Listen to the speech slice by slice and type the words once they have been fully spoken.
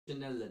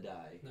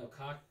Coccinellidae. No,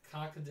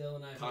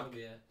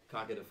 Coccinellidaephobia.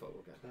 Coccinellidaephobia.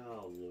 Okay.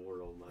 Oh,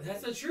 Lord almighty.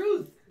 That's the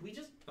truth. We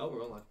just... Oh,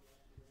 we're on live.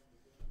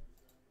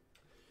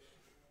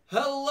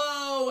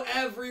 Hello,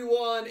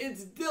 everyone.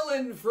 It's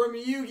Dylan from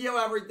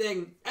Yu-Gi-Oh!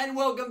 Everything, and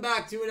welcome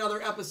back to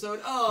another episode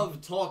of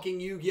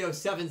Talking Yu-Gi-Oh!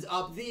 7's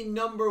Up, the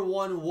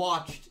 #1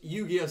 watched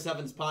Yu-Gi-Oh!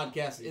 7's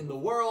podcast in the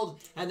world,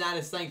 and that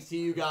is thanks to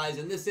you guys.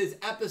 And this is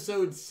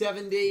episode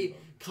 70,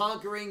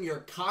 Conquering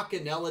Your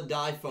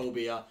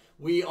Coccinellidaephobia.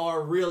 We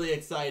are really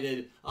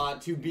excited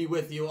to be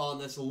with you on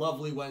this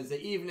lovely Wednesday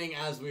evening,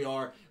 as we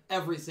are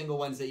every single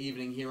Wednesday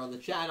evening here on the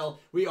channel.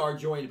 We are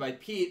joined by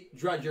Pete,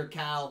 Dredger,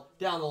 Cal,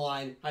 down the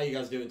line. How you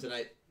guys doing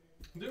tonight?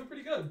 I'm doing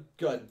pretty good.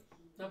 Good.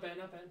 Not bad,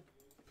 not bad.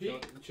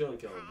 Pete? Chilling,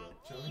 killing,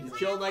 Bill. He's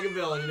chilling like a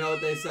villain, you know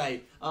what they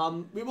say.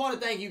 We want to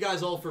thank you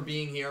guys all for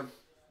being here.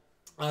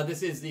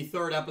 This is the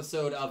third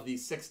episode of the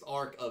 6th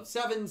arc of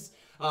Sevens.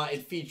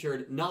 It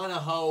featured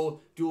Nanaho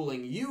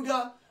dueling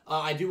Yuga.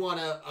 I do want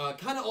to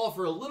kind of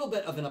offer a little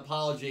bit of an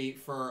apology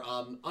for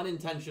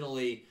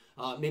unintentionally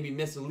maybe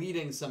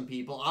misleading some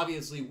people.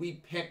 Obviously, we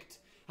picked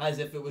as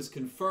if it was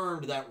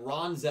confirmed that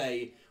Ronze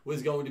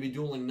was going to be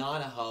dueling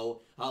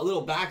Nanaho. A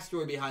little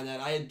backstory behind that.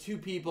 I had two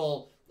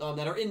people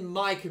that are in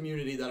my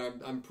community that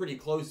I'm pretty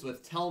close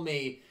with tell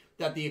me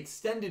that the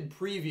extended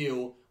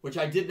preview, which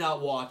I did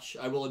not watch,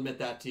 I will admit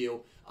that to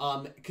you,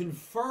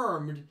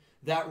 confirmed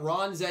that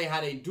Ronze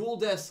had a dual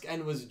disc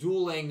and was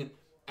dueling,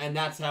 and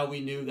that's how we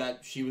knew that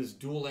she was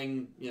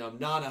dueling, you know,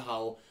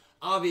 Nanaho.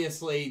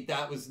 Obviously,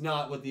 that was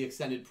not what the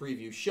extended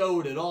preview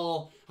showed at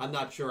all. I'm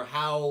not sure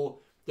how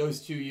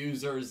those two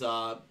users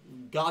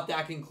got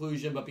that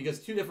conclusion, but because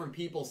two different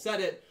people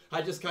said it,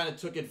 I just kind of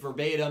took it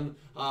verbatim.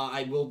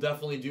 I will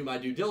definitely do my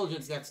due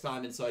diligence next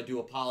time, and so I do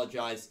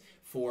apologize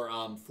for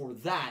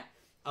that.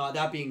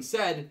 That being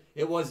said,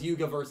 it was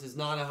Yuga versus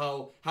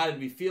Nanaho. How did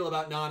we feel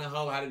about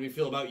Nanaho? How did we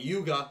feel about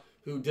Yuga,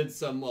 who did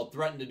some, well,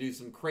 threatened to do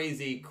some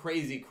crazy,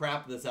 crazy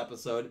crap this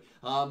episode?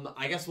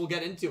 I guess we'll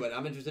get into it.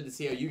 I'm interested to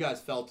see how you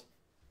guys felt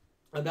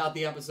about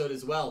the episode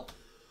as well.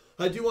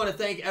 I do want to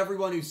thank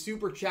everyone who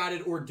super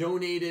chatted or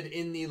donated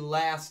in the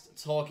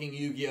last Talking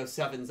Yu-Gi-Oh!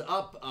 7's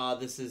Up.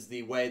 This is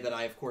the way that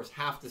I, of course,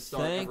 have to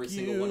start every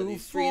single one of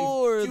these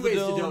streams. Two ways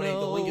to donate.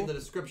 The link in the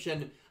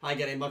description, I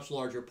get a much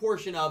larger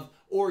portion of,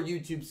 or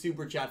YouTube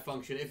super chat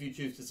function if you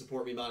choose to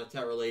support me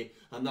monetarily.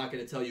 I'm not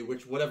going to tell you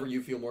whatever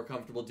you feel more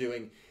comfortable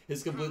doing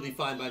is completely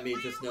fine by me.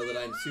 Just know that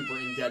I'm super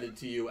indebted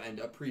to you and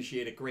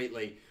appreciate it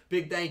greatly.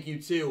 Big thank you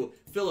to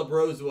Philip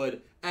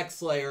Rosewood,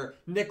 X-Slayer,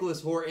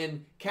 Nicholas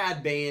Horton,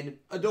 Cad Bane,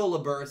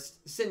 Adola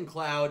Burst, Sin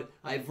Cloud,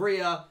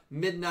 Ivrea,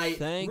 Midnight,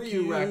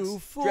 Ryu Rex,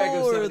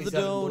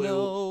 Drago77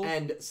 Blue,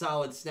 and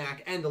Solid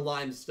Snack, and the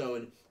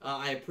Limestone.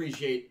 I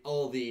appreciate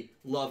all the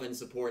love and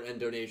support and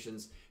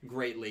donations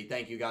greatly.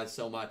 Thank you guys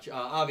so much.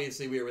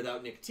 Obviously, we are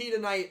without Nick T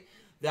tonight.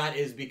 That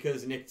is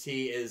because Nick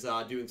T is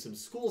doing some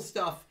school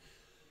stuff,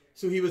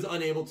 so he was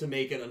unable to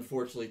make it,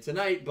 unfortunately,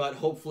 tonight, but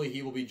hopefully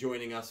he will be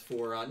joining us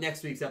for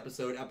next week's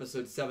episode,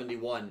 episode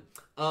 71.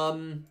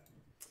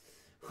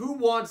 Who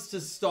wants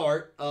to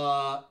start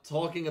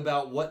talking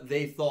about what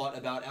they thought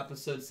about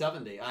episode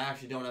 70? I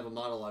actually don't have a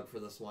monologue for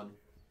this one.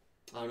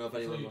 I don't know if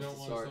anyone wants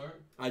to start.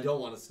 I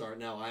don't want to start,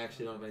 no. I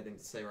actually don't have anything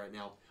to say right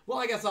now. Well,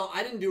 I guess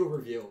I didn't do a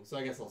review, so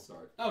I guess I'll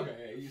start. Okay,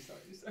 yeah, you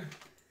start.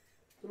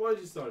 Why did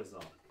you start us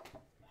off?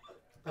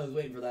 I was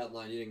waiting for that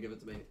line. You didn't give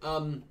it to me.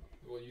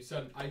 Well, you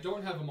said, I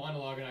don't have a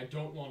monologue and I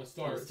don't want to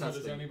start, so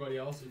does anybody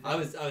else? I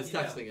was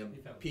texting him.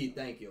 Pete,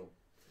 thank you.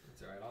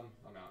 That's alright,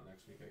 I'm out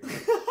next week, I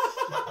guess.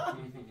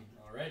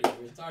 Already,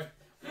 we're starting.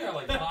 We are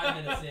like 5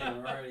 minutes in,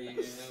 we're already...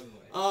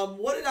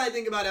 What did I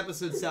think about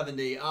episode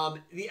 70?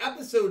 The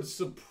episode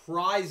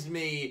surprised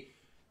me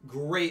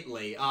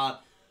greatly.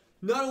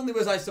 Not only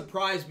was I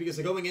surprised because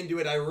going into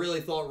it, I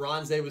really thought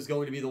Ronze was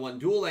going to be the one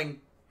dueling,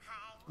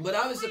 but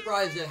I was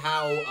surprised at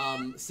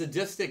how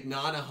sadistic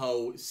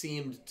Nanaho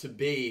seemed to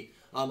be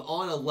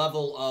on a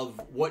level of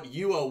what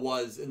Yuo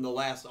was in the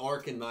last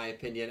arc, in my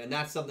opinion. And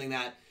that's something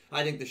that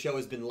I think the show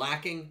has been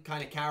lacking,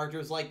 kind of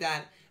characters like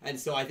that. And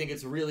so I think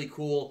it's really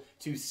cool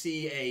to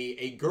see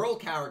a girl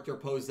character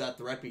pose that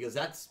threat, because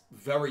that's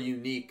very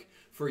unique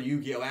for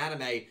Yu-Gi-Oh!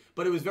 Anime.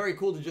 But it was very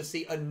cool to just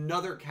see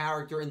another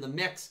character in the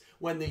mix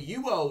when the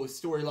Yuo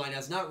storyline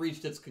has not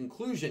reached its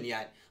conclusion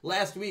yet.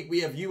 Last week,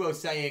 we have Yuo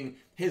saying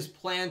his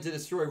plan to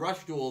destroy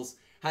Rush Duels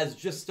has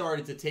just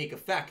started to take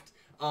effect.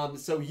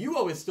 So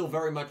Yuo is still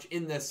very much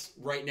in this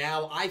right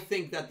now. I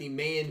think that the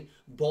main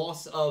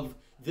boss of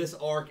this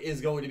arc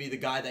is going to be the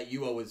guy that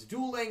Yuo is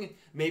dueling.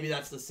 Maybe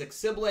that's the 6th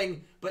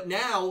sibling. But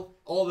now,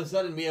 all of a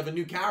sudden, we have a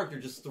new character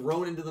just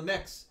thrown into the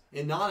mix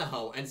in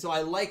Nanaho. And so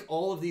I like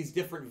all of these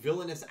different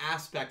villainous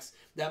aspects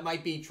that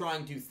might be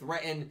trying to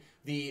threaten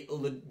the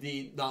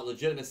not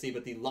legitimacy,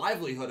 but the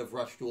livelihood of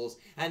Rush Duels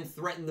and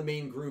threaten the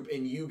main group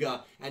in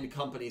Yuga and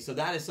company. So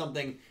that is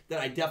something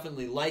that I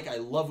definitely like. I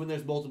love when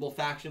there's multiple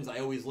factions. I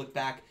always look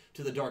back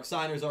to the Dark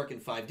Signers arc in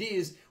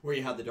 5Ds, where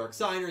you had the Dark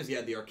Signers, you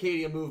had the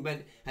Arcadia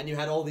movement, and you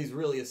had all these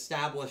really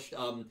established,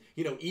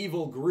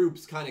 evil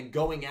groups kind of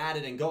going at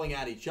it and going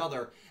at each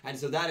other. And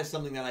so that is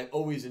something that I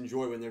always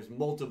enjoy when there's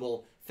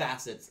multiple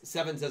facets.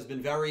 Sevens has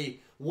been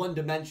very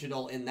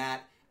one-dimensional in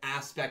that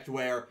aspect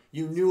where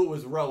you knew it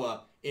was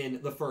Roa in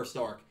the first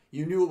arc.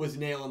 You knew it was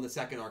Nail in the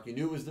second arc. You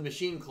knew it was the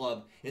Machine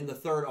Club in the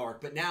third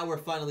arc. But now we're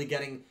finally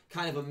getting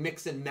kind of a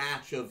mix and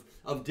match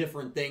of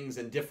different things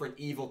and different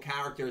evil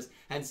characters.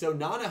 And so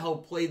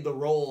Nanaho played the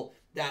role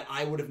that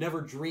I would have never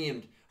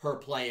dreamed her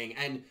playing.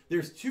 And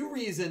there's two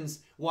reasons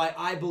why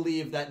I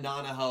believe that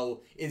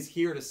Nanaho is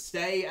here to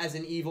stay as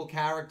an evil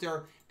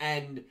character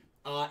and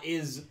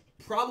is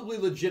probably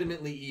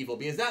legitimately evil,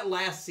 because that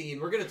last scene,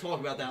 we're going to talk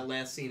about that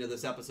last scene of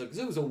this episode, because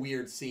it was a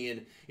weird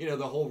scene. You know,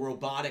 the whole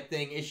robotic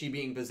thing. Is she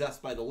being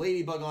possessed by the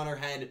ladybug on her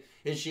head?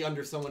 Is she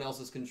under someone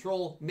else's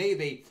control?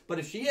 Maybe. But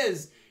if she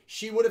is,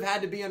 she would have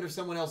had to be under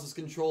someone else's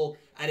control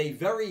at a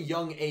very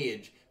young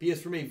age, because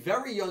from a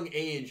very young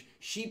age,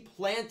 she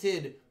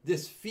planted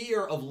this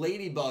fear of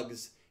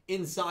ladybugs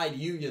inside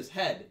Yuga's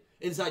head,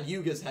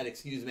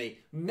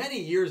 many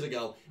years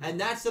ago. And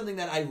that's something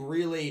that I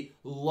really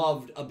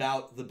loved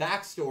about the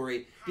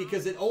backstory,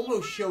 because it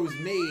almost shows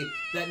me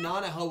that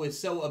Nanaho is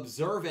so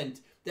observant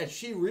that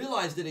she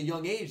realized at a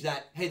young age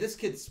that, hey, this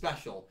kid's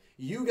special.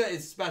 Yuga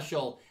is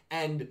special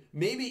and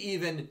maybe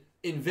even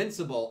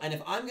invincible. And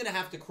if I'm going to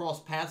have to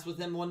cross paths with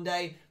him one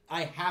day,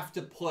 I have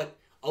to put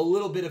a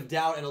little bit of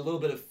doubt and a little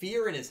bit of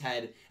fear in his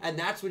head, and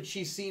that's what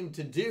she seemed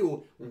to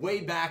do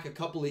way back a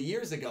couple of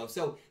years ago.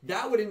 So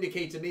that would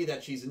indicate to me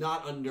that she's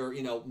not under,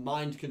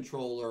 mind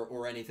control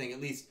or anything.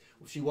 At least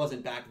she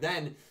wasn't back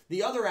then.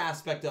 The other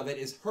aspect of it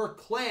is her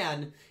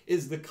clan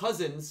is the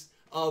cousins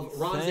of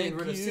Ranze and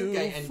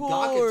Rinosuke, and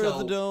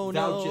Gakuto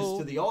vouches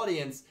to the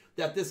audience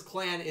that this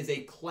clan is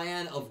a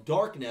clan of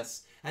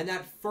darkness, and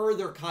that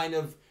further kind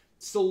of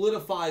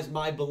solidifies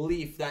my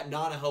belief that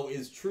Nanaho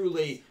is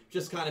truly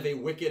just kind of a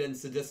wicked and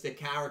sadistic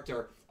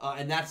character,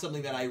 and that's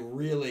something that I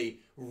really,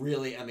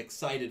 really am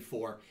excited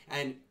for.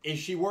 And is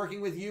she working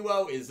with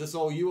Yuo? Is this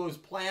all Yuo's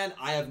plan?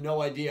 I have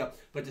no idea.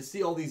 But to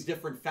see all these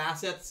different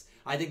facets,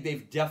 I think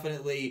they've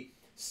definitely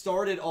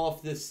started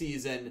off this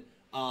season,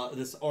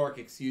 this arc,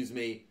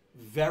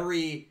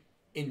 very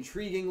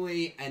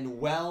intriguingly and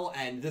well,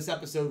 and this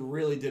episode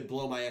really did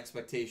blow my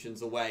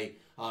expectations away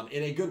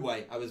in a good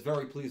way. I was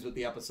very pleased with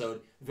the episode,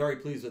 very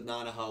pleased with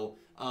Nanaho.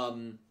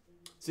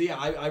 So yeah,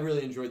 I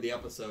really enjoyed the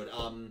episode.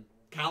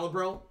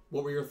 Calibro,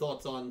 what were your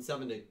thoughts on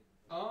 70?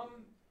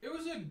 It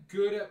was a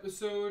good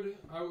episode.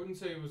 I wouldn't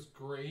say it was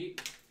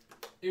great.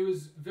 It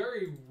was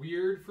very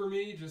weird for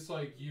me, just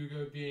like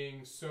Yuga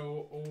being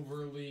so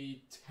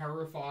overly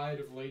terrified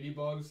of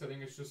ladybugs. I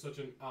think it's just such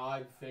an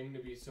odd thing to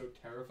be so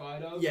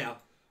terrified of. Yeah.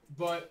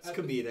 But it's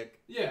comedic.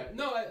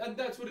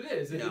 That's what it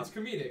is. It's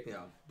comedic.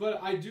 Yeah.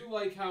 But I do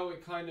like how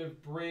it kind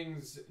of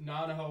brings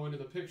Nanaho into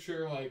the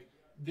picture. Like,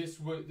 this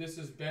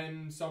has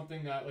been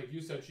something that, like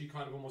you said, she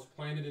kind of almost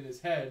planted in his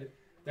head,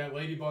 that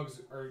ladybugs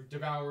are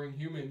devouring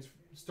humans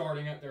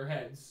starting at their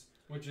heads,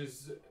 which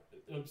is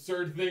an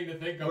absurd thing to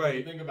think of when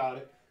you think about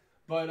it.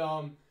 But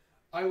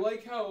I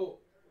like how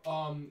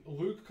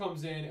Luke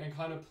comes in and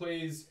kind of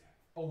plays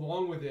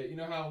along with it. You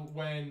know how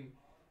when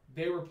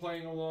they were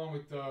playing along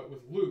with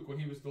Luke when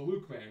he was the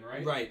Luke man,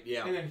 right? Right,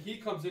 yeah. And then he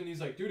comes in and he's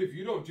like, dude, if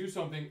you don't do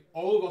something,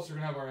 all of us are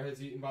going to have our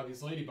heads eaten by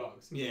these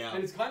ladybugs. Yeah.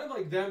 And it's kind of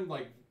like them,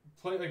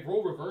 play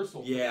role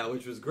reversal. Yeah,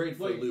 which was great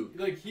for Luke.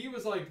 Like, he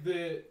was like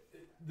the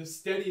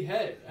steady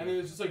head. And it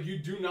was just like, you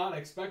do not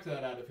expect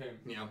that out of him.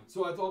 Yeah.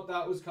 So I thought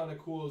that was kind of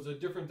cool. It was a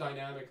different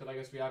dynamic that I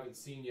guess we haven't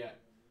seen yet.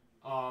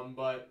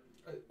 But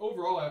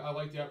overall, I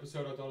liked the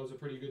episode. I thought it was a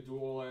pretty good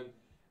duel. And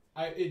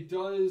it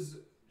does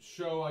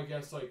show, I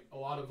guess, like, a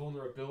lot of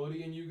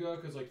vulnerability in Yuga,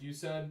 because like you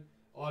said,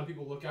 a lot of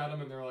people look at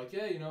him and they're like,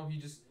 yeah,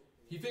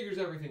 he figures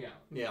everything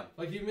out. Yeah.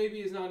 Like, he maybe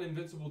is not an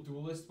invincible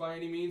duelist by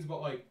any means, but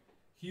like,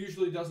 he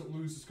usually doesn't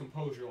lose his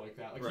composure like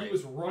that. Like, he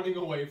was running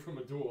away from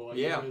a duel.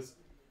 Like,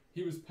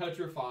 he was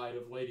petrified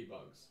of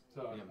ladybugs.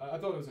 So I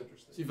thought it was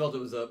interesting. So you felt it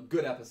was a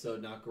good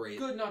episode, not great.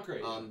 Good, not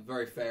great.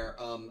 Very fair.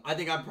 I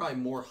think I'm probably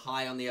more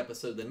high on the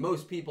episode than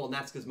most people, and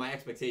that's because my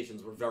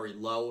expectations were very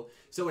low.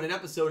 So when an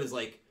episode is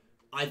like,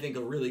 I think,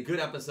 a really good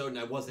episode and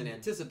I wasn't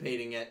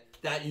anticipating it,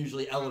 that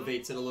usually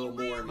elevates it a little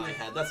more in my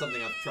head. That's something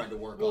I've tried to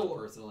work on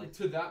personally.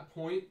 To that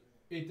point,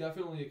 it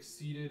definitely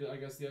exceeded, I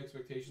guess, the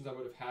expectations I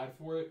would have had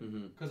for it,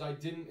 because I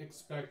didn't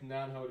expect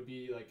Nanho to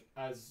be like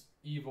as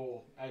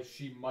evil as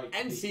she might be.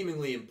 And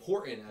seemingly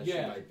important as she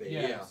might be.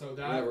 Yeah, so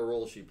that, whatever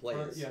role she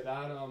plays.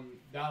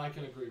 That I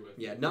can agree with.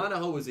 Yeah,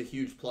 Nanaho was a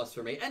huge plus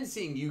for me. And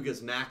seeing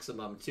Yuga's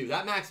maximum, too.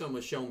 That maximum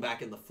was shown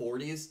back in the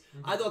 40s.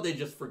 I thought they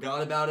just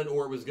forgot about it,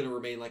 or it was going to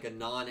remain like a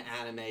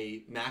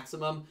non-anime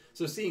maximum.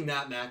 So seeing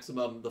that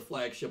maximum, the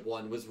flagship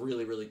one, was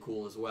really, really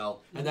cool as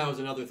well. And that was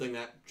another thing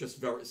that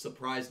just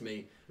surprised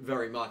me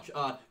very much.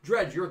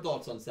 Dredge, your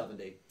thoughts on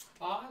 70?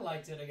 I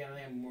liked it. Again, I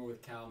think I'm more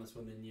with Cal on this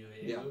one than you.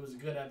 It was a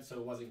good episode.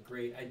 It wasn't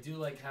great. I do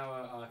like how,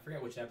 I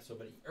forget which episode,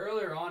 but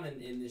earlier on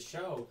in this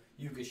show,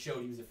 Yuka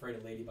showed he was afraid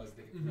of ladybugs. I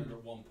think I remember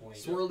at one point.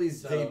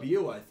 Swirly's So,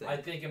 debut, I think. I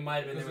think it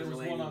might have been Because there was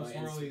a one on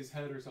ladybug. Swirly's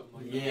head or something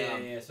like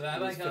that. Yeah. So I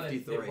It was like how they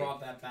 53. brought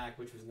that back,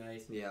 which was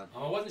nice. Yeah.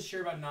 I wasn't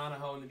sure about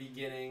Nanaho in the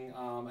beginning,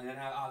 and then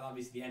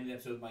obviously the end of the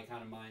episode, my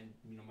kind of mind,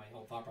 my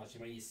whole thought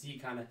process. When you see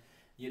kind of,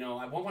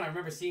 at one point I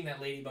remember seeing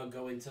that ladybug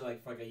go into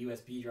like a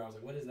USB drive. I was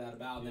like, what is that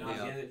about? And then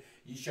obviously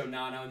you show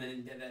Nano, and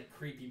then that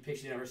creepy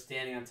picture of her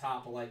standing on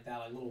top of like that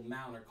like little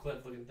mountain or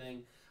cliff looking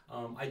thing.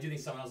 I do think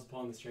someone else is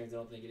pulling the strings. I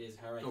don't think it is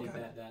her. I think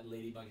that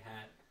ladybug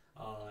hat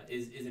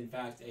is in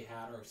fact a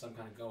hat or some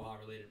kind of Goha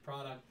related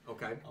product.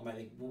 Okay. I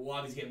think we'll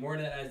obviously get more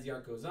into that as the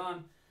arc goes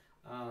on.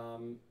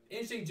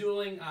 Interesting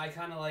dueling. I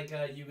kind of like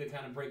Yuga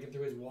kind of breaking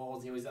through his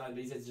walls. He said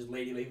it's just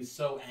ladybug. He was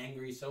so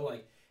angry, so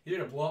like he was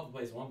gonna blow up the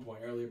place at one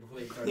point earlier before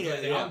they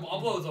started. I'll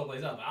blow this whole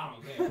place up. I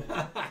don't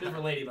care. Just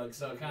for ladybug.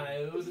 So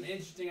it was an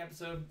interesting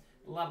episode.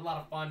 A lot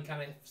of fun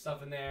kind of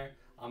stuff in there.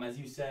 As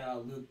you said,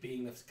 Luke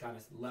being this kind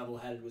of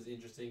level-headed was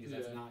interesting because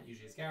that's not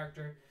usually his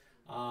character.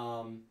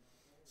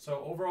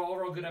 So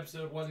overall good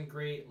episode. Wasn't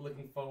great.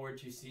 Looking forward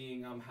to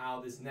seeing how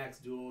this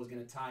next duel is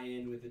going to tie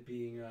in with it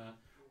being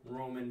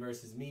Roman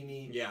versus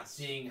Mimi. Yes.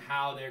 Seeing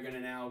how they're going to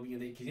now be,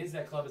 because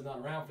Inside Club is not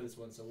around for this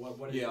one. So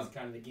what is this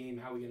kind of the game?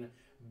 How are we going to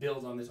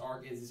build on this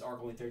arc? Is this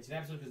arc only 13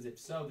 episodes? Because if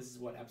so, this is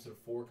what episode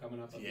 4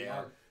 coming up of the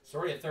arc. So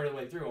already a third of the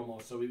way through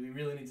almost. So we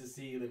really need to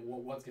see like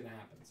what's going to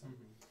happen. So.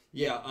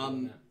 Yeah,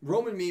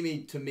 Roman Mimi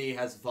to me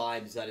has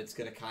vibes that it's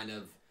going to kind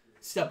of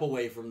step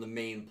away from the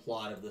main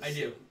plot of this. I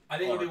do. I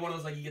think it'll be one of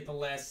those like you get the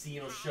last scene,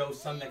 it'll show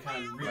something that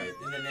kind of really,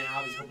 and then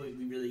obviously hopefully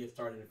we really get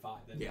started at 5.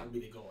 That'll be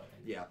the goal, I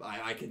think. Yeah,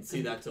 I can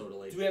see that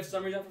totally. Do we have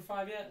summaries out for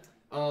 5 yet?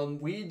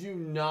 We do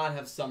not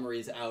have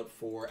summaries out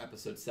for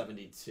episode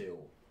 72.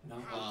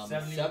 No.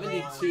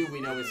 72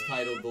 we know is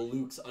titled The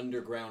Luke's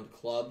Underground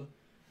Club.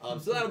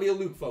 So that'll be a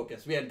Luke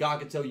focus. We had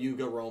Gakuto,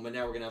 Yuga, Roman.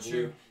 Now we're going to have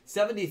Luke.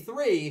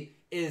 73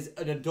 is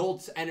an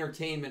adults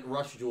entertainment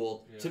rush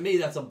duel. Yeah. To me,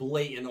 that's a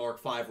blatant Arc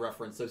 5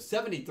 reference. So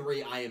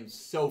 73, I am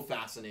so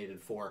fascinated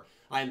for.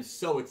 I am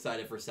so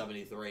excited for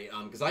 73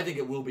 because I think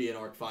it will be an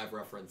Arc 5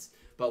 reference,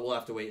 but we'll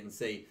have to wait and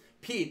see.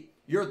 Pete,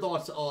 your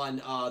thoughts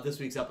on this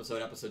week's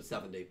episode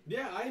 70?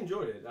 Yeah, I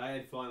enjoyed it. I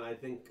had fun. I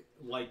think,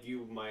 like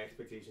you, my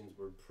expectations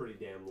were pretty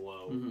damn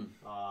low.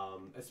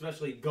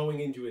 Especially going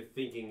into it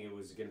thinking it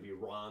was going to be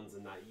Ron's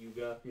and not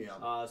Yuga.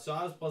 Yeah. So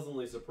I was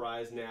pleasantly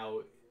surprised. Now,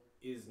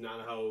 is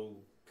Nanaho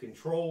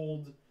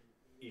controlled?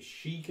 Is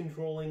she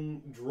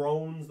controlling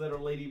drones that are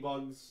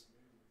ladybugs?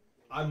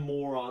 I'm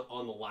more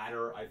on the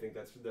latter. I think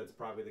that's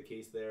probably the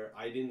case there.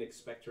 I didn't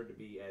expect her to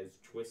be as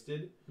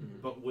twisted,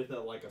 but with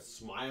a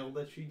smile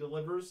that she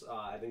delivers,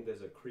 I think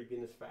there's a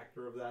creepiness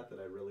factor of that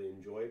I really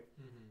enjoyed.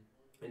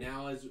 And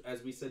now,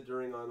 as we said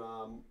during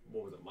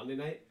what was it, Monday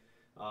night,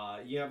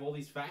 you have all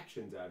these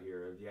factions out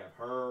here. You have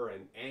her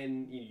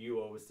and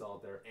Yuo is still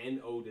out there,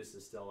 and Otis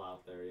is still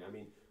out there. I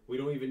mean, we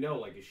don't even know.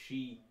 Like, is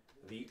she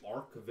the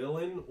arc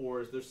villain,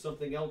 or is there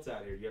something else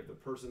out here? You have the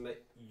person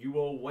that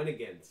Yuo went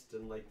against,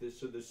 and like this.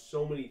 So there's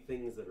so many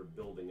things that are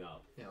building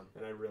up. Yeah.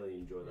 And I really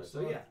enjoyed that.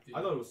 So yeah,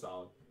 I thought it was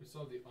solid. We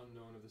saw the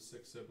unknown of the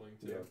 6th sibling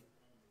too. Yeah.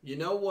 You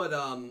know what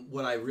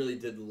I really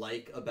did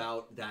like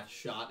about that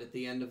shot at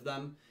the end of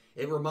them?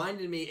 It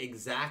reminded me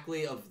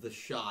exactly of the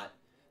shot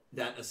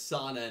that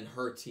Asana and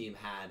her team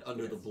had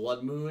under the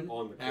blood moon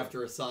after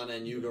Asana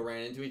and Yuga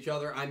ran into each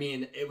other. I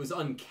mean, it was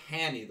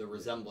uncanny, the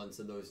resemblance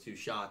in those two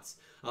shots.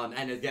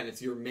 And again,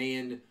 it's your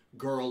main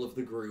girl of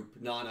the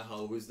group,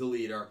 Nanaho, who's the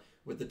leader,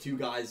 with the two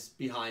guys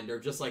behind her,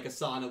 just like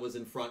Asana was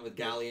in front with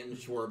Galliant and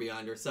Schwar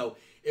behind her. So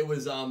it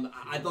was,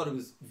 I thought it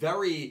was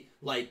very,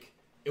 like,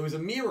 it was a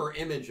mirror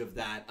image of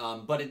that,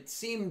 but it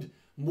seemed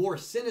more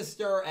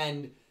sinister,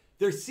 and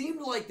there seemed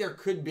like there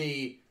could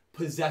be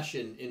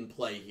possession in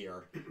play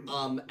here.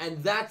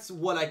 And that's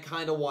what I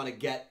kind of want to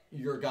get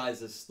your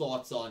guys'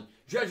 thoughts on.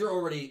 Dredger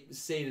already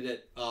stated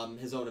it,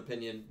 his own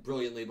opinion,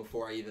 brilliantly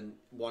before I even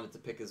wanted to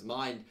pick his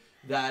mind,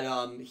 that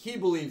he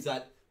believes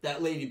that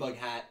Ladybug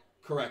hat,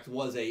 correct,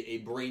 was a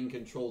brain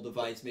control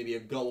device, maybe a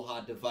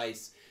Goha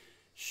device.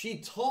 She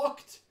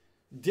talked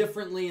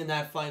differently in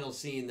that final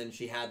scene than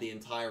she had the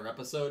entire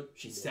episode.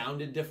 She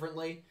sounded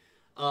differently.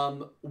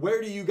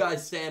 Where do you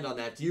guys stand on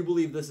that? Do you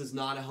believe this is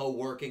Nanaho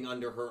working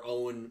under her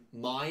own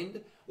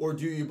mind, or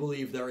do you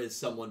believe there is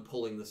someone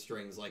pulling the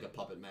strings like a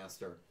puppet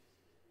master?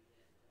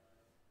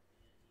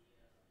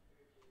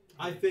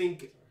 I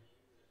think,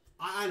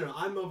 I don't know,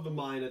 I'm of the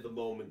mind at the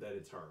moment that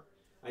it's her.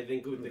 I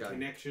think with the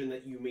connection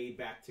that you made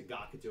back to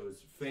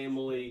Gakuto's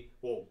family,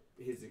 well,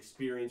 his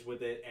experience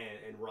with it,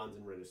 and Ron's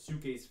and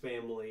Renosuke's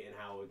family, and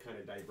how it kind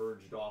of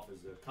diverged off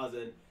as a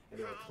cousin, and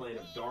they're a clan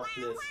of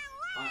darkness,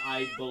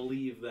 I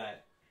believe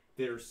that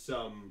there's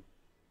some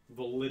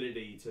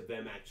validity to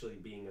them actually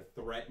being a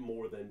threat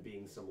more than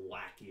being some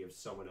lackey of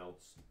someone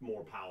else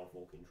more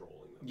powerful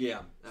controlling them. Yeah,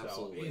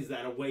 absolutely. So is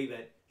that a way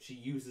that she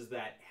uses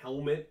that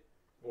helmet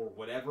or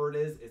whatever it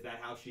is? Is that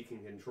how she can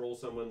control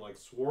someone like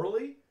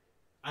Swirly?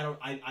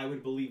 I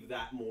would believe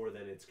that more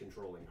than it's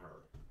controlling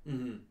her.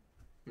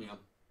 Yeah.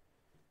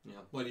 Yeah.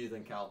 What do you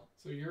think, Cal?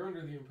 So you're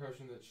under the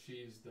impression that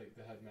she's like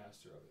the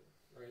headmaster of it,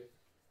 right?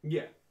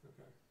 Yeah.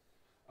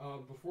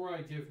 Okay. Before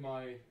I give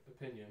my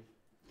opinion,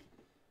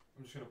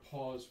 I'm just gonna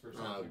pause for a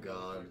second. Oh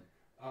God.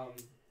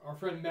 Our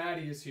friend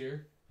Maddie is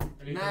here.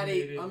 And he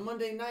Maddie, donated, on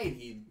Monday night,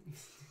 he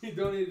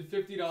donated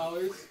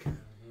 $50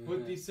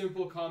 with the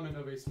simple comment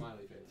of a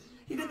smiley face.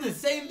 he did the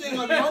same thing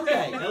on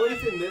Monday. At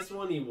least in this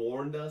one, he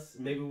warned us.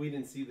 Maybe we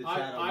didn't see the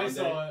chat on I Monday.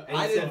 saw it.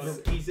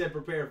 And he said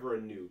prepare for a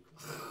nuke.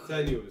 So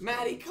I knew it was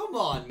Maddie, come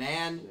on,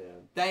 man. Yeah.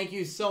 Thank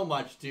you so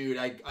much, dude.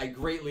 I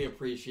greatly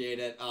appreciate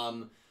it.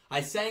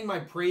 I sang my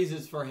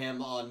praises for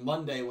him on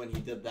Monday when he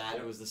did that.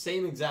 It was the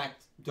same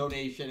exact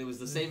donation. It was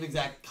the same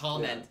exact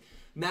comment. Yeah.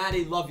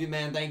 Maddie, love you,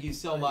 man. Thank you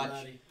so much.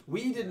 Maddie.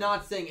 We did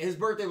not sing. His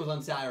birthday was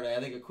on Saturday. I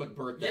think a quick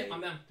birthday. Yep,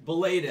 I'm down.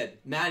 Belated.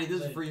 Maddie,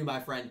 this is for you, my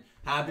friend.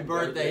 Happy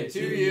birthday to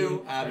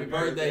you. Happy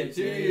birthday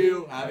to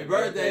you. Happy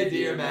birthday,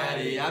 dear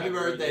Maddie. Happy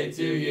birthday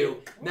to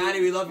you. Maddie,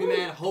 we love you,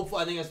 man.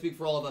 Hopefully, I think I speak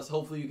for all of us.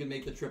 Hopefully, you can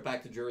make the trip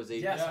back to Jersey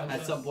Yes,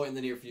 at some point in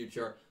the near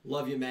future.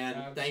 Love you, man.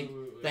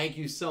 Absolutely. Thank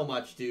you so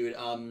much, dude.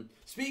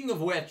 Speaking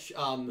of which,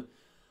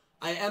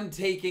 I am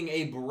taking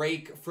a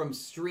break from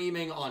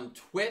streaming on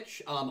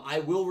Twitch. I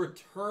will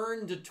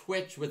return to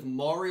Twitch with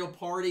Mario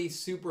Party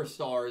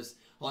Superstars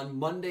on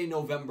Monday,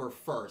 November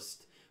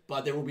 1st.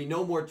 But there will be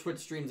no more Twitch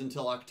streams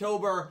until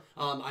October.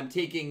 I'm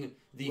taking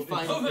the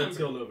final...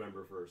 Until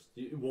November 1st.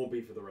 It won't be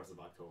for the rest of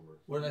October.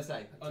 What did I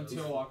say?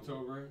 Until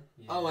October.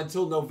 Yeah. Oh,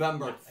 until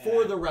November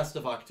for the rest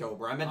of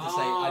October. I meant to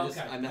say,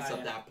 I messed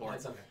up that part.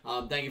 That's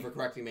okay. Thank you for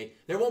correcting me.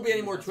 There won't be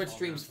any more That's Twitch all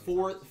streams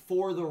now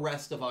for the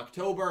rest of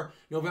October.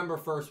 November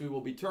 1st, we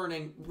will be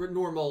turning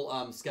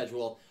normal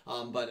schedule.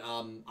 But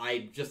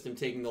I just am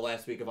taking the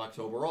last week of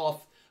October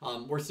off.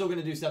 We're still going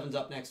to do Sevens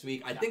Up next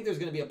week. I think there's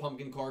going to be a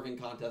pumpkin carving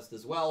contest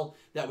as well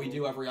that we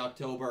do every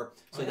October.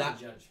 So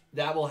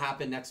that will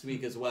happen next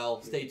week as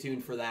well. Stay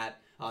tuned for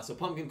that. So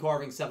pumpkin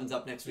carving, Sevens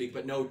Up next week,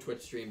 but no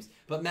Twitch streams.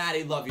 But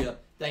Maddie, love you.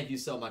 Thank you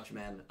so much,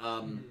 man.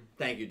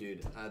 Thank you,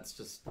 dude. It's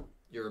just,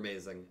 you're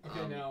amazing.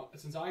 Okay, now,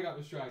 since I got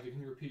distracted,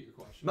 can you repeat your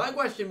question? My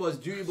question was,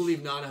 do you believe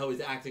Nanaho is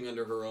acting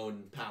under her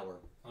own power?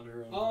 Under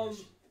her own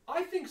volition.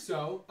 I think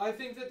so. I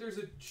think that there's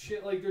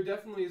there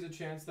definitely is a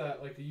chance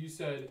that, like you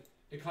said,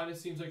 it kind of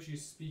seems like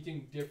she's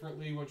speaking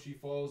differently when she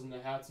falls and the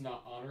hat's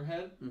not on her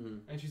head.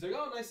 Mm-hmm. And she's like,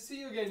 oh, nice to see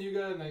you again,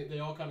 Yuga. And they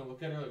all kind of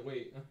look at her like,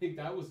 wait, I think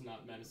that was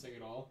not menacing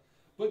at all.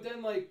 But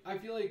then, like, I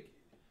feel like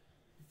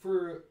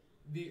for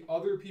the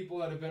other people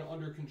that have been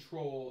under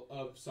control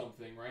of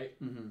something, right,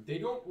 they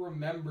don't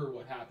remember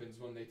what happens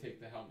when they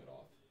take the helmet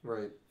off.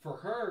 Right. For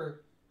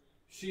her,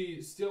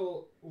 she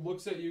still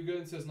looks at Yuga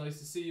and says, nice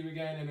to see you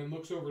again, and then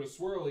looks over to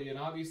Swirly. And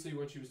obviously,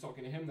 when she was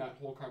talking to him that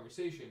whole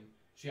conversation,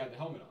 she had the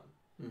helmet on.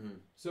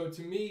 So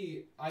to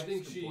me, I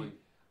think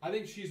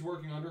she's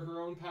working under her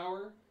own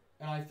power,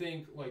 and I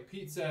think, like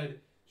Pete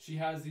said, she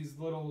has these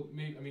little.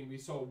 I mean, we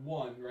saw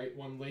one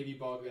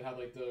ladybug that had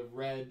like the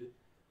red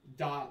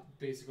dot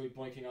basically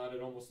blinking on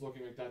it, almost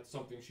looking like that's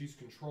something she's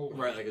controlling.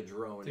 Right, like a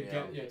drone. To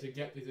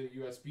get to the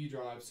USB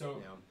drive.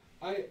 So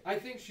I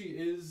think she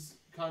is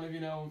kind of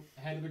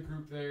head of the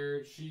group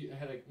there. She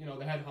had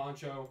the head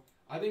honcho.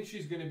 I think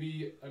she's going to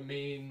be a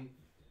main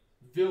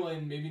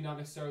villain, maybe not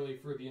necessarily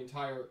for the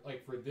entire,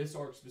 for this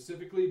arc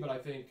specifically, but I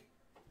think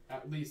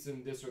at least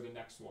in this or the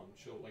next one,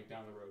 she'll,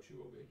 down the road, she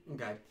will be.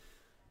 Okay.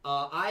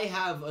 I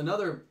have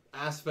another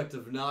aspect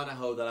of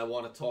Nanaho that I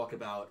want to talk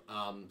about,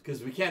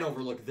 because we can't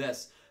overlook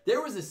this.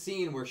 There was a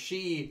scene where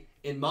she,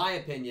 in my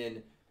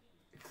opinion,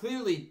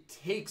 clearly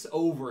takes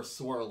over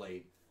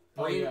Swirly.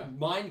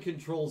 Mind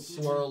controls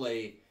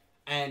Swirly,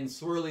 and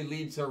Swirly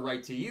leads her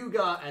right to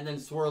Yuga, and then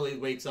Swirly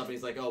wakes up and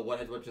he's like, oh,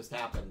 what just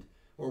happened?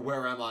 Or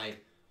where am I?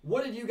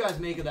 What did you guys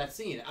make of that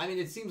scene? I mean,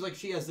 it seems like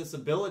she has this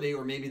ability,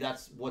 or maybe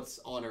that's what's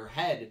on her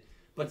head,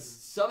 but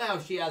somehow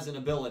she has an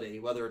ability,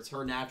 whether it's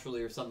her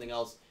naturally or something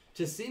else,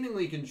 to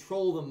seemingly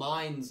control the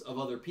minds of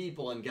other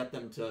people and get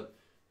them to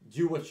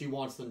do what she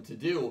wants them to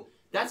do.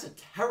 That's a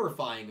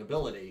terrifying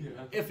ability,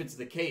 if it's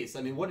the case.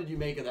 I mean, what did you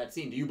make of that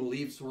scene? Do you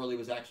believe Swirly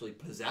was actually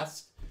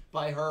possessed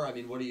by her? I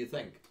mean, what do you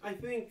think? I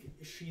think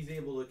she's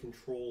able to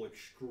control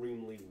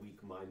extremely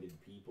weak-minded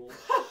people,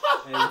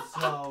 and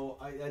so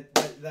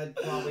that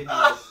probably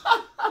has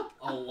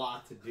a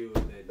lot to do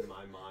with it in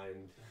my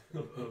mind.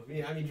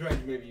 I mean, Dredge,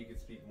 maybe you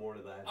could speak more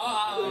to that.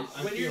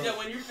 When you're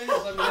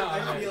finished, let me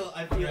know.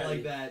 I feel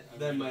like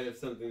that might have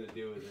something to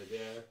do with it.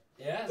 Yeah.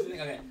 Yeah.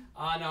 Okay.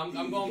 No,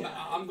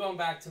 I'm going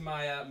back to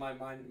my my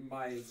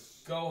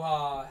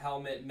Goha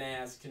helmet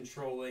mask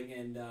controlling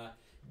and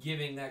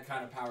giving that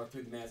kind of power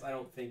through the mask. I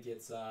don't think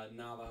it's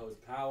Navajo's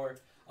power.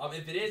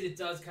 If it is, it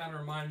does kind of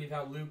remind me of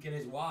how Luke and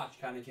his watch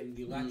kind of can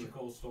the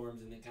electrical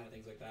storms and kind of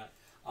things like that.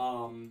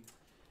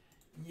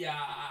 Yeah,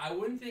 I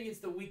wouldn't think it's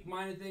the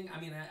weak-minded thing.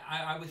 I mean,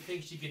 I would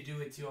think she could do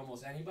it to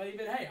almost anybody,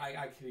 but hey,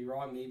 I could be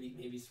wrong.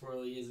 Maybe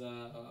Swirly is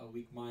a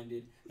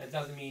weak-minded. That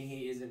doesn't mean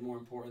he isn't more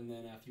important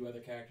than a few other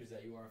characters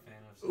that you are a fan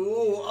of. So,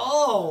 Ooh,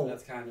 oh!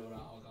 That's kind of what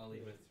I'll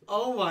leave with.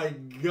 Oh my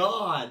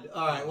God!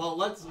 All right, well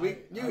you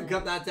can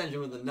cut that tension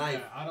with a knife.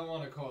 Yeah, I don't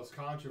want to cause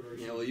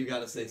controversy. Yeah, well, you got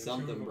to say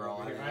something, bro.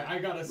 I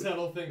gotta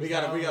settle things. We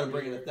got to down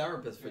bring in a here.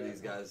 therapist for Yeah. these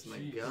guys. My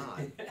Jeez.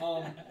 God.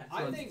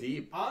 I Sounds think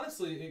deep.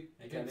 honestly,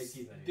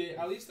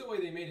 at least the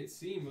way they made it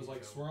seem was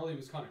like Swirly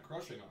was kind of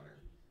crushing on her.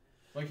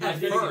 Like At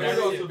he was first.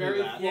 very, very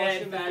Yeah,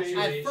 flush in the face.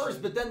 At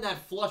first, but then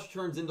that flush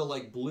turns into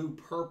like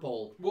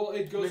blue-purple. Well,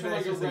 it goes from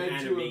like a an red to a.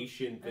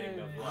 animation thing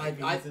of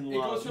like I- he's in It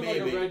love. goes from Maybe.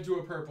 like a red to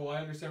a purple. I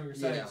understand what you're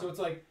saying. Yeah. So it's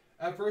like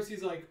at first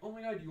he's like, "Oh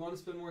my God, do you want to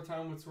spend more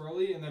time with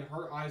Swirly?" And then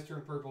her eyes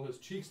turn purple, his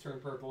cheeks turn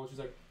purple, and she's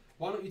like,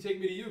 "Why don't you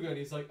take me to Yuga?" And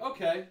he's like,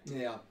 "Okay."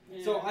 Yeah.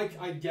 So I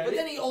get But it.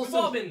 then he We've also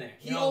all been there.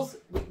 he also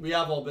we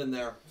have all been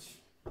there.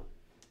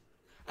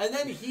 And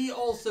then he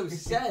also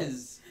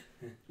says,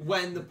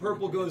 when the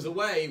purple goes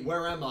away,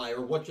 where am I,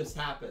 or what just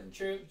happened?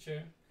 True.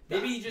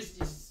 Maybe you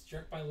just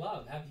struck by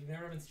love. Have you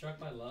never been struck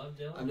by love,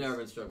 Dylan? I've never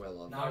been struck by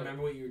love. Now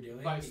remember what you were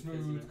doing. By Because,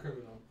 Smooth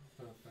Criminal.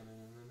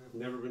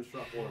 Never been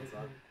struck once,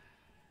 huh?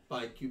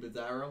 By Cupid's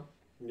arrow.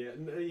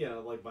 Yeah,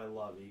 like by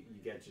love, you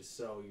get just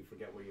so you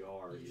forget where you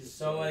are. You're just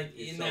so like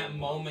you're in so that in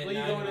moment. Like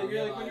now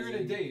you're like when you're in a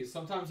realizing- daze.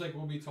 Sometimes like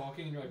we'll be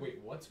talking and you're like, "Wait,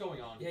 what's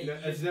going on?" Yeah, No, you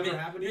it's just never been-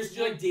 happened You're to just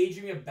you? like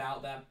daydreaming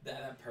about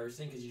that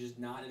person because you're just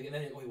not. And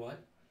then wait, what?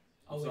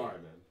 I'm wait. sorry,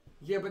 man.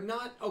 Yeah, but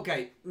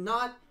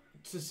not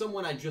to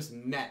someone I just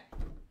met.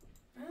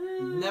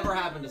 Never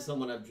happened to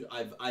someone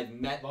I've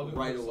met Love at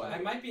right first away.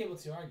 I might be able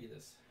to argue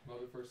this.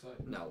 Love at first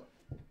sight. No.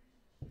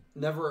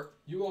 Never.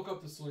 You walk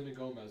up to Selena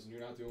Gomez and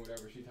you're not doing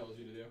whatever she tells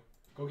you to do.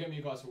 Go get me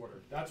a glass of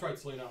water. That's right,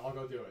 Selena. I'll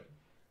go do it.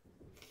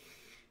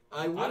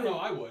 I I don't wouldn't. know.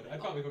 I would. I'd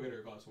probably go get her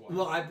a glass of water.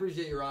 Well, I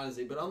appreciate your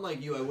honesty, but unlike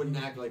you, I wouldn't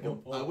act like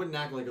I wouldn't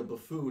act like a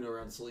buffoon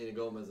around Selena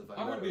Gomez if I I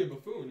met wouldn't her. be a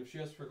buffoon. If she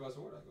asks for a glass of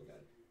water, I'd go get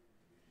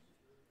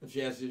it. If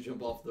she asked you to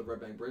jump off the Red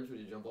Bank Bridge, would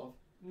you jump off?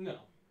 No.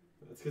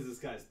 That's because this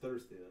guy's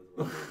thirsty.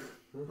 That's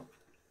why.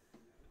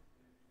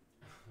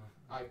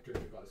 I've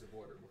drank a glass of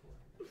water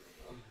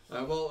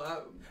before.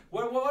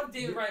 What if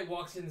David Wright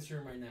walks in this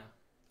room right now?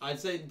 I'd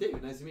say,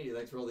 David, nice to meet you.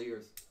 Thanks for all the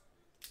years.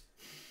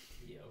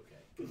 Yeah, okay.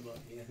 Good luck.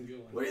 Yeah, good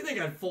one. What do you think?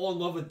 I'd fall in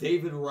love with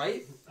David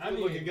Wright? I Good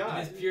looking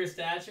guy. His pure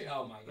stature.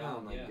 Oh my god.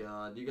 Oh my yeah.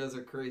 God, you guys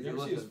are crazy. You ever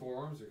see his Listen,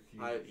 forearms?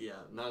 Are huge. yeah,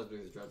 not as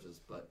big as Dredge's,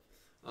 but.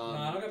 No,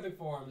 I don't got big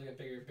forearms. I got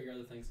bigger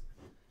other things.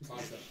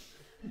 Biceps.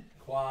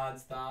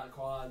 Quads,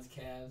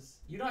 calves.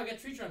 You know I got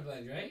tree trunk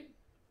legs, right?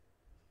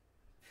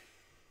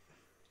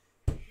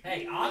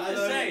 Hey, I'm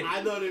just saying.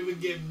 I thought it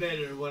would get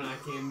better when I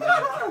came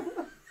back.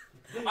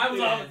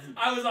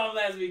 I was off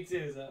last week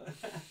too, so.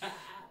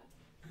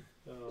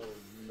 Oh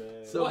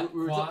man. So what?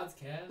 we were Quads,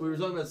 calves? We were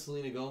talking about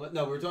Selena Gomez.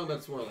 No, we were talking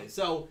about Swirly.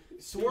 So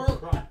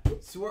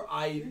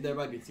there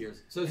might be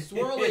tears. So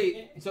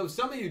Swirly. So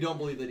some of you don't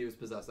believe that he was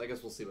possessed. I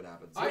guess we'll see what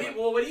happens. What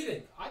do you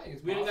think? I think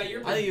it's We don't got possible.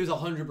 your- I think he was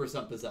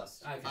 100%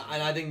 possessed, Okay.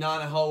 and I think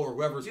Nanaho or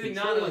whoever's You think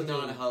controlling Nanaho's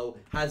doing it? Nanaho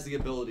has the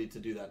ability to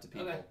do that to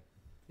people. Okay.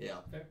 Yeah,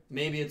 Fair.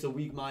 maybe it's a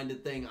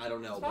weak-minded thing. I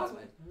don't know. It's But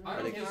possible.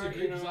 I think-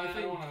 disagree because I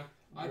think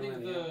I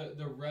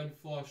the red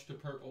flush to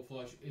purple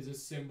flush is a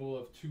symbol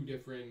of two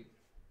different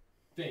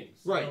things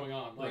Right. going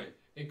on. Like Right.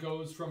 it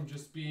goes from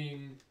just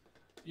being,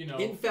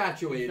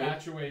 infatuated.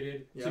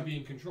 to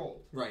being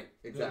controlled. Right.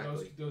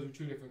 Exactly. Those are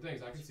two different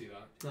things. I can see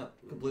that. No,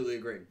 completely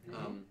agree.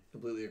 Mm-hmm.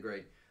 Completely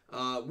agree.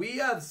 We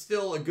have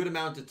still a good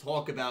amount to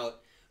talk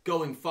about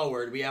going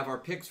forward. We have our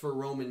picks for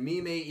Roman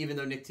Mime. Even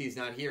though Nick T's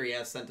not here, he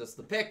has sent us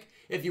the pick.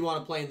 If you want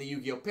to play in the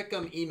Yu-Gi-Oh!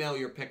 Pick'em, email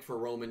your pick for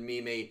Roman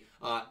Mime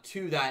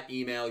to that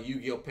email,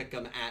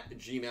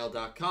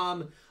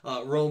 yugiOhpick'em@gmail.com.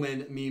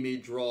 Roman Mime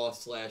draw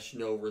 /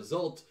 no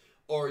result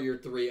are your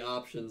three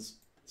options.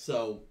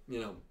 So,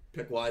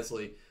 pick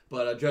wisely.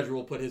 But Dredger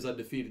will put his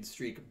undefeated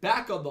streak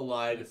back on the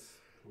line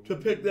to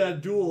pick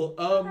that duel.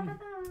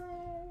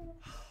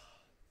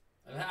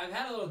 I've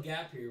had a little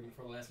gap here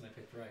before the last one I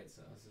picked right,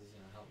 so this is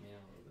helping me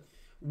out a little bit.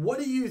 What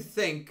do you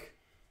think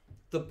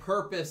the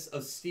purpose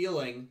of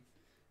stealing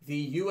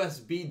the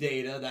USB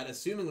data that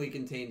assumingly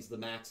contains the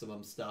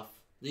maximum stuff,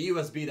 the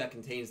USB that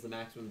contains the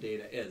maximum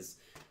data is?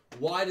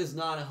 Why does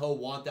Nanaho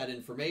want that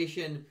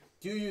information?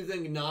 Do you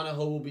think Nanaho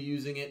will be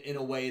using it in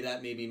a way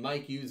that maybe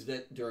Mike used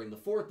it during the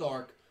fourth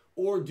arc?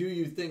 Or do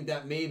you think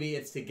that maybe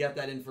it's to get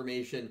that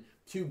information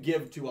to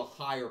give to a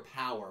higher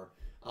power?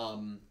 A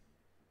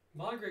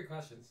lot of great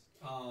questions.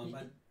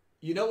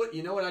 You know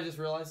what I just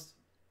realized?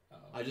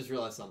 Uh-oh. I just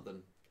realized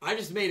something. I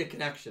just made a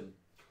connection.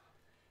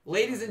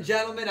 Ladies and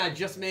gentlemen, I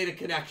just made a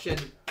connection.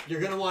 You're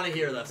going to want to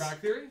hear this. Crack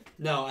theory?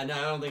 No, and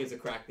I don't think it's a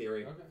crack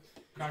theory.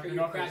 Okay.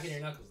 You're cracking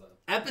your knuckles,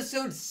 though.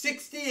 Episode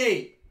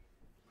 68.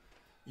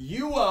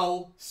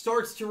 Yuo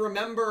starts to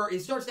remember, he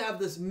starts to have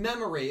this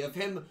memory of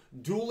him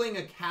dueling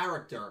a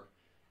character,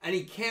 and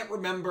he can't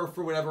remember,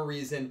 for whatever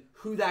reason,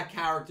 who that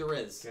character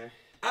is. Okay.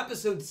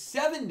 Episode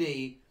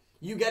 70,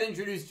 you get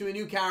introduced to a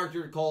new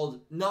character called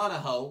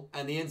Nanaho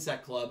and the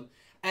Insect Club,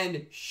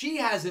 And she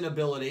has an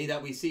ability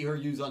that we see her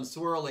use on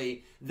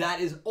Swirly that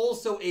is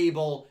also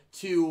able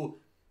to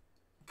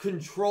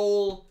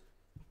control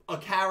a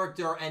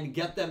character and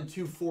get them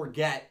to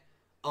forget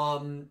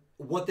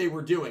what they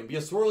were doing.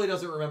 Because Swirly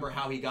doesn't remember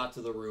how he got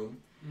to the room.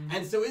 Mm-hmm.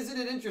 And so isn't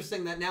it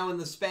interesting that now in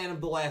the span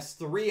of the last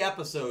 3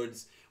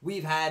 episodes,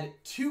 we've had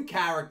 2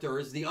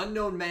 characters, the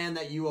unknown man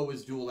that Yuo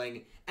was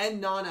dueling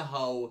and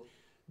Nanaho,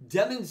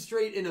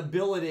 demonstrate an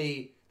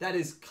ability that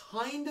is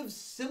kind of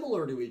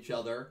similar to each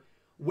other,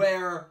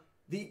 where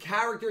the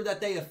character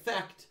that they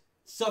affect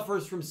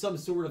suffers from some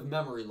sort of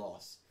memory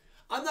loss.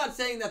 I'm not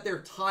saying that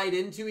they're tied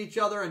into each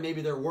other and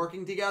maybe they're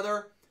working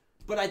together,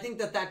 but I think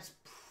that that's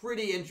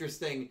pretty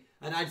interesting,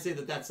 and I'd say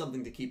that that's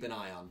something to keep an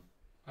eye on.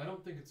 I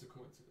don't think it's a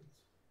coincidence.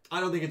 I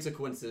don't think it's a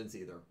coincidence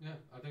either. Yeah,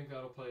 I think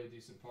that'll play a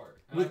decent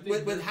part.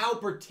 With how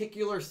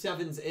particular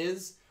Sevens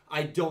is,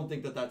 I don't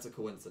think that that's a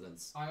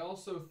coincidence. I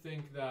also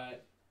think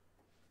that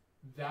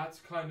that's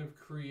kind of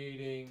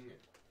creating,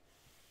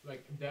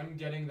 like, them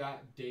getting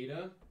that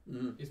data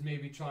is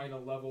maybe trying to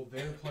level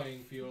their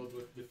playing field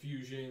with the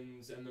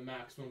fusions and the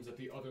maximums that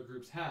the other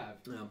groups have.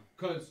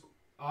 Because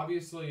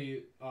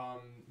obviously,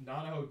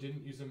 Nanaho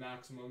didn't use a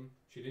maximum.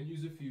 She didn't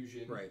use a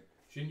fusion. Right.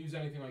 She didn't use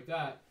anything like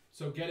that.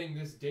 So getting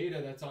this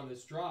data that's on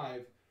this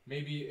drive,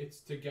 maybe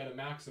it's to get a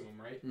maximum,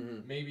 right?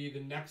 Mm-hmm. Maybe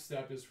the next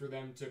step is for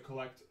them to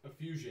collect a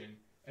fusion,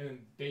 and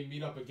they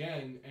meet up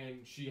again,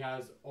 and she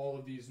has all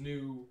of these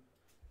new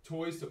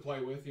toys to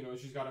play with. You know,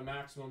 she's got a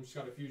maximum, she's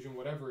got a fusion,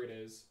 whatever it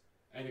is,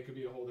 and it could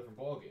be a whole different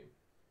ballgame.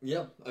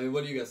 Yeah. I mean,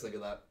 what do you guys think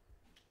of that?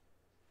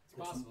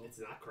 It's possible. It's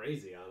not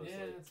crazy, honestly.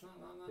 Yeah, it's not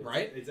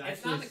right?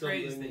 It's not the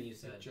craziest thing you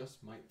said. It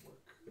just might work.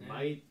 It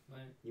might.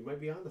 You might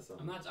be onto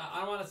something. I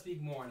don't want to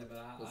speak more on it,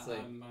 but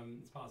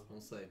it's possible.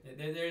 We'll see.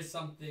 There's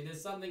something,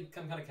 some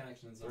kind of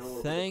connection.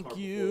 Thank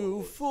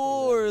you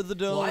for the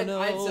dono.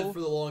 Well, I'd said for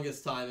the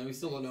longest time, and we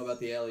still don't know about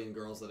the alien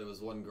girls, that it was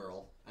one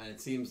girl, and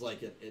it seems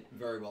like it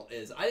very well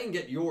is. I didn't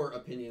get your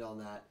opinion on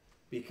that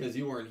because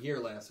you weren't here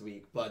last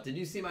week, but did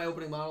you see my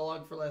opening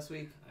monologue for last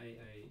week? I saw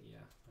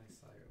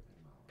your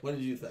opening monologue. What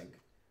did you think?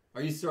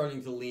 Are you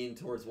starting to lean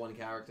towards one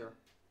character?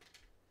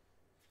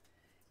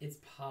 It's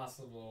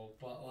possible,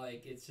 but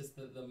like it's just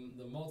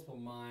the multiple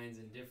minds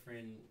and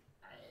different.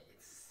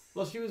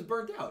 Well, she was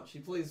burnt out. She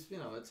plays,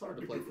 it's hard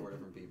to play 4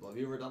 different people. Have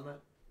you ever done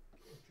that?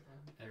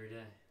 Every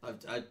day.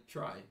 I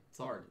try. It's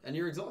hard, and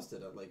you're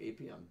exhausted at like 8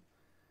 p.m.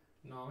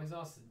 No, I'm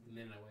exhausted the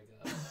minute I wake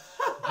up.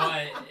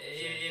 But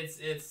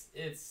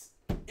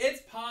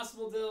it's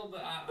possible, Dill.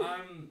 But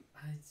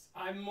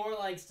I'm more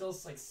like still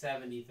like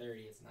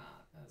 70-30. It's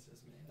not. That's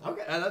just me.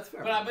 Okay, that's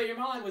fair. But your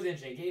monologue was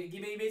interesting.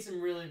 You made some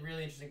really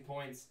really interesting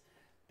points.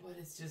 But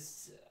it's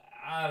just,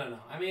 I don't know.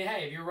 I mean,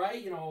 hey, if you're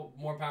right,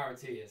 more power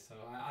to you. So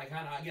I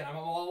kind of, again, I'm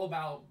all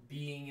about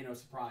being,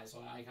 surprised. So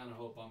I kind of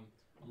hope I'm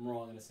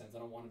wrong in a sense. I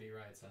don't want to be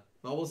right. So.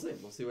 Well, we'll see.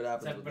 We'll see what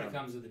happens. Except when it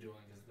comes with the dueling,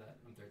 because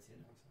I'm 13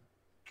 now, so.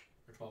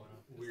 Or 12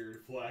 now.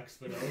 Weird flex,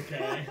 but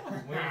okay.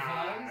 Weird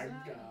flex?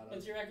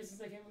 What's your record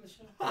since I came on the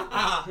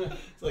show?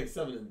 It's like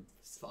 7 and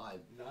 5.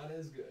 Not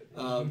as good.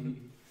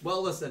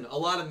 Well, listen, a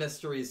lot of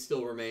mysteries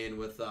still remain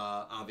with,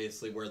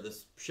 obviously, where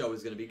this show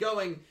is going to be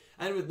going,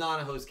 and with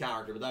Nanaho's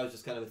character, but that was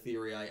just kind of a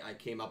theory I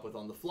came up with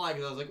on the fly,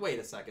 because I was like, wait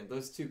a second,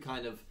 those two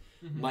kind of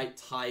might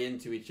tie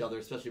into each other,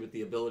 especially with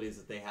the abilities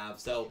that they have.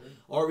 So,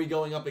 are we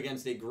going up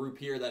against a group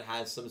here that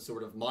has some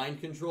sort of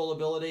mind control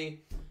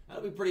ability?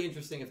 That'll be pretty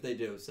interesting if they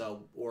do,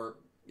 so, or,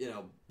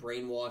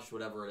 brainwash,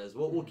 whatever it is.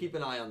 We'll keep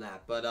an eye on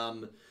that, but,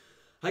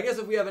 I guess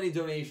if we have any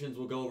donations,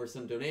 we'll go over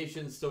some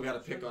donations. Still got to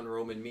pick on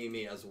Rome and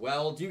Mimi as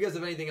well. Do you guys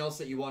have anything else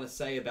that you want to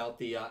say about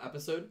the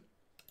episode?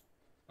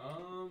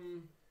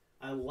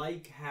 I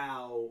like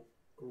how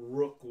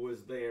Rook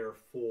was there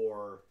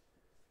for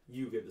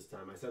Yuga this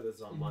time. I said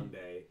this on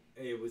Monday.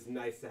 It was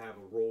nice to have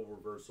a role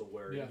reversal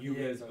where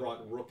Yuga has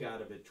brought Rook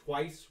out of it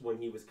twice when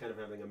he was kind of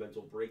having a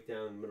mental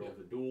breakdown in the middle of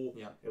the duel.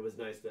 Yeah. It was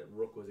nice that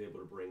Rook was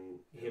able to bring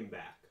him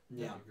back.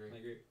 Yeah, I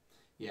agree.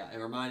 Yeah, it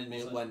reminded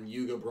me of when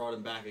Yuga brought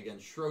him back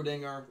against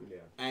Schrodinger. Yeah.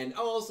 And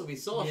also we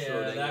saw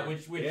Schrodinger. That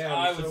which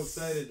I was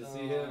so excited to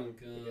see him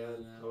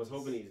again. I was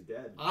hoping he's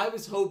dead. I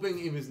was hoping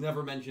he was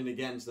never mentioned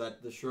again, so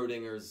that the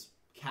Schrodinger's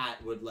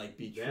cat would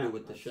be true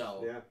with the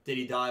show. Yeah. Did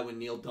he die when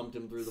Neil dumped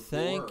him through the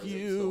floor? Thank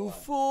you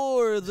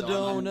for the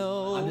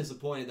dono. I'm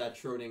disappointed that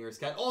Schrodinger's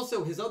cat.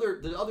 Also,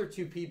 the other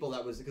 2 people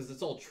that was, because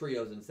it's all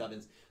trios and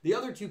sevens. The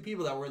other 2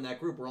 people that were in that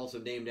group were also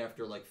named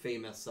after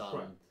famous.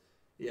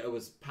 Yeah, it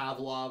was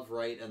Pavlov,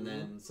 right, and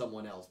then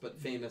someone else, but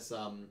famous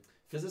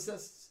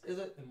physicists, is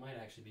it? It might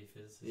actually be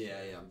physicists.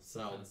 Yeah.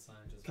 So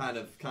kind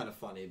of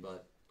funny,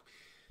 but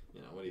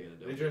what are you gonna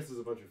do? They dressed as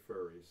a bunch of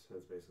furries.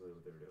 That's basically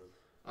what they were doing.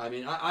 I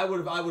mean, I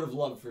would have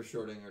loved for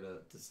Schrodinger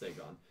to stay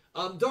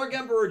gone. Dark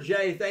Emperor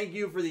J, thank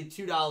you for the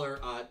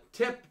 $2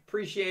 tip.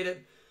 Appreciate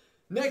it.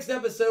 Next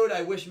episode,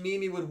 I wish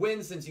Mimi would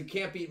win since you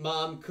can't beat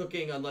Mom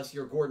cooking unless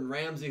you're Gordon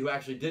Ramsay, who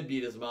actually did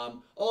beat his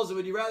mom. Also,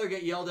 would you rather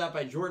get yelled at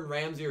by Jordan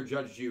Ramsay or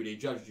Judge Judy?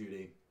 Judge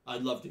Judy.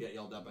 I'd love to get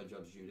yelled at by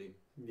Judge Judy.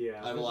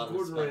 Yeah, I have a lot of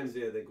Gordon respect.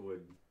 Ramsay, I think,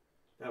 would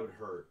That would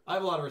hurt. I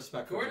have a lot of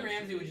respect for Gordon Judge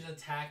Ramsay would Judy. just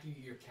attack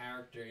your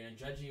character, and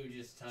Judge Judy would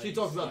just tell you. She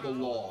talks about the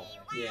law.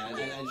 Yeah,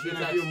 and she And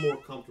I feel more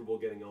comfortable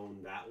getting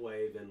owned that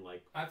way than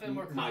like I feel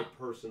more my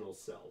personal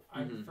self.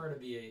 I prefer to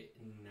be a.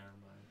 Never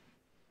mind.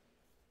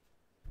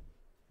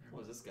 What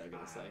was this guy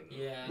gonna say?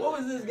 Yeah. What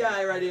was this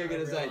guy right here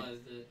gonna say? I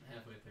realized it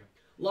halfway through.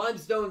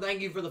 Limestone,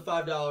 thank you for the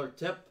 $5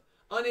 tip.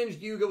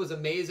 Unhinged Yuga was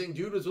amazing.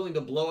 Dude was willing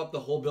to blow up the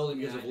whole building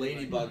because of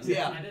ladybugs.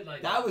 Yeah, I did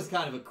like that was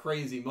kind of a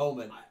crazy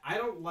moment. I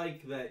don't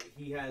like that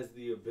he has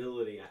the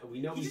ability. We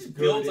know He he's just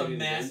good built at a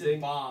massive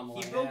inventing. bomb.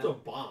 He built a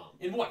bomb.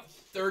 In what,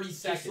 30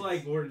 seconds? Just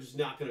like we're just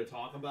not going to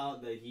talk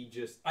about that. He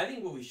just. I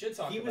think what we should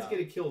talk about. He was going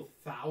to kill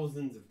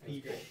thousands of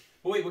people.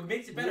 But wait, what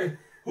makes it better?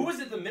 Who was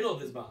at the middle of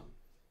this bomb?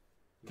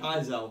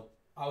 Kaizo.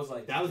 I was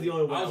like, that was the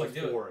only one I was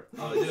like, for it.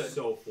 I do was it.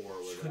 so for it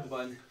with that.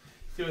 Button.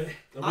 Do it.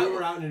 If we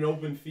were out in an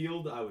open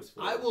field, I was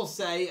for I it. will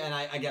say, and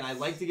I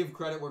like to give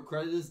credit where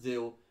credit is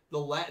due.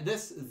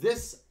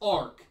 This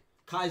arc,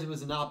 Kaizo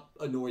has not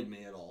annoyed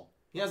me at all.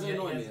 He hasn't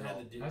annoyed me at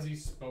all. Has he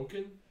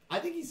spoken? I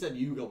think he said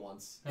Yuga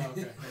once. Oh,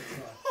 okay.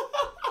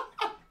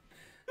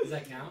 Does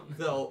that count?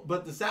 So,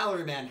 but the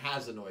Salaryman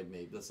has annoyed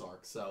me this arc,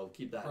 so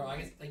keep that. Bro, in I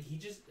mind. guess like he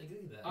just like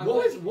look at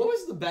that. What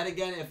was the bet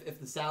again? If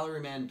the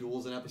Salaryman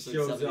duels in episode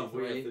shows 73, up,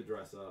 we have to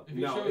dress up. If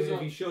he No, shows if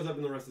up- he shows up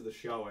in the rest of the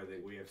show, I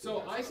think we have to.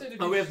 So dress I up. said if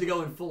we he have to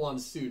go in full on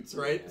suits,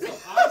 right? So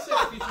I said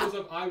if he shows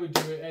up, I would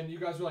do it, and you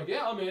guys were like,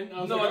 "Yeah, I'm in."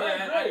 I was No, like, "All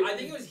right, great." I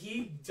think it was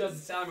he does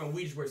the salmon and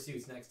we just wear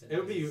suits next to him. It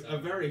would be a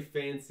very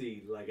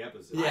fancy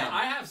episode. Yeah.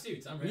 I have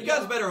suits. I'm ready. You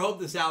guys better hope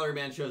the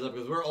Salaryman shows up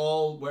because we're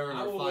all wearing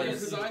I our will wear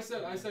finest Because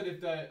suits. I said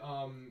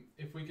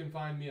if we can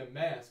find me a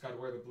mask, I'd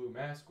wear the blue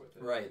mask with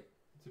it. Right.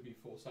 To be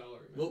full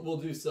salary. We'll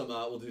do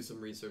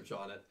some research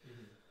on it.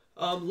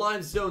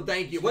 Limestone,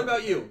 thank you. What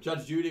about you,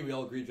 Judge Judy? We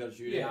all agree, Judge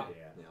Judy. Yeah.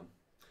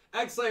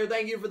 X-Slayer,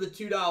 thank you for the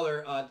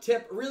 $2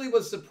 tip. Really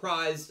was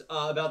surprised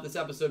about this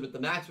episode with the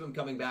Maximum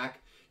coming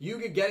back.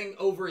 Yuga getting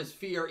over his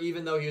fear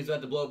even though he was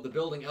about to blow up the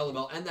building,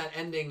 LOL, and that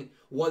ending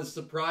was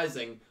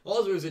surprising.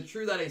 Also, is it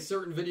true that a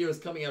certain video is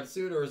coming out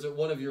soon, or is it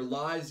one of your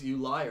lies, you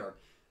liar?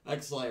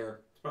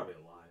 X-Slayer. It's probably a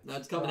lie.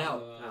 That's coming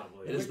out. I don't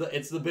believe it.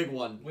 It's the big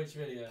one. Which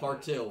video?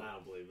 Part 2. I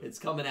don't believe it. It's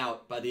coming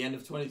out by the end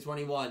of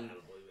 2021. I don't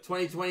believe it.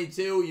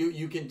 2022,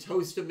 you can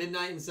toast to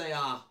midnight and say,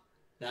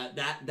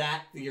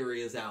 that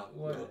theory is out.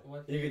 What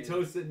You theory? could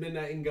toast at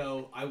midnight and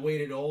go, I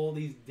waited all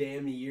these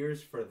damn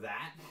years for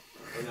that.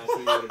 And that's what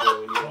you're going to do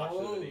when you watch the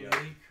Holy video.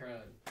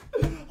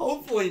 crud.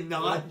 Hopefully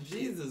not.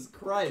 Jesus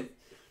Christ.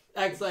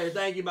 X-Slayer,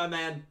 thank you, my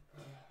man.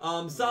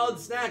 Solid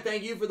Snack,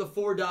 thank you for the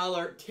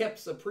 $4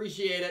 tips.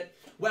 Appreciate it.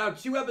 Wow,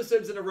 2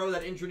 episodes in a row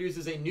that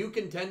introduces a new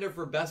contender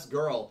for Best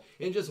Girl.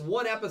 In just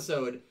 1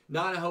 episode,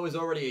 Nanaho is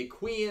already a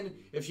queen.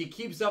 If she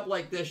keeps up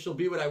like this, she'll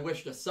be what I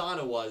wished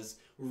Asana was.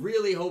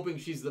 Really hoping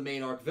she's the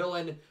main arc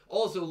villain.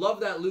 Also, love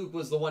that Luke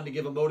was the one to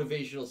give a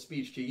motivational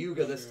speech to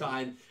Yuga this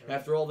time,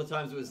 after all the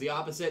times it was the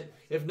opposite.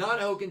 If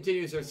Nanaho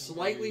continues her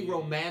slightly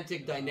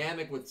romantic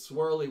dynamic with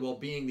Swirly while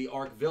being the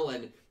arc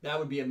villain, that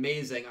would be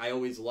amazing. I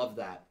always love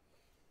that.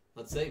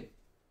 Let's see.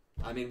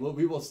 I mean,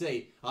 we will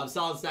see.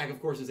 Solid Snack,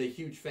 of course, is a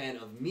huge fan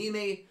of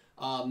Mimi,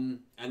 and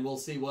we'll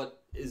see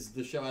what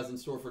the show has in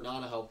store for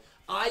Nanaho.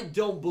 I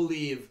don't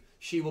believe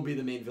she will be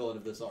the main villain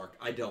of this arc.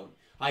 I don't.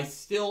 I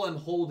still am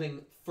holding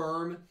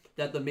firm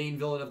that the main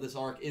villain of this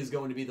arc is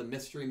going to be the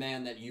mystery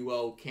man that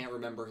Yuo can't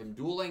remember him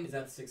dueling. Is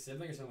that the 6th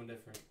sibling or someone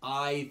different?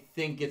 I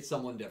think it's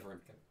someone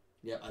different. Okay.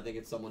 Yeah, I think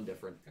it's someone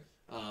different.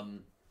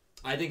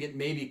 I think it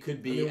maybe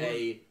could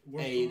be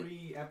we're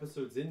 3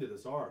 episodes into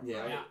this arc, Yeah.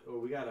 right? Yeah. Or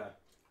we gotta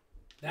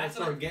That's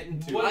start getting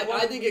to What- it.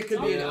 I think it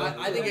could be. Yeah.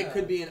 I think it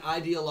could be an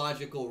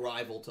ideological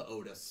rival to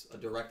Otis, a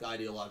direct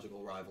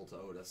ideological rival to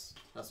Otis.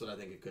 That's what I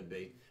think it could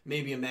be.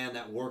 Maybe a man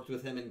that worked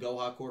with him in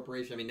Goha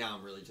Corporation. I mean, now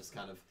I'm really just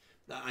kind of.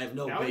 I have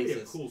no That would be a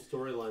basis. cool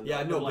storyline. Yeah, I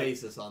have though. no Like,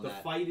 basis on the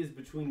that. fight is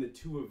between the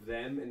 2 of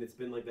them, and it's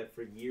been like that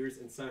for years.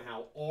 And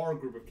somehow our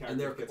group of characters And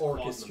they're gets caught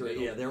in the orchestrating.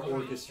 middle. Yeah, they're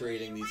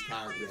orchestrating these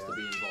characters to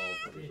be involved.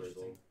 That'd be pretty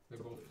cool. They're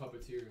both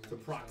puppeteers. It's a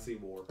proxy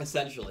war.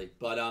 Essentially,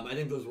 but I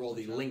think those were all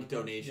the link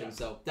donations.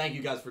 Yeah. So thank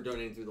you guys for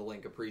donating through the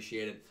link.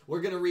 Appreciate it.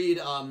 We're gonna read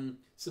some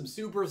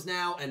supers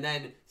now, and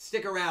then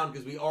stick around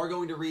because we are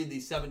going to read the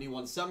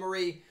 71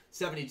 summary,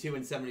 72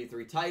 and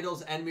 73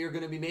 titles, and we are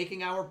going to be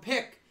making our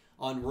pick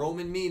on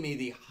Roman Mimi,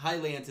 the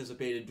highly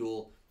anticipated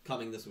duel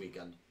coming this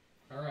weekend.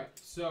 All right,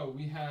 so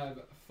we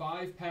have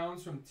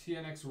 £5 from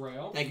TNX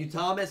Rail. Thank you,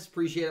 Thomas.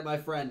 Appreciate it, my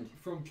friend.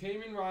 From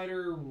Kamen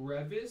Rider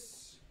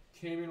Revis,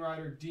 Kamen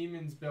Rider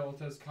Demons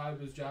Belt as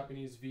Kaiba's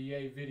Japanese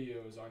VA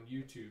videos on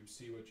YouTube.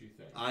 See what you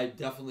think. I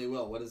definitely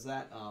will. What is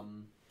that?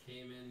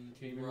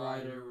 Kamen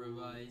Rider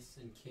Revice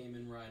and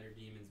Kamen Rider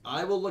Demons.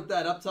 I will look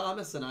that up,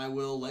 Thomas, and I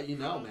will let you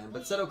know, man.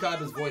 But Seto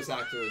Kaiba's voice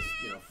actor is,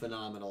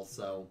 phenomenal.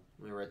 So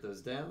let me write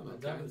those down. I'm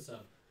Okay. done with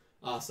sub.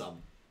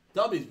 Awesome.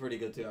 Dubby's pretty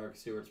good too. Eric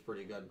Stewart's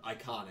pretty good.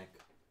 Iconic,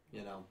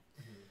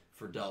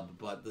 for dub.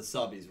 But the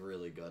subby's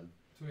really good.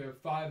 So we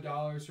have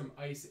 $5 from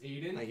Ice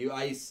Aiden. Thank you,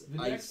 Ice. The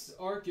next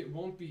arc, it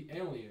won't be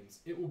aliens.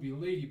 It will be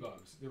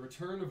ladybugs. The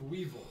return of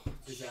Weevil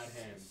is at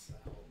hand.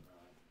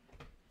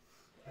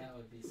 That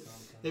would be something.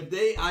 If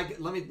they,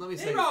 let me They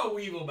say, brought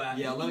Weevil back.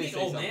 Yeah, let me He's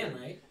say old something.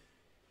 man, right?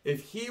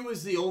 if he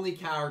was the only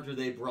character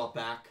they brought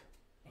back,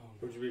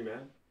 Would you be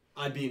mad?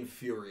 I'd be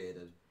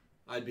infuriated.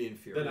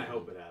 Then I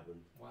hope it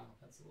happened. Wow,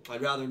 that's a little.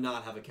 I'd rather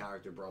not have a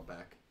character brought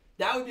back.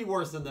 That would be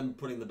worse than them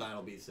putting the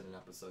Battle Beast in an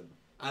episode.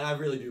 And I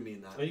really do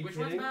mean that. Are you Which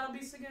one's kidding? Battle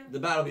Beast again? The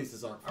Battle Beast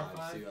is Arc 5, Arc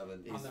 5? so you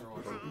haven't. I'll He's never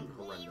watch it.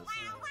 horrendous.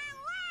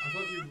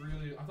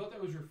 I thought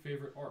that was your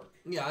favorite arc.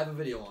 Yeah, I have a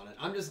video on it.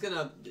 I'm just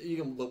gonna. You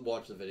can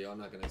watch the video. I'm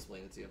not gonna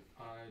explain it to you.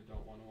 I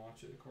don't want to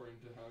watch it according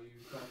to how you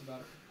talk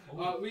about it.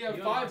 Oh, We have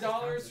you don't watch $5 this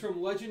content.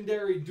 from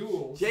Legendary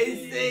Duels.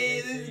 JC,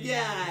 this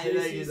guy. Thank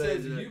JC you,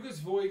 says thank you. Yuga's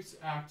voice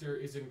actor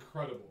is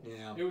incredible.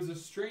 Yeah. It was a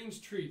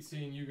strange treat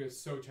seeing Yuga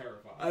so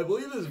terrified. I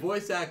believe his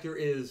voice actor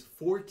is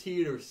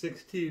 14 or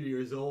 16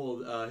 years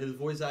old. His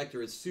voice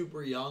actor is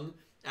super young,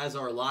 as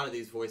are a lot of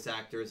these voice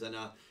actors. And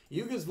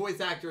Yuga's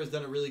voice actor has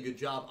done a really good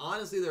job.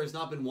 Honestly, there has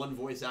not been one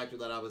voice actor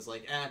that I was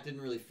like,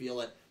 didn't really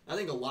feel it. I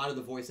think a lot of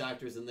the voice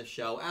actors in this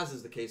show, as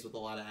is the case with a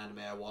lot of anime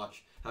I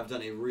watch, have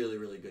done a really,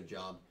 really good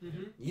job.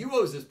 Mm-hmm.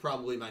 Yuo's is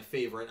probably my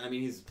favorite. I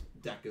mean, he's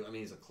Deku. I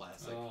mean, he's a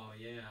classic. Oh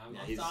yeah,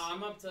 Yeah,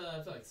 I'm up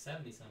to like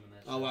 70 something.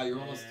 That Oh, show. wow, you're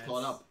almost Yeah,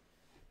 caught up.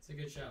 It's a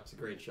good show. It's a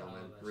great show, I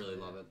man. love that Really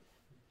show, love yeah.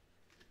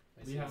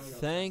 it. We have-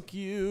 Thank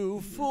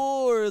you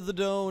for the Has he showed up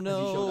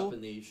dono.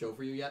 in the show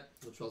for you yet?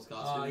 Latrell's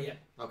costume? Yeah.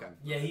 Okay.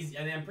 Yeah,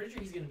 and I'm pretty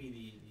sure he's gonna be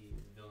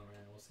the villain right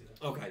now. We'll see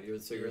that. Okay,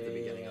 so you're at the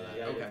beginning of that.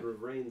 Yeah, Okay. with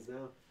Reigns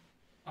now.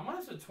 I'm on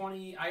episode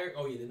 20.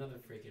 Another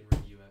freaking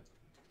review app.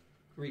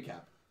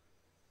 Recap.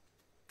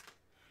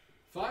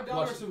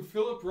 $5 from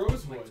Philip Like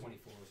Rosewood.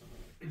 24 or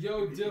something.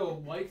 Yo,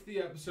 Dill, liked the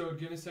episode.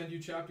 Gonna send you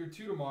chapter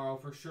 2 tomorrow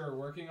for sure.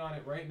 Working on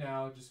it right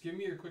now. Just give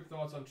me your quick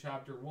thoughts on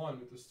chapter 1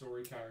 with the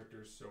story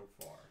characters so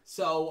far.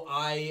 So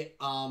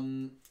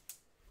I'm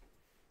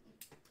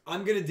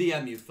gonna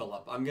DM you,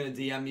 Philip. I'm gonna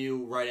DM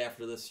you right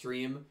after the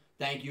stream.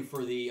 Thank you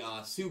for the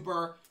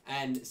super,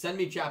 and send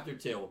me chapter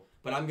 2.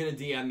 But I'm gonna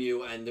DM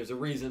you, and there's a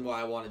reason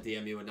why I want to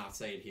DM you and not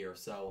say it here.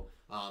 So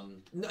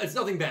it's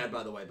nothing bad,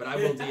 by the way. But I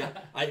will DM.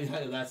 I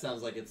know that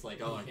sounds like it's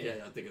like, oh, yeah,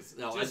 I think it's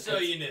no. Just so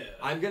you know.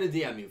 I'm gonna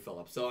DM you,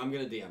 Philip. So I'm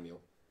gonna DM you.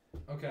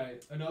 Okay,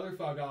 another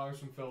 $5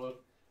 from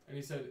Philip, and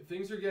he said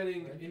things are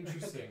getting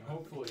interesting.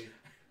 Hopefully,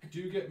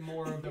 do get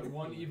more of that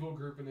one evil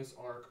group in this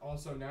arc.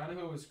 Also,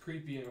 Nanaho is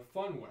creepy in a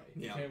fun way.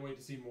 Yeah. Can't wait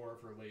to see more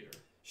of her later.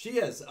 She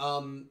is.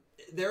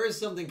 There is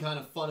something kind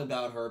of fun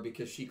about her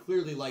because she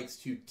clearly likes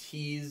to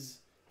tease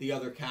the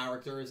other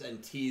characters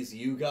and tease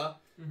Yuga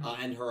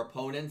and her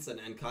opponents and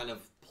kind of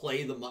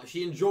play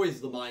she enjoys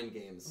the mind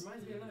games.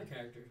 Reminds me of another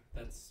character.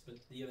 But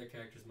the other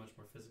character is much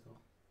more physical.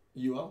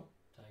 Yuo?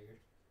 Tiger.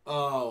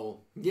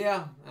 Oh,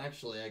 yeah,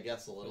 actually, I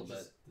guess a little bit.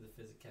 Just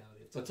the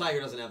physicality. But Tiger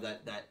doesn't have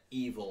that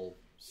evil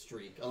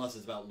streak, unless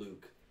it's about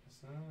Luke.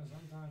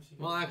 Sometimes she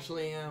Well,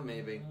 actually, yeah,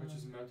 maybe. Which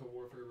is mental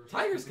warfare versus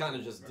Tiger's physical kind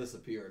of just warfare.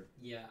 disappeared.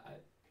 Yeah,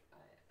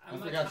 I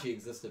forgot she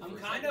existed I'm for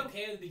a kind second. of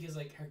okay with it because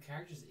like her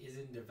character just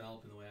isn't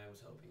developing the way I was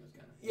hoping it was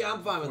gonna. Yeah,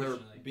 I'm fine with her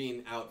Unfortunately.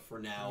 being out for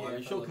now. Yeah, I mean,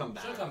 but she'll like, come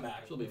back. she'll come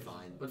back, She'll be of course.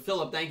 fine. But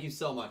Philip, thank you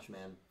so much,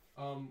 man.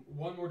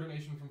 One more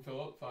donation from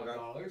Philip,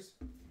 $5.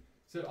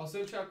 So I'll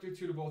send chapter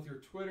 2 to both your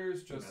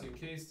Twitters, just in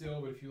case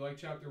still, but if you like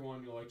chapter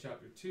 1, you'll like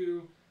chapter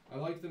 2. I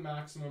like the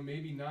maximum.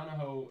 Maybe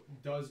Nanaho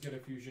does get a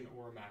fusion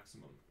or a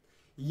maximum.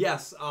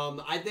 Yes,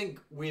 I think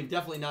we've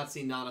definitely not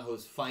seen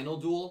Nanaho's final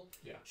duel.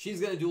 Yeah.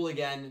 She's going to duel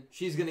again.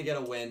 She's going to get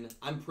a win.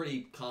 I'm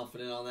pretty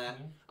confident on that.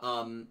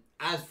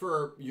 As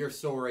for your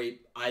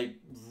story, I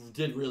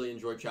did really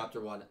enjoy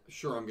chapter 1.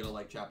 Sure, I'm going to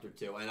like chapter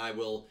 2. And I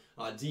will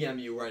DM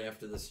you right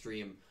after the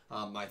stream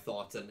my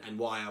thoughts and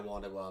why I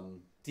want to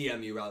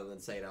DM you rather than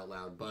say it out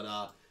loud.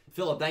 But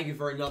Philip, thank you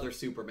for another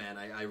Superman.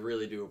 I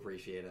really do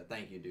appreciate it.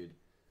 Thank you, dude.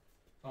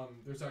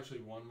 There's actually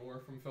one more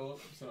from Philip,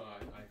 so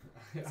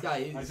This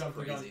guy I is jumped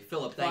the gun. crazy.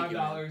 Philip, thank you,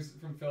 man. $5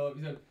 from Philip.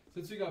 He said,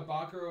 since we got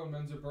Bakuro and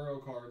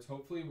Menzaburo cards,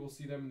 hopefully we'll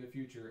see them in the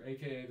future,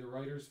 aka the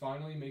writers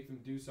finally make them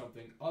do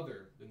something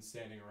other than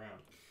standing around.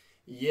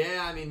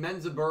 Yeah, I mean,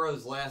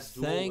 Menzaburo's last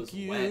duel Thank was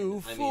you when? I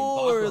mean, for Bakuro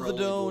the only dueled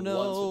dono.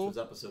 once, which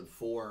was episode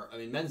 4. I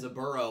mean,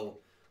 Menzaburo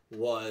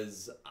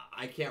was,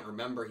 I can't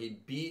remember, he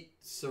beat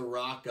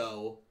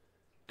Sirocco,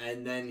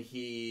 and then did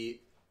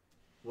he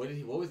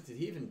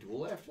even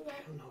duel after that?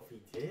 I don't know if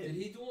he did. Did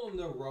he duel in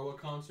the Roa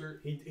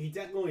concert? He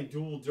definitely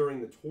dueled during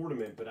the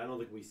tournament, but I don't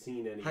think we've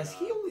seen any. Has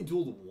he only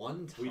dueled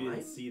one time? We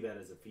didn't see that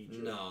as a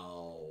feature.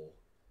 No.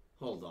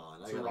 Hold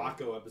on.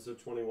 Sirocco, episode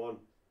 21. Is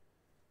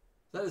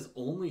that his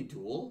only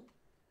duel?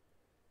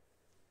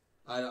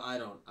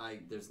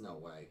 There's no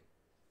way.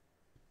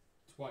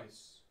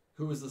 Twice.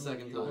 Who was the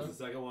second What was time? the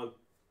second one?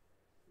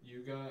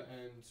 Yuga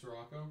and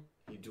Sirocco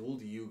He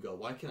dueled Yuga.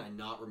 Why can I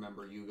not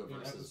remember Yuga in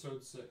versus...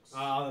 episode 6.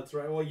 Oh, that's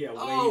right. Well, yeah.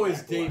 Oh, way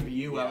his back when.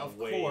 debut. Yeah, Of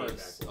way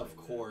course. back when, Of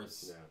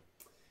course.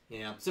 Yeah.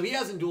 Yeah, so he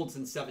hasn't dueled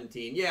since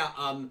 17. Yeah,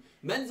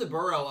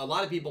 Menzaburo, a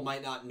lot of people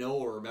might not know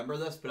or remember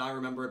this, but I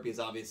remember it because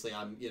obviously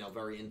I'm,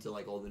 very into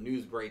like all the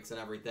news breaks and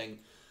everything.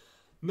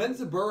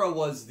 Menzaburo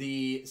was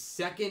the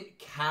second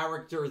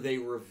character they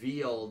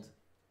revealed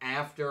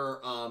after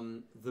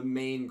the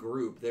main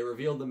group. They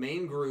revealed the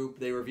main group,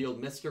 they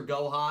revealed Mr.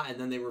 Goha, and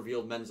then they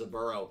revealed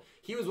Menzaburo.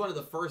 He was one of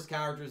the first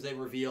characters they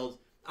revealed.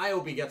 I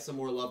hope he gets some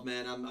more love,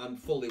 man. I'm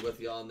fully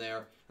with you on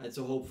there, and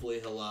so hopefully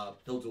he'll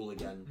duel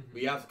again.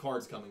 We have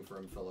cards coming for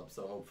him, Philip,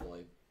 so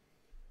hopefully.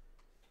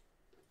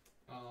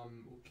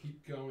 We'll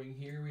keep going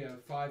here. We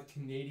have $5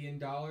 Canadian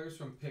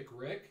from Pick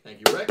Rick. Thank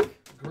you,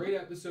 Rick. Great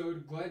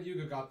episode. Glad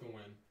Yuga got the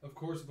win. Of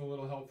course, with a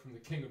little help from the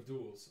King of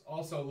Duels.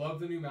 Also,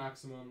 love the new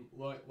Maximum.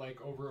 Like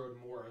Overrode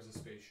more as a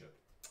spaceship.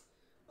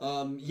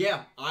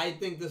 Yeah, I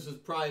think this is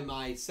probably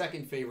my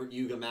second favorite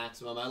Yuga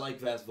Maximum. I like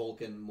Vast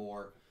Vulcan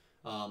more,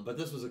 but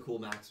this was a cool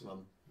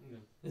Maximum. Yeah.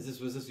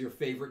 Was this your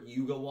favorite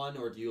Yuga one,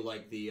 or do you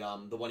like the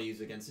one he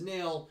used against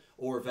Nail,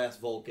 or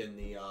Vast Vulcan,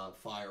 the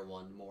fire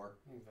one more?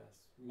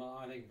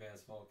 I think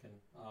Vast Vulcan.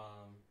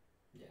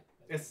 Yeah.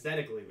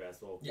 Aesthetically,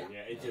 Vast Vulcan.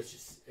 Yeah. It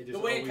just the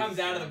way it comes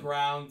out of the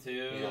ground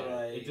too. Yeah.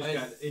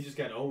 Like, it just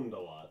got owned a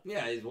lot.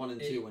 Yeah, he's 1 and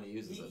 2 when he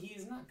uses it.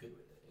 He's not good with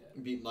it.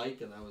 Yeah. Beat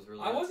Mike, and that was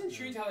really. I wasn't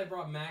intrigued how they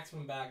brought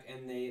Maximum back,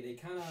 and they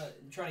kind of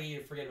try to get you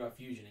to forget about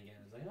Fusion again.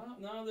 It's like, oh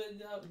no,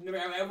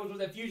 everyone was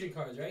that Fusion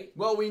cards, right?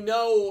 Well, we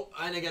know,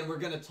 and again, we're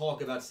going to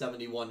talk about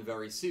 71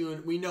 very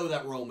soon. We know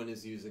that Roman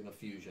is using a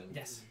fusion.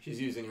 Yes. She's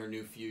using her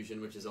new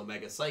fusion, which is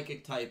Omega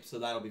Psychic type, so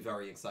that'll be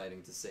very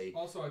exciting to see.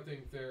 Also, I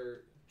think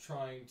they're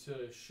trying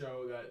to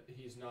show that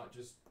he's not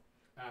just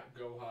at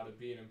Goha to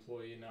be an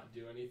employee and not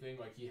do anything.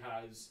 Like, he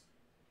has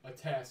a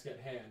task at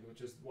hand,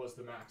 which was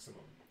the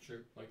Maximum.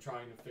 Sure. Like,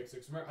 trying to fix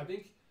it. 'Cause I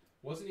think,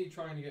 wasn't he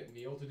trying to get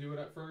Neil to do it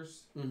at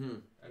first? Mm-hmm.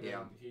 And then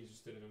he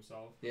just did it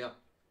himself. Yeah.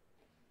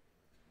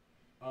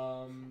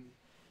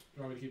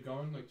 You want me to keep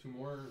going? Like 2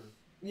 more? Or?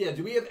 Yeah,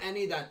 do we have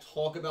any that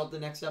talk about the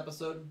next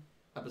episode?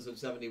 Episode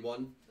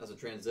 71 as a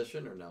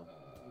transition, or no?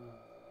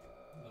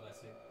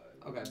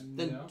 Okay,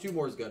 then no. 2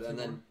 more is good, 2 and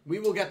then more. we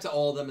will get to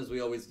all of them as we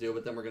always do,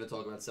 but then we're going to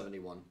talk about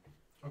 71.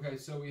 Okay,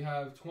 so we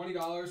have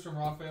 $20 from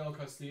Rafael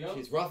Castillo.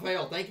 Jeez,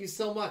 Raphael, thank you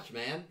so much,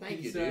 man. Thank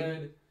you, He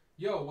said,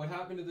 yo, what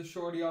happened to the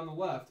shorty on the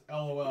left?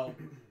 LOL.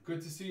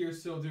 Good to see you're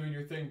still doing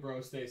your thing,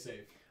 bro. Stay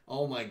safe.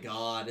 Oh my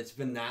god, it's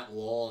been that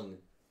long.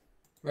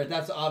 Right,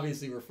 that's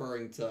obviously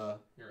referring to...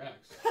 Your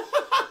ex.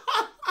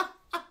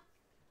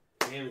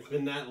 Damn, it's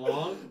been that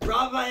long?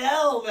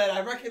 Raphael, man, I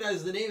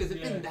recognize the name. Has it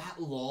Yeah. been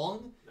that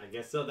long? I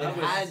guess so. It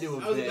had to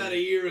have been. about a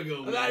year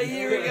ago. About a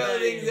year ago, I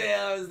think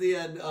that was the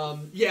end.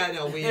 Yeah,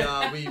 no,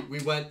 we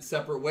went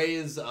separate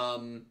ways.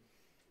 You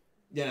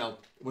know,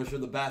 wish her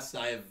the best.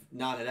 I have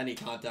not had any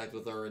contact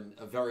with her in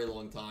a very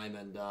long time,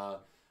 and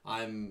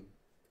I'm,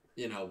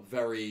 you know,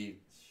 very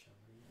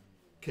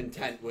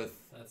content with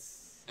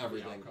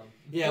everything.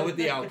 Yeah, with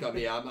the outcome.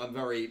 Yeah, I'm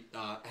very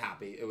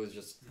happy. It was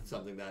just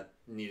something that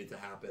needed to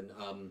happen.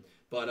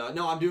 But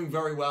no, I'm doing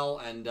very well,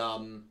 and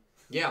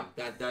yeah,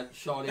 that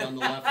shawty on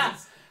the left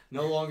is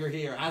no longer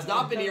here. Has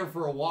not been here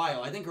for a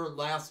while. I think her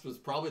last was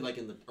probably like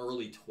in the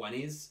early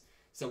 20s.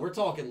 So we're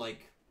talking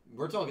like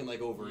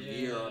over a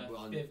year.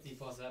 On, 50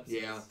 plus episodes.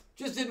 Yeah,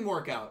 just didn't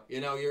work out. You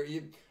know,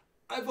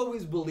 I've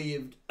always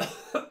believed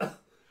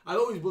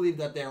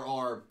that there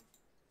are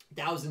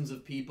thousands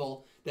of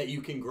people that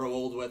you can grow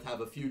old with,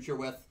 have a future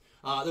with.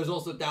 There's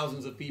also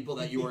thousands of people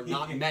that you are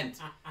not meant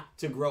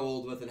to grow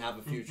old with and have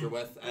a future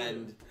with,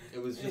 and it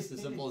was just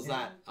as simple as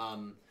that.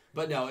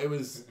 But no, it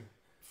was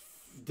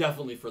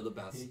definitely for the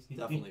best.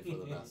 Definitely for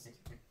the best.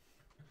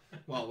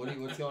 Well,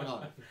 what's going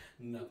on?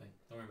 Nothing.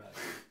 Don't worry about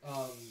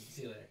it.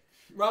 See you later.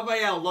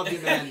 Raphael, love you,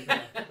 man.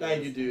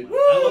 Thank you, dude.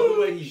 I love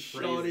the way he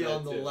phrased Shorty that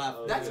on the too. left.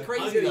 Oh, That's yeah.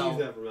 crazy, I'm gonna though. use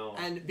that from now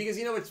on. And because,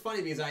 you know, it's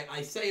funny because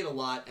I say it a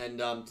lot, and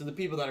to the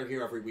people that are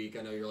here every week,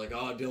 I know you're like,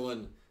 oh,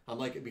 Dylan, I'm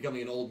like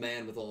becoming an old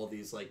man with all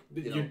these, like,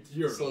 you know,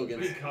 You're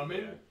slogans.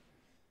 Becoming?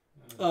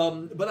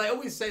 But I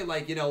always say,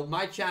 like, you know,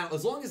 my channel,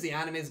 as long as the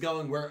anime is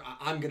going,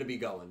 I'm going to be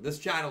going. This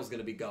channel is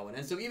going to be going.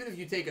 And so even if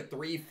you take a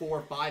 3,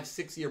 4, 5,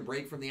 6 year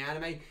break from the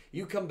anime,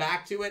 you come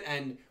back to it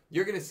and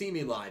you're going to see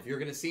me live. You're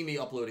going to see me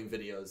uploading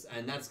videos.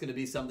 And that's going to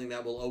be something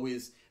that will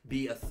always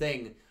be a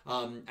thing.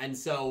 And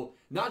so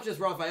not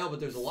just Raphael, but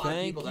there's a lot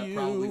of people that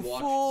probably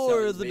watched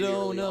Sevens maybe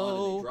early on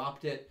and they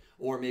dropped it.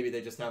 Or maybe they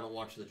just haven't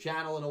watched the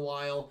channel in a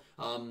while.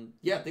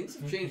 Yeah, things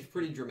have changed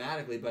pretty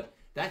dramatically, but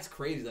that's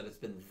crazy that it's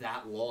been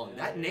that long.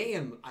 Yeah, that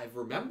name I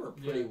remember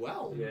pretty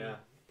well. Yeah.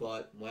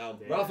 But, wow.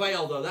 Yeah.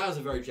 Raphael, though, that was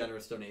a very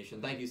generous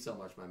donation. Thank you so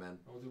much, my man.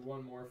 I'll do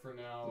one more for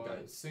now.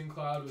 Okay.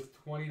 SinCloud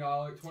with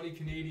 $20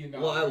 Canadian.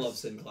 Well, I love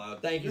Sin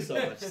Cloud. Thank you so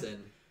much,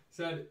 Sin.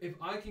 Said, if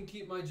I can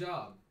keep my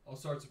job, I'll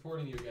start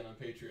supporting you again on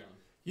Patreon.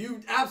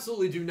 You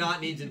absolutely do not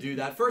need to do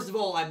that. First of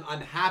all, I'm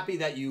happy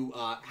that you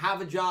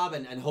have a job,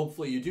 and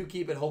hopefully you do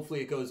keep it.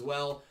 Hopefully it goes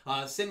well.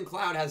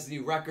 SinCloud has the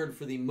record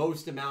for the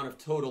most amount of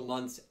total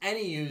months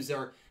any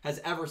user has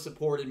ever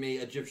supported me,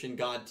 Egyptian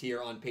God tier,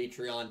 on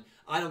Patreon.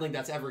 I don't think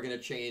that's ever going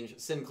to change.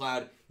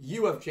 SinCloud,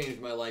 you have changed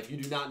my life. You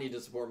do not need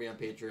to support me on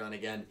Patreon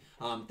again.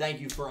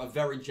 Thank you for a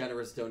very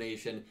generous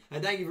donation,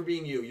 and thank you for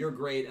being you. You're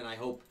great, and I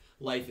hope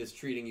life is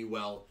treating you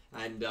well.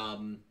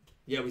 And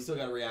yeah, we still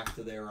got to react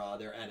to their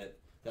edit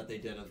that they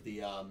did of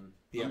the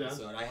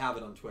episode. I have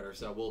it on Twitter,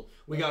 so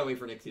we gotta wait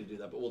for Nixie to do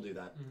that, but we'll do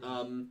that.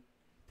 Mm-hmm.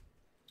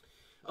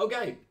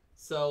 Okay,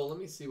 so let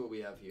me see what we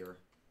have here.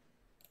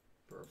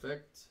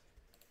 Perfect.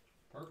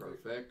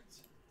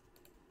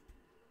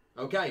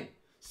 Okay,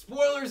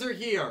 spoilers are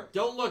here.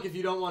 Don't look if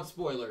you don't want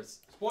spoilers.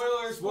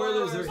 Spoilers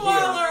Spoilers are Spoiler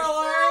here.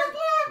 alert!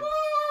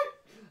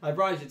 I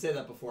probably should say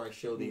that before I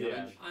show the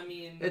image. I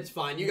mean, It's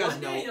fine. You guys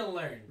one know. day you'll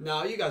learn.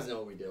 No, you guys know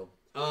what we do.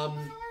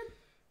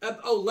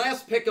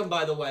 Last pick'em,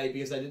 by the way,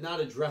 because I did not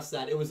address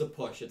that. It was a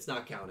push. It's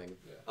not counting.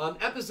 Yeah.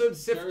 Episode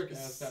Derek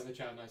asked that in the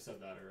chat, and I said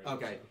that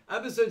already. Okay. So.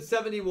 Episode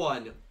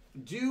 71.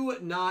 Do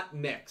not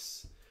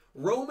mix.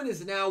 Roman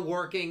is now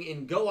working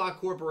in Goa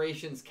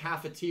Corporation's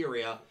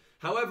cafeteria.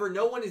 However,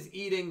 no one is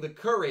eating the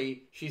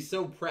curry she's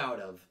so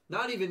proud of.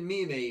 Not even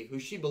Mimi, who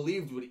she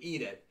believed would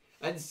eat it.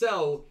 And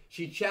so,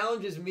 she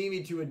challenges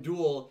Mimi to a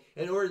duel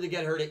in order to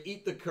get her to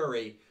eat the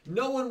curry.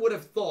 No one would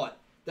have thought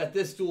that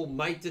this duel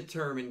might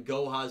determine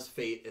Goha's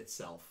fate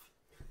itself.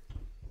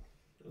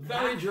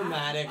 Very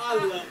dramatic.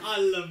 I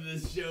love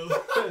this show.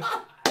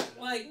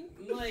 Like.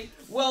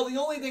 Well, the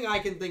only thing I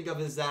can think of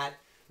is that,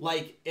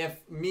 like, if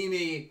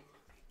Mimi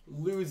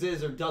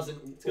loses or doesn't...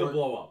 It's gonna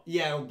blow up.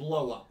 Yeah, it'll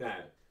blow up.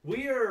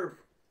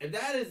 If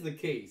that is the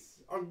case,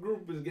 our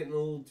group is getting a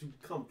little too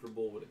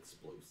comfortable with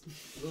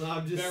explosives.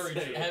 I'm just Very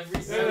saying. true.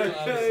 Every single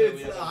episode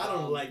we have a I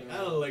don't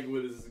bomb. like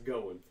where this is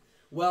going.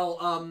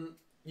 Well,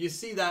 you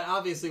see that,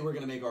 obviously, we're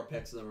going to make our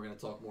picks, and then we're going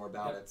to talk more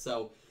about it.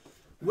 So,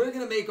 we're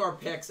going to make our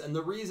picks, and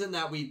the reason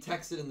that we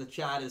texted in the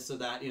chat is so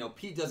that,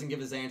 Pete doesn't give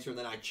his answer, and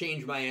then I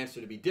change my answer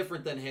to be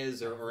different than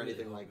his or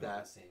anything like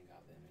that. Same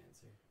goddamn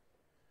answer.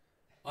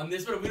 On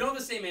this one, if we don't have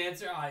the same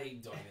answer, I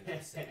don't even know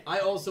the same. I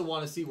also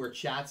want to see where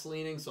chat's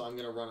leaning, so I'm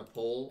going to run a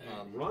poll.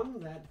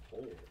 Run that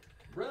poll.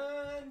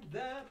 Run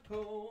that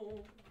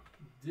poll,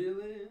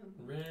 Dylan.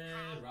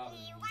 Red Robin.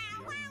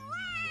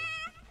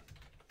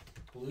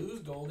 Blues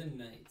Golden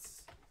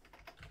Knights.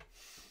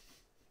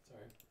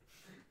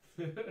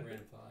 Sorry. Random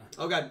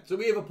thought. Okay, so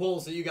we have a poll,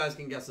 so you guys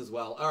can guess as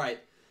well. All right.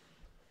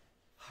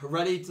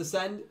 Ready to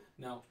send?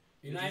 No.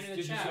 You're not even in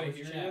the chat. say Where's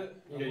your here chat?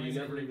 yet? Yeah, you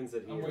never even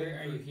said I'm here. waiting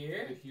Are you for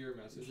here? The here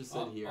message. Just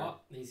said here. Oh,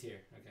 he's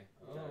here. Okay.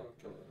 Oh,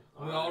 okay.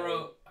 We all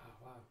wrote. Oh,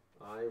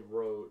 wow. I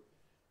wrote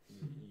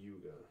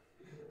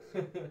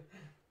Yuga.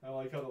 I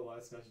like how the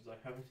last message I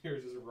have in here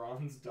is just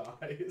Ron's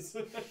dies.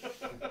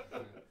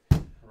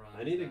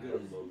 I need a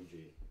good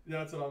emoji. Yeah,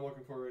 that's what I'm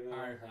looking for right now.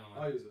 Alright,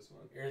 I'll use this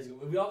one. Here's,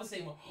 we all have the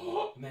same one.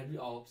 Man, we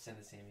all send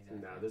the same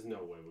exact. Nah, there's no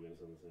way we're gonna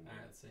send this in.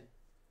 Alright, let's see.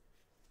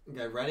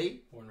 Okay,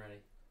 ready? Born ready.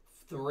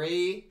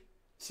 3,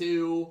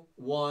 2,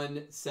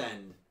 1,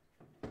 send.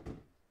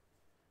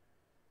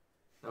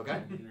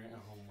 Okay.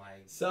 Oh my.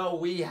 So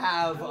we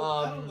have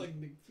I don't like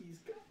Nick T's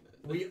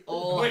comment. we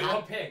all Wait, have,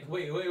 what pick?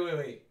 Wait.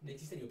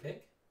 Nick, you sent you a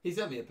pick? he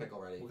sent me a pick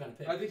already. What kind of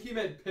pick? I think he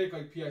meant pick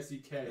like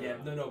P-I-C-K. Yeah,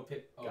 no,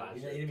 pick. Oh, Gotcha,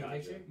 you didn't even gotcha.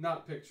 picture?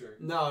 Not picture.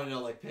 No,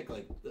 like pick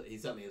like he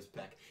sent me his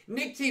pick.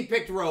 Nick T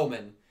picked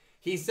Roman.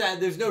 He said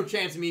there's no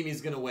chance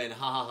Mimi's gonna win. Ha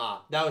ha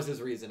ha. That was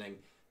his reasoning.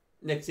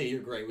 Nick T,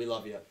 you're great. We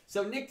love you.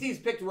 So Nick T's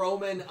picked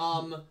Roman.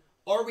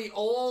 Are we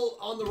all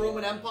on the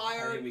Roman I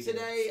Empire think we can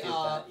today? skip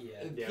that,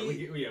 yeah.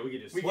 Yeah, we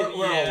could just. We're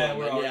all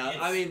on, yeah.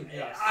 I mean,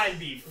 yeah, I'd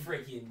be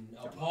freaking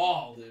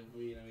appalled if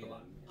we, Come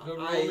on. The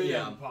Roman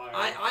yeah.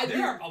 Empire.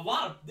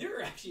 there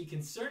are actually a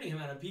concerning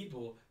amount of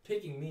people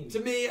picking me. To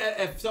me,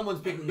 if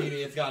someone's picking Mimi,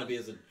 it's got to be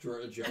as a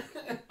joke.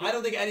 I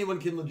don't think anyone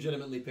can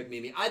legitimately pick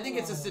Mimi. I think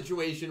it's a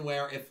situation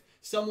where if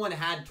someone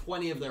had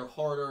 20 of their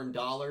hard-earned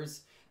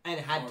dollars and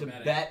had to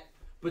bet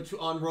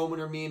on Roman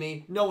or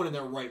Mimi, no one in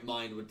their right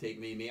mind would take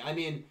Mimi. I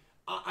mean,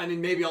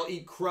 maybe I'll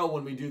eat crow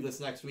when we do this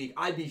next week.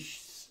 I'd be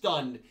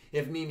stunned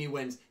if Mimi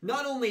wins.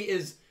 Not only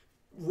is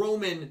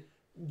Roman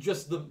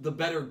just the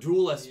better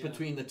duelist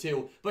between the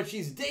two, but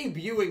she's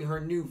debuting her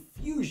new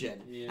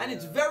fusion. Yeah. And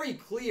it's very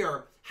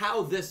clear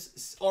how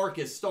this arc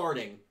is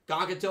starting.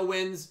 Gakuto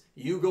wins,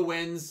 Yuga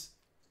wins,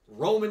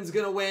 Roman's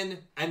gonna win,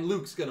 and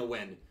Luke's gonna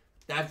win.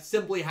 That's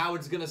simply how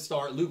it's gonna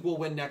start. Luke will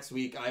win next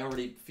week. I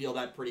already feel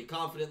that pretty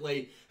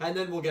confidently. And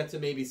then we'll get to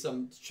maybe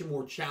some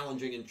more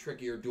challenging and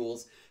trickier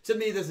duels. To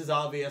me, this is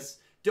obvious.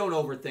 Don't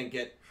overthink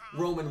it.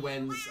 Roman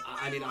wins.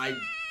 I mean, I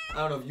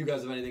don't know if you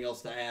guys have anything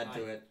else to add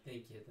to it.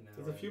 Think you hit the nail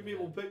There's a right few on the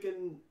people head.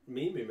 picking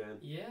Mimi, man.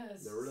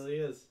 Yes. There really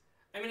is.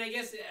 I mean, I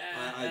guess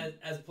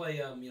as play,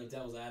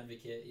 devil's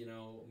advocate,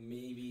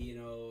 maybe,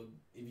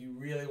 if you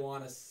really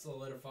want to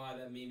solidify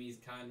that Mimi's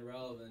kind of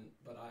relevant,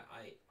 but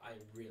I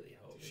really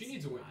hope She it's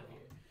needs a win, not though.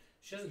 here.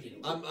 She doesn't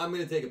need a win. I'm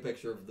gonna take a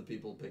picture of the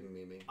people picking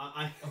Mimi.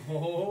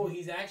 Oh,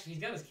 he's got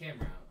his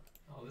camera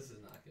out. Oh, this is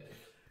not good.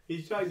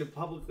 He's trying to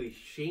publicly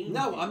shame.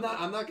 No, people.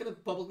 I'm not gonna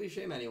publicly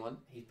shame anyone.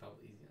 He's gonna.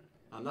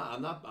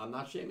 I'm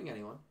not shaming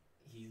anyone.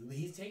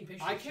 He's taking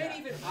pictures. I of can't chat.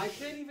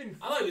 even.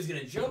 I thought he was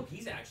gonna joke.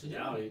 He's actually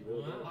No, doing he it.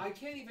 really Wow. I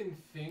can't even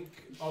think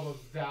of a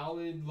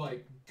valid,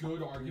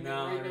 good argument No,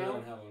 I right really now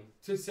don't have one.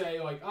 to say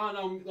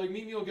no,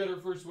 Mimi will get her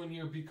first win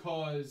here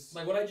because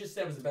Like what I just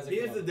said was the best.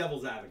 Here's the example.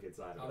 devil's advocate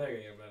side Oh, of it. there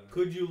you go. Brother.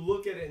 Could you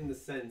look at it in the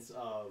sense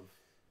of,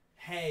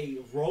 hey,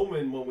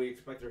 Roman, when we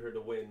expected her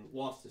to win,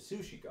 lost to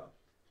Sushika?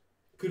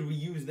 Could we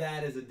use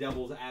that as a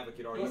devil's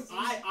advocate argument? But-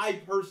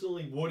 I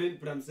personally wouldn't,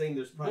 but I'm saying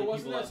there's probably But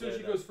wasn't people that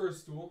out there Sushiko's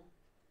first duel?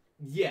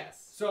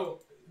 Yes.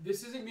 So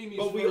this isn't Mimi's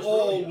But we first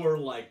all rodeo. were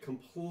like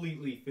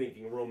completely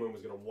thinking Roman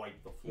was gonna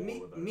wipe the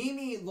floor with her.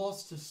 Mimi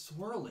lost to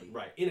Swirly.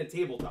 Right, in a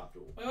tabletop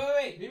duel.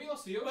 Wait. Mimi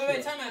lost to Yoshi.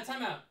 Wait,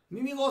 time out.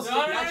 Mimi lost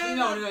No, to... no, no, Actually,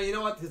 no, no, you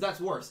know what? Because that's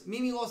worse.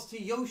 Mimi lost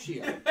to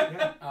Yoshio.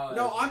 Oh,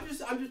 No, I'm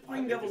just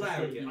playing devil's it's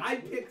advocate. good. I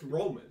picked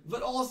Roman.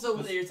 But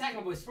also... So you're attacking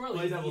my boy Swirly.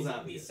 Play devil's He's the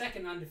advocate.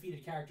 second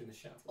undefeated character in the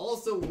show.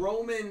 Also,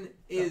 Roman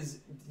is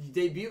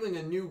debuting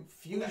a new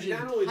fusion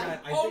Not only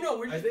type. that,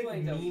 I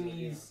think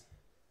Mimi's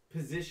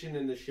position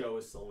in the show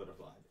is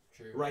solidified.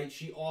 True. Right?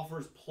 She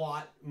offers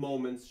plot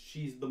moments.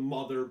 She's the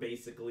mother,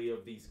 basically,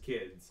 of these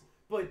kids.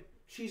 But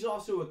she's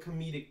also a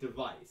comedic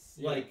device.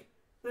 Yeah. Like,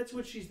 that's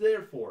what she's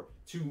there for.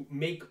 To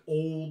make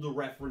old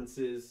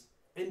references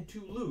and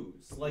to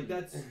lose. Like,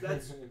 that's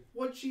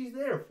what she's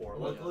there for.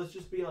 Let's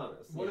just be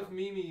honest. What if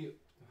Mimi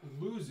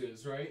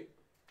loses, right?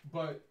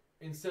 But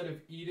instead of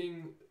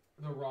eating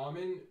the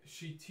ramen,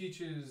 she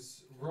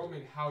teaches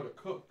Roman how to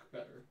cook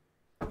better.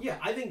 Yeah,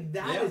 I think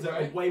that is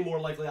a way more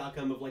likely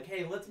outcome of like,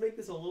 hey, let's make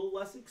this a little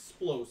less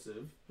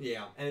explosive.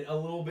 Yeah. And a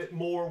little bit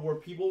more where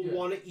people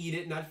want to eat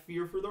it, not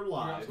fear for their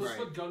lives. Let's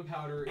put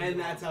gunpowder in And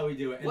the that's ramen. how we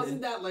do it. And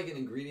Wasn't that like an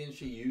ingredient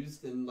she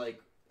used in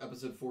like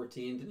episode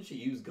 14? Didn't she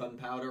use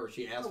gunpowder, or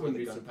she asked what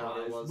the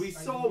gunpowder was? We I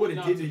saw would what it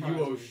not did to surprise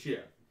Yuo's me.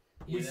 ship.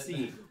 Yeah, We've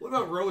seen. What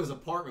about Roa's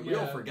apartment? We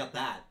Yeah. don't forget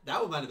that.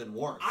 That might have been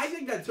worse. I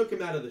think that took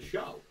him out of the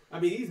show. I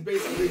mean, he's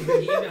basically He's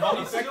been been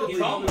homeless. effectively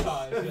He's homeless.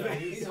 traumatized. Yeah.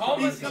 He's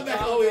homeless. He's come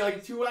back only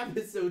like 2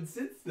 episodes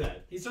since then.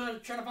 He's trying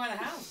to find a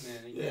house, man.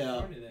 He can't Yeah.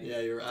 afford anything. Yeah,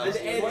 you're And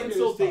absolutely add right.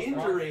 insult to It's tough.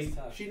 injury, It's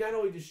tough. she not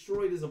only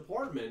destroyed his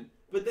apartment,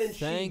 but then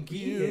Thank she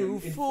beat you him in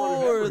front of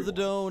for everyone the in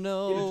a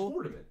dono.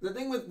 tournament.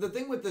 The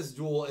thing with this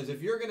duel is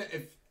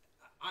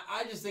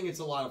I just think it's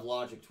a lot of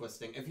logic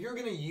twisting. If you're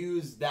gonna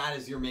use that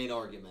as your main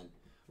argument,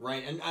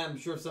 right? And I'm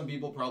sure some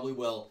people probably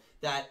will,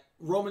 that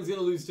Roman's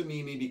gonna lose to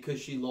Mimi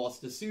because she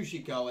lost to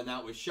Sushiko and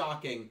that was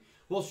shocking.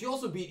 Well, she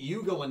also beat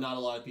Yuga when not a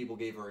lot of people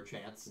gave her a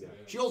chance. Yeah.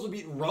 She also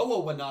beat Roa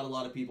when not a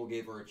lot of people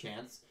gave her a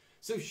chance.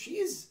 So she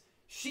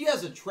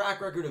has a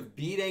track record of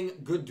beating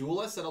good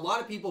duelists, and a lot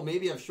of people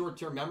maybe have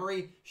short-term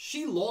memory.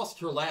 She lost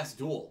her last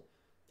duel.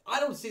 I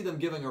don't see them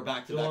giving her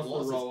back-to-back She lost to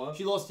losses. Roa.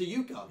 She lost to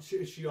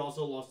Yuka. She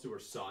also lost to her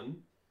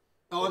son.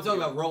 Oh, I'm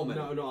talking about Roman.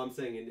 No, I'm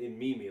saying in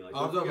Mimi. Like, Oh,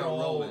 I'm don't talking forget about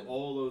Roman.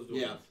 all those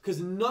duels. Yeah,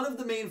 because none of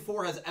the main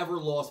four has ever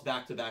lost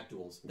back-to-back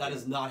duels. That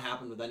has not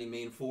happened with any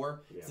main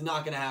four. Yeah. It's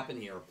not going to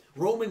happen here.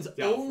 Roman's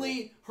Doubtful.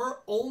 her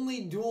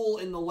only duel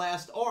in the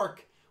last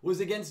arc was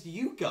against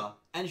Yuka,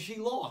 and she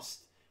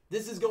lost.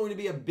 This is going to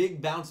be a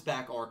big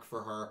bounce-back arc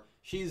for her.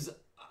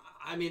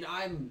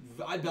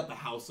 I'd bet the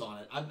house on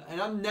it.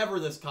 I'm never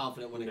this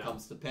confident when it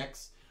comes to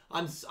picks.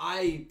 I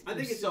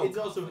think it's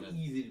also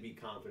easy to be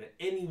confident.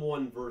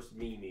 Anyone versus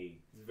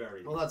Mimi is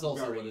very. Well, that's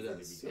also very what it easy to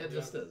is. be Yeah, it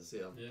confident. just is.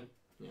 Yeah.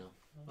 Yeah.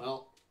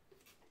 Well,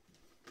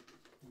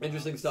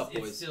 interesting stuff,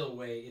 boys. It's still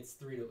it's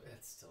 3 to.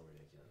 It's still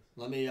ridiculous.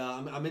 Let me.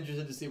 I'm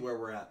interested to see where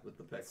we're at with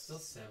the It's picks. still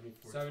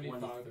 74,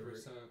 75%. 23.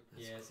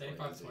 Yeah,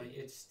 75, 20.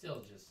 It's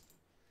still just.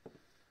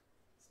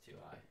 It's too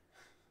high.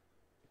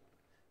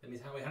 That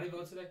means how many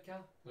votes did that,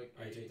 Cal? Like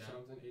Alright, 80 take that.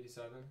 something,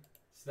 87.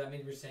 So that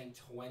means we're saying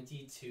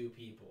 22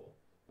 people.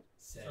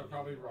 So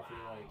probably roughly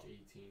like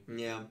 18.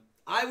 Yeah,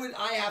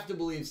 I have to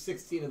believe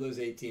 16 of those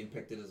 18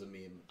 picked it as a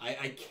meme.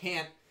 I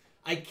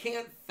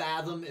can't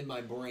fathom in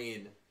my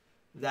brain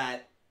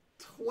that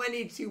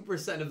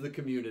 22% of the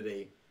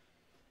community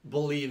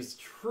believes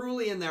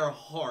truly in their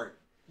heart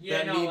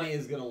that Mimi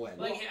is gonna win.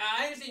 Like,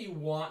 I understand you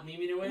want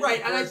Mimi to win. Right,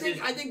 and I versus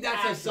think that's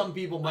how some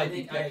people might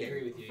be I picking.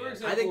 agree with you. For Yeah.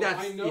 example, I think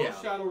that's- I know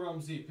yeah. Shadow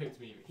Realm Z picked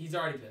Mimi, He's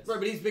already pissed. Right,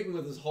 but he's picking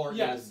with his heart and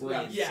Yes, his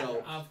brain. Yeah,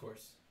 So of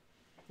course.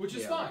 which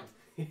is Yeah. fine.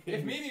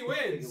 If Mimi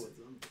wins,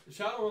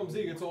 Shadow Realm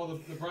Z gets all the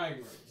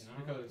bragging rights You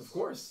know? because of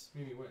course,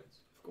 Mimi wins.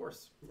 of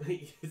course.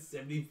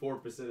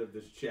 74% of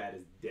this chat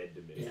is dead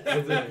to me.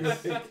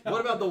 Yeah.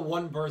 What about the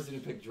one person who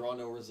picked draw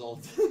no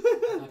result?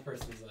 That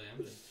person's like,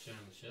 I'm just chilling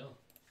the chill.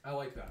 I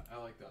like that. I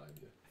like that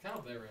idea. I kind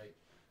of hope they're right.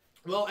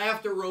 Well,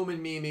 after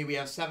Roman Mimi, we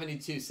have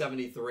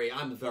 72-73.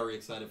 I'm very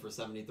excited for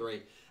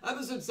 73.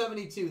 Episode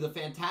 72, The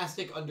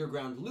Fantastic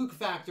Underground Luke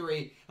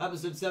Factory.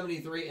 Episode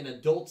 73, An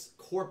Adults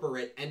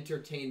Corporate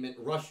Entertainment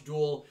Rush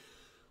Duel.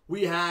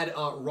 We had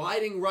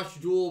Riding Rush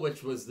Duel,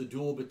 which was the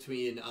duel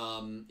between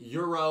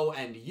Euro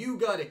and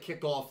Yuga to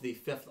kick off the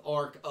 5th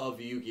arc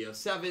of Yu-Gi-Oh!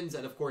 Sevens.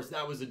 And, of course,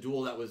 that was a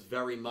duel that was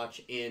very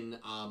much in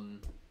a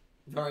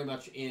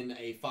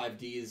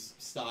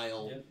 5Ds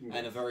style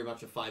and a very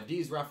much a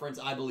 5Ds reference.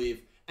 I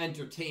believe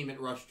Entertainment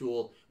Rush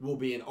Duel will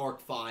be an Arc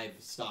 5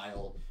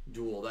 style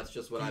duel. That's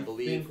just what I Do you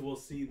believe. think we'll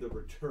see the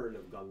return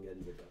of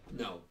Gungenziga?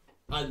 No.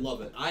 I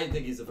love it. I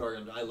think he's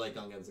I like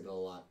Gungenziga a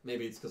lot.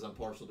 Maybe it's because I'm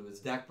partial to his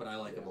deck, but I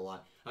like him a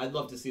lot. I'd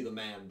love to see the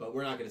man, but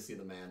we're not going to see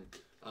the man.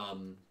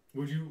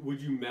 Would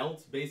you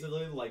melt,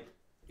 basically, like,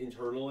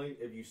 internally,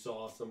 if you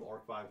saw some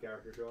Arc 5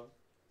 character show up?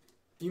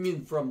 You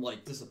mean from,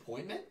 like,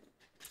 disappointment?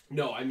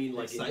 No, I mean,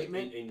 like,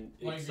 Excitement? in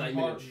Like,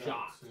 excitement and heart shock.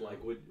 melts, yeah. Like,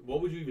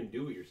 what would you even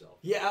do with yourself?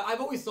 Yeah, I've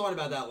always thought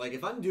about that. Like,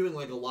 if I'm doing,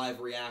 like, a live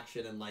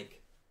reaction and,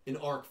 like, an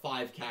Arc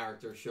 5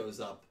 character shows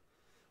up,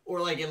 or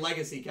like a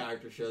legacy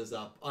character shows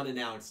up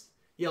unannounced.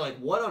 Yeah, like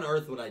what on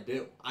earth would I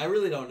do? I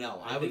really don't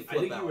know. I would flip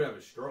I think out. you would have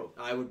a stroke.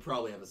 I would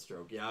probably have a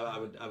stroke. Yeah,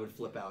 I would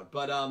flip out.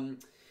 But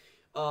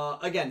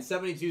again,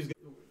 72's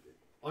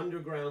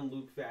Underground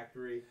Luke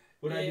Factory.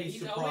 Would Yeah, I be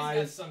he's always got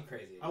surprised? some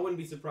crazy. I wouldn't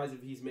be surprised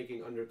if he's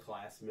making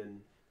underclassmen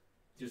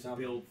just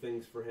Something. build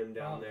things for him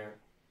down Probably. there,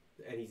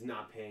 and he's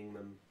not paying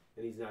them,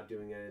 and he's not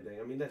doing anything.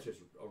 I mean, that's just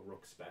a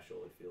Rook special.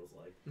 It feels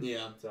like.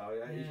 yeah. So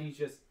Yeah.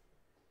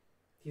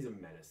 he's a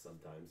menace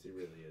sometimes. He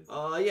really is.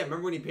 Yeah.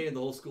 Remember when he painted the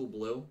whole school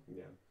blue?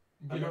 Yeah.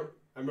 Yeah.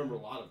 I remember a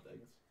lot of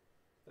things.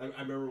 I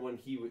remember when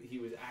he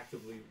was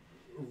actively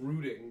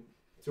rooting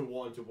to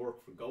want to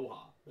work for Goha,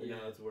 and now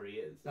that's where he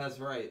is. That's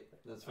right.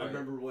 That's right. I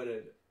remember when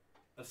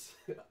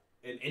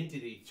an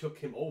entity took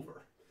him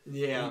over.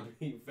 Yeah.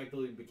 He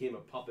effectively became a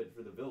puppet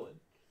for the villain.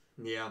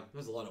 Yeah.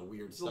 There's a lot of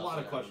weird There's stuff. a lot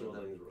of that happened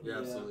questionable with things. them. You're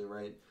Yeah. absolutely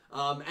right.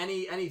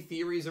 Any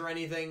theories or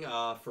anything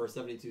for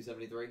 72,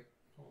 73?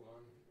 Hold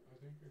on. I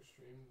think your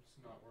stream's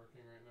not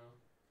working right now.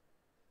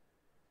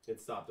 It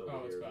stopped over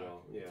Oh, it's here back. as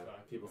well. It's Yeah,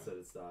 back. people Okay. said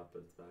it stopped,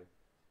 but it's back.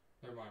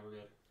 Never mind, we're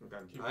good. Okay.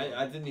 Keep going.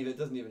 I didn't even. It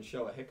doesn't even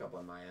show a hiccup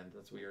on my end.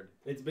 That's weird.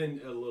 It's been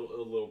a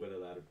little bit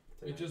of that. It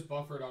tonight. just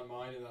buffered on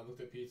mine, and I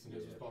looked at Pete's, and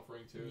his was Yeah.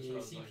 buffering too. Yeah, so I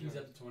was like, CP's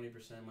up to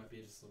 20%. Might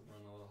be just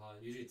run a little high.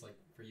 Usually it's like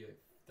for you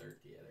like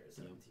 30. Yeah, there's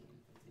 17.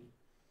 15.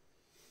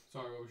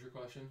 Sorry, what was your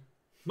question?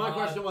 My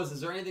question was: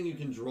 is there anything you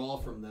can draw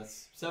from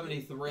this?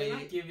 73. They're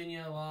not giving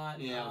you a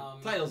lot. Yeah.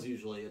 Titles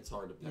usually it's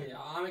hard to pick.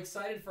 Yeah, I'm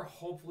excited for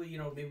hopefully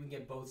maybe we can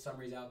get both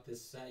summaries out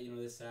this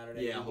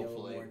Saturday. Yeah, and get a little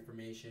hopefully. more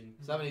information.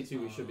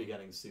 72 we should be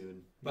getting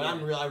soon. But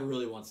yeah. I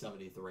really want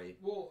 73.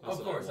 Well, That's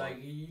Of what I course, want.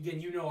 like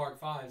again, Arc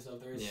 5, so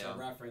if there is Yeah. a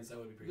reference, that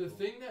would be pretty the cool.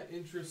 thing that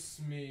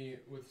interests me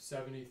with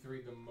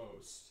 73 the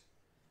most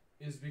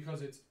is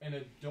because it's an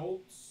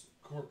adult's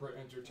corporate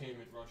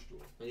entertainment rush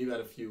duel. And you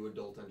had a few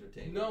adult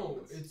entertainment. No,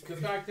 moments. it's the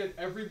fact that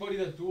everybody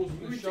that duels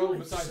in You the were show doing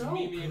besides so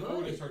Mimi and good.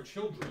 Otis are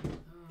children.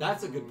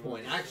 That's a good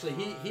point. Actually,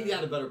 he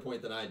had a better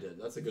point than I did.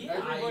 That's a good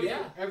Yeah, point.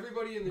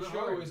 Everybody in the Not show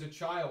hard. is a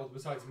child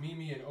besides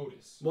Mimi and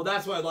Otis. Well,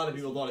 that's why a lot of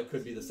people thought it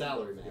could be the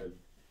salary man.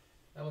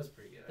 That was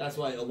pretty good. That's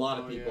why a lot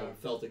of Oh, people yeah.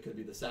 felt it could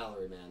be the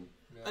salary man.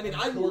 Yeah, I mean,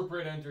 and I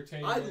corporate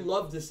entertainment. I'd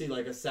love to see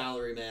like a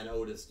salary man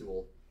Otis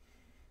duel.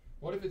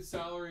 What if it's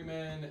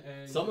Salaryman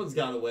and Someone's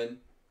got to win.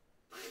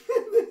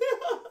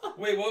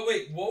 Wait, what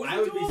was I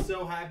the would duel? be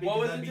so happy What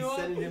because was I'd the be duel?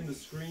 sending him the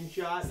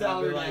screenshot.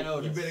 Salary and I'd be man like, you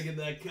Otis. better get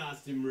that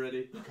costume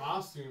ready.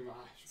 costume?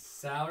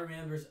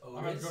 Salaryman versus Otis. I'm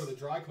gonna have to go to the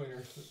dry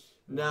cleaner.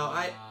 No,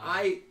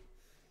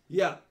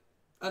 yeah,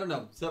 I don't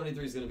know.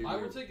 73 is gonna be I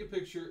will weird. take a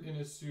picture in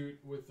a suit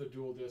with the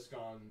dual disc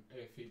on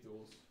if he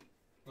duels.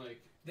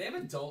 Like, They have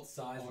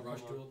adult-sized Oh, rush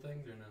come on. duel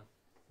things or no?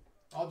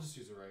 I'll just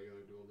use a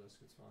regular dual disc.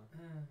 It's fine.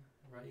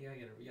 Right, you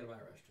gotta buy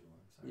a rush duel one.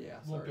 Sorry. Yeah,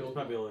 We'll sorry. build.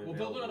 probably only We'll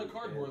build it on a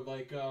available in cardboard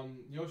like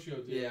Yoshio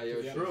did. Yeah, to the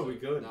Yoshio. Sure, episode. we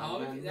could. Na, Oh,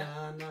 na, we-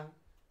 na, na,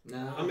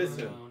 na. I miss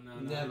him.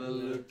 Never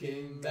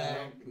looking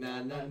back,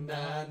 na na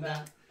na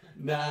na.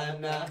 Na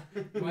na,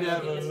 Why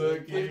never don't you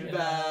looking listen?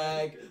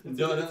 back. It's a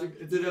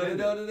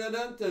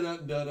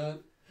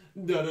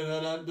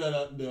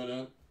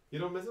Da-da-da-da-da-da-da-da-da-da-da-da-da-da. You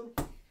don't miss him?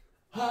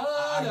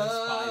 I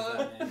despise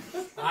that man.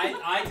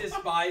 I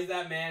despise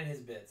that man and his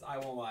bits. I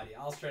won't lie to you.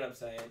 I'll straight up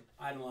say it.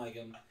 I don't like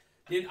him.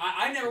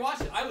 I never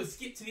watched it. I would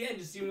skip to the end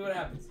just to see what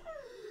happens.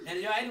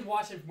 And I didn't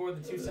watch it for more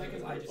than 2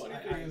 seconds. I just Funny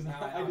thing is,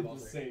 I did the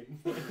same.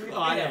 Oh,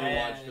 I never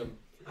Yeah. watched him.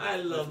 I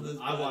love this.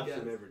 I watch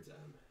podcast. him every time.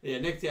 Yeah,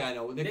 Nick T. I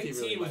know. Nick T. Nick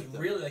really T was liked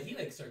him. really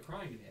he started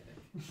crying to me. I think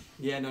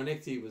Yeah, no,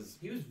 Nick T. was.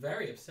 he was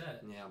very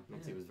upset. Yeah,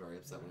 Nick T. was very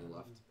upset when he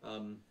left.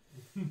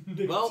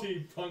 Nick Well-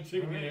 T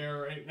punching the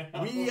air right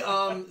now.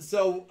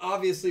 So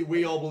obviously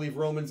we all believe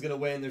Roman's gonna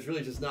win. There's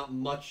really just not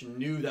much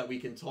new that we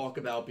can talk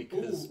about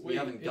because Ooh, we wait,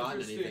 haven't gotten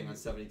anything interesting- on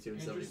 72 and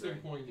 73.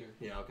 Interesting point here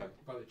Yeah, okay.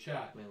 by the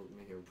chat. Let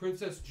me hear.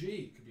 Princess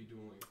G could be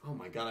dueling. Oh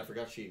my god, I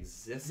forgot she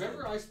existed.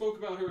 Remember, I spoke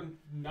about her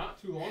not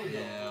too long ago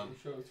Yeah. on the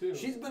show too.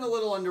 She's been a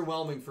little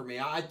underwhelming for me.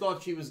 I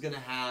thought she was gonna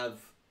have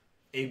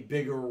a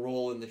bigger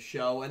role in the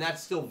show, and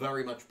that's still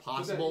very much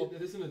possible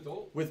That is an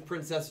adult. with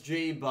Princess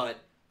G, but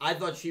I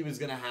thought she was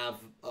gonna have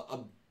a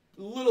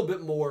little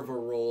bit more of a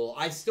role.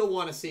 I still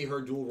want to see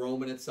her duel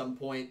Roman at some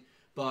point,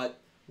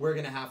 but we're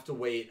gonna have to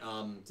wait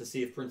to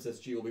see if Princess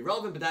G will be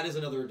relevant. But that is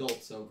another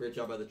adult, so great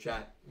job by the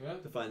chat Yeah,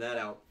 to find that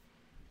out.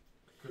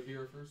 could be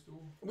her first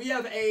duel. We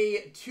have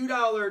a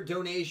 $2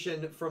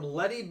 donation from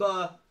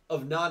Lediba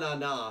of Na Na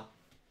Na.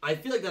 I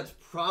feel like that's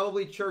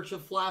probably Church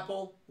of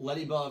Flapple.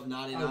 Lediba of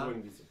Na Na I Na.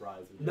 wouldn't be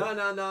surprised. If Na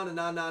na na na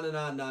na na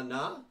na na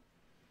na.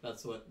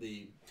 That's what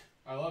the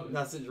I love it.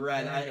 message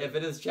read. Very good. If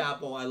it is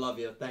Chapel, I love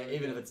you. Very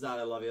Even good. if it's not,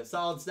 I love you.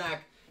 Solid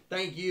Snack,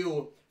 thank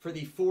you for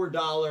the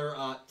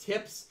 $4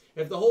 tips.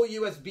 If the whole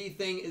USB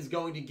thing is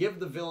going to give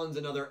the villains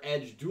another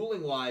edge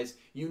dueling-wise,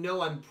 you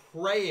know I'm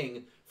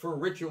praying for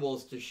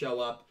rituals to show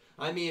up.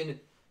 I mean,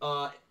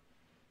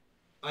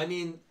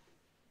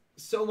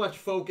 so much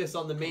focus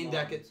on the main Come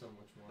deck. on, so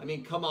much more. I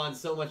mean, come on,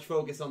 so much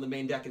focus on the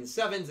main deck in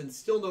sevens, and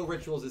still no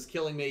rituals is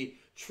killing me.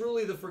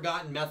 Truly the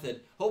forgotten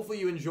method. Hopefully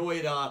you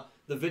enjoyed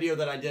the video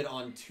that I did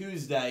on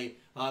Tuesday.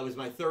 It was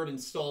my third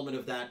installment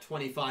of that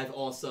 25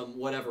 awesome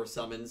whatever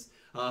summons.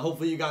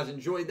 Hopefully you guys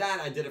enjoyed that.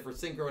 I did it for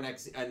Synchro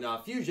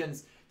and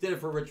Fusions. Did it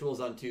for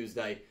Rituals on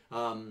Tuesday.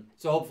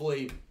 So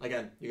hopefully,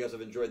 again, you guys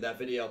have enjoyed that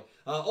video.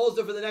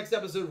 Also, for the next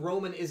episode,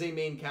 Roman is a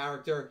main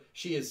character.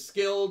 She is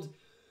skilled.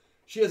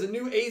 She has a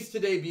new ace to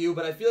debut,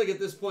 but I feel like at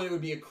this point it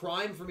would be a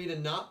crime for me to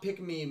not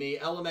pick Mimi.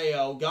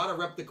 LMAO, gotta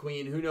rep the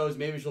queen. Who knows,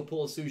 maybe she'll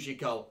pull a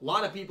Sushiko. A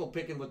lot of people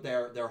picking with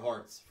their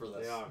hearts for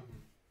this. They are.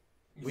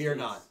 We are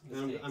not.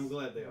 I'm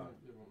glad they are.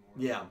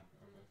 Yeah.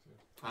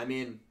 I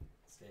mean,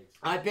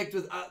 I picked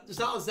with...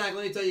 Solid Stack,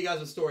 let me tell you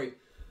guys a story.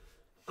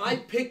 I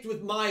picked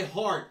with my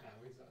heart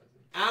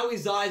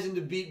Aoi's Eisen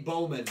to beat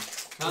Bowman.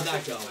 How'd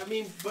that go? I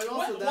mean, but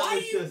also Why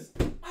was just...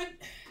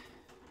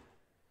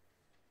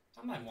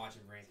 I'm not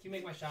watching brains. Can you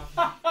make my shot?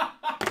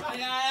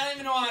 I don't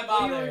even know why I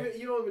bother.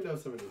 You don't even know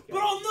some of these guys. But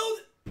I'll know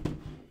that.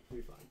 It'll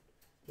be fine.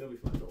 It'll be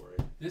fine. Don't worry.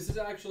 This is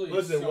actually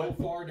Listen, so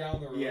far down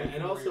the road. Yeah,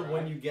 and also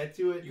when you get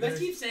to it, You guys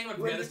keep saying like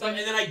the other stuff, and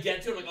then I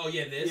get to it, I'm like, oh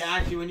yeah, this. Yeah,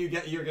 actually, when you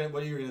get...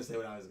 what are you going to say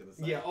what I was going to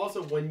say? Yeah,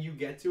 also when you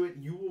get to it,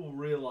 you will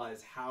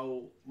realize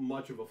how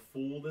much of a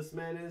fool this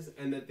man is,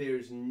 and that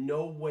there's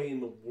no way in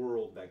the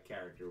world that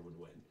character would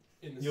win.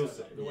 You'll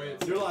say. The way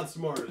it's You're a lot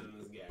smarter than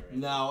this guy, right?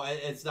 No,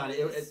 it's not.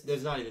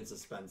 There's not even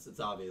suspense. It's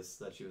obvious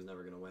that she was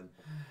never going to win.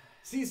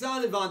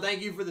 C-Son and Vaughn,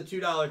 thank you for the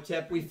 $2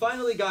 tip. We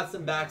finally got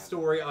some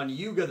backstory on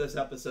Yuga this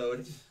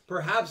episode,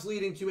 perhaps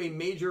leading to a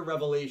major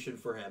revelation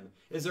for him.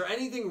 Is there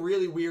anything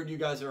really weird you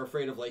guys are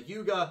afraid of like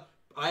Yuga?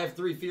 I have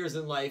 3 fears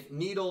in life: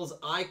 needles,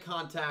 eye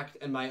contact,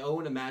 and my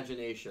own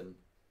imagination.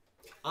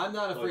 I'm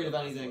not afraid of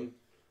anything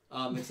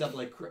except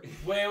like...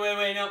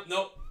 Wait,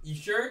 nope. You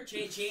sure?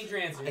 Change your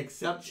answer.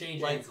 Except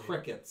Change like answer.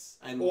 crickets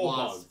and All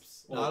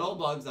wasps. bugs. Not all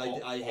bugs.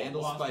 I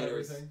handle wasp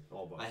spiders. everything.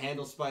 All bugs. I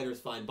handle spiders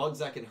fine. Bugs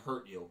that can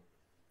hurt you.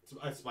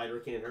 A spider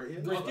can't hurt you?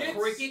 A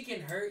cricket can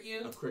hurt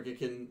you. A cricket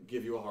can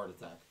give you a heart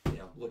attack.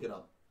 Yeah, look it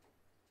up.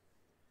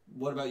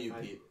 What about you,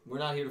 Pete? We're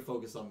not here to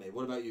focus on me.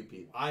 What about you,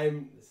 Pete?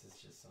 This is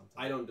just something.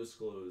 I don't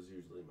disclose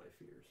usually my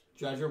fears.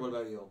 Treasure, what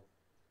about you?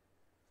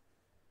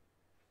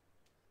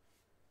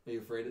 Are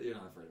you afraid? You're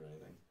not afraid of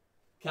anything.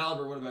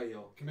 Caliber, what about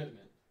you?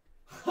 Commitment.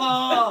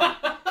 Oh!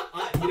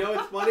 You know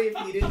what's funny?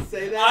 If you didn't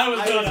say that, I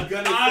was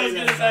gonna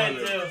say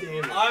it too.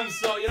 Damn it. I'm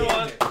so. You know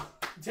what?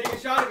 Take a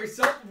shot at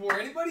yourself before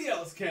anybody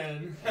else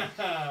can. This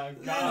guy,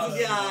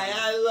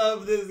 I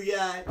love this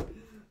guy.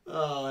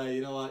 Oh,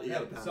 you know what? You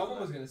gotta pass someone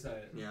that. was gonna say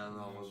it. Yeah,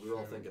 no, That's we were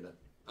all true. thinking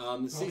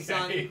it.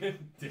 C-Son,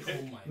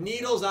 Oh my.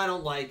 needles I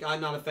don't like.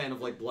 I'm not a fan of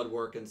like blood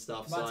work and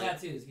stuff. What about So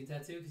tattoos? Get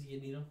tattoo because you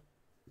get needle.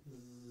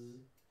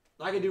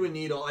 I can do a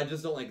needle. I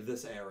just don't like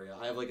this area.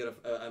 I have like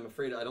I'm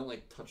afraid I don't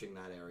like touching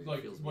that area. Like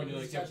it feels when you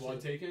weird. like get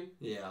blood taken.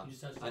 Yeah. You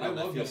just touch I it. know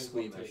that love feels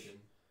getting blood squeamish. taken.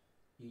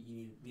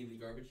 You need the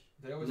garbage.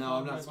 They always No,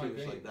 I'm not compliment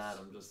my squeamish like veins. that.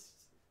 I'm just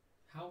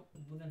How?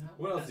 Well, then how?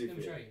 What else ask do you him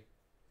to feel? show you.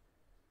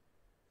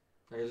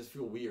 I just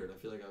feel weird. I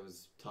feel like I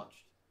was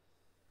touched.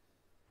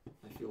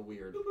 I feel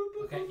weird.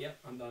 Okay. Yep.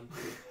 I'm done.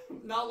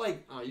 Not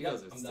like you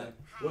guys are I'm sick. done.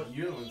 What,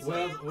 You're the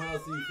one what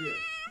else do you fear?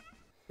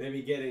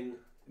 Maybe getting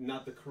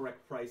not the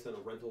correct price on a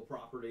rental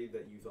property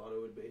that you thought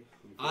it would be?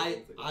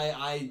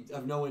 I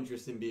have no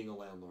interest in being a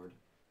landlord.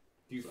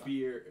 Do you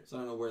fear... So I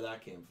don't know where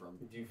that came from.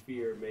 Do you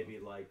fear maybe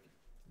like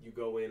you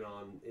go in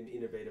on an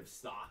innovative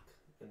stock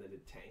and then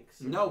it tanks?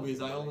 No,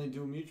 because I only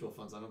do mutual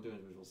funds. I don't do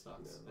individual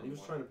stocks. And he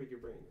was trying to pick your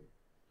brain.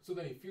 So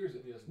then he fears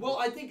it. He doesn't. Well,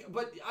 I think,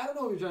 but I don't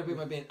know if you're trying to pick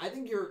my brain. I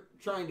think you're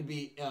trying to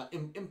be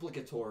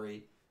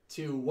implicatory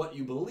to what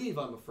you believe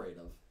I'm afraid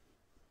of.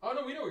 Oh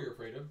no, we know what you're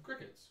afraid of.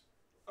 Crickets.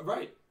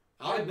 Right.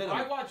 I'll admit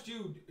I it. watched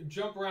you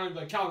jump around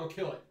like Cal, go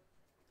kill it,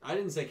 I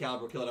didn't say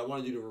Caliber kill it. I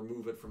wanted you to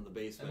remove it from the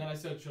basement. and then I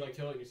said, should I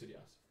kill it? And you said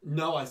yes.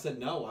 No, I said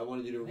no. I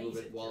wanted you to I think remove you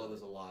it said while kill it it.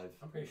 was alive.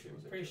 I'm pretty sure.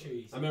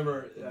 You I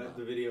remember Yeah.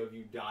 the video of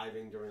you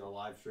diving during a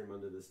live stream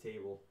under this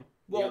table.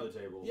 Well, the other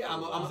table. Yeah,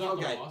 I'm Was that the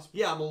okay. wasp?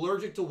 Yeah, I'm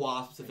allergic to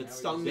wasps. If it Yeah,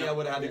 stung me, I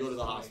would have had to go to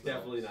the It's hospital.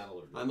 definitely not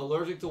allergic. I'm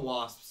allergic to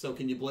wasps, so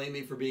can you blame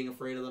me for being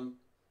afraid of them?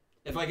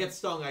 If I get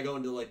stung, I go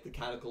into like the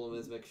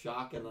cataclysmic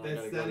shock, and then I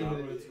That's gotta not go.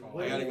 even... what it's called.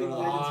 what I gotta do you go think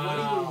to the that-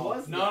 hospital. What even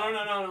was that?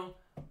 No.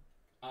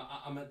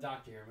 I'm a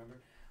doctor here. Remember?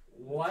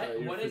 What? Sorry,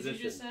 you're What a did you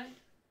physician. just say?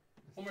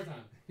 One more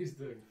time. He's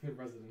the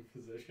resident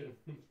physician.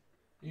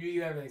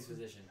 You everything's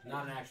physician,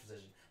 not an actual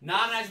physician.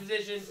 Not an actual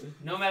physician.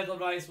 No medical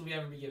advice will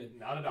ever be given.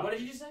 Not a doctor. What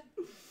did you just say?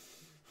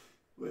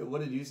 Wait,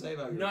 what did you say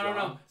about your No.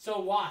 job?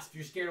 So wasp,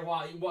 you're scared of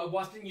wasp.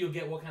 Wasp thing, you'll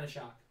get what kind of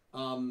shock?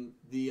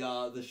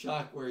 The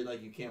shock where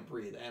like you can't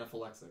breathe,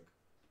 anaphylaxis.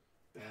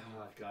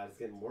 Oh, God, it's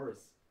getting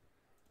worse.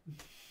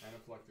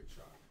 Anaphylactic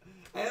shock.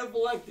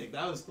 Anaphylactic.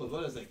 That was close.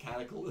 What is it?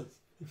 Cataclysm.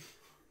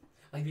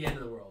 Like the end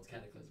of the world,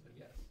 cataclysmic.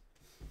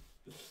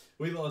 Yes.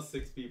 We lost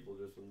 6 people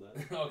just from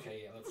that.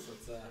 Okay, yeah.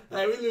 Let's.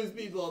 Hey, we lose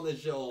people on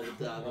this show all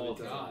the time. Oh,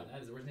 Every time. God,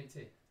 that is the worst thing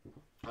too.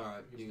 All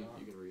right, Who's you not?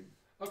 can read.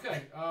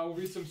 Okay, we'll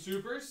read some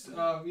supers. We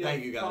Thank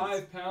have you,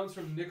 guys. £5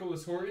 from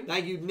Nicholas Horton.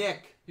 Thank you,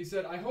 Nick. He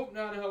said, I hope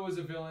Nanaho is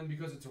a villain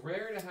because it's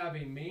rare to have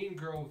a main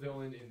girl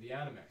villain in the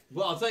anime.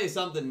 Well, I'll tell you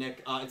something,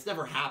 Nick. It's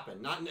never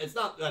happened. It's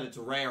not that it's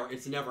rare.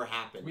 It's never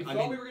happened. We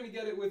thought we were going to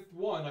get it with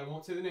one. I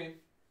won't say the name.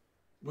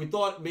 We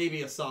thought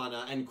maybe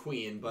Asana and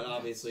Queen, but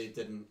obviously it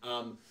didn't.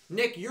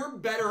 Nick, you're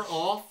better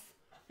off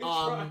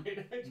I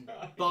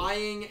tried.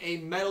 buying a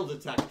metal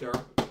detector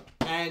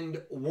and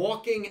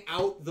walking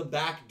out the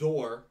back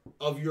door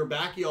of your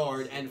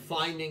backyard and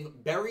finding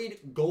buried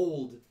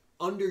gold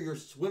under your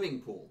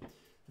swimming pool.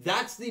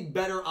 That's the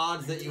better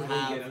odds that you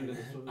have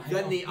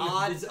than the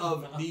odds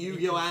of the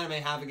Yu-Gi-Oh anime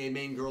having a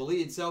main girl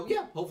lead. So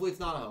yeah, hopefully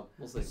it's not a hoe.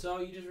 We'll see. So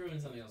you just ruined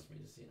something else for me,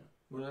 just so you know.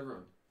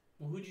 Whatever.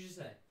 Well, who'd you just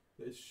say?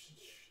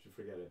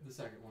 Forget it. The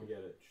second one. Forget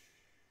it.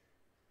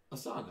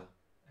 Asana.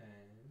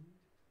 And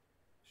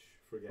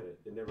Forget it.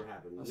 It never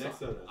happened. Asana.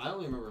 Next on I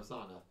only remember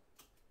Asana.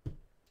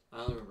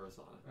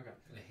 okay.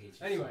 I hate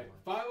you Anyway,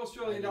 so much. $5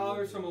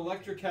 Australian from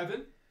Electra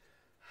Kevin.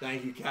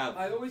 Thank you, Kev.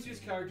 I always use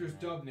characters'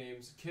 dub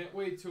names. Can't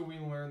wait till we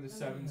learn the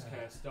Sevens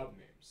cast dub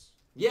names.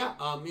 Yeah,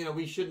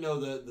 we should know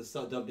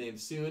the dub name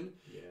soon.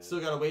 Yeah. Still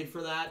gotta wait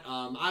for that.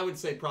 I would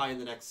say probably in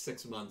the next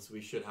 6 months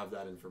we should have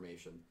that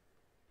information.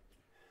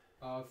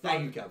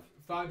 Thank you, Kev.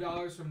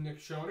 $5 from Nick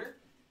Schoner.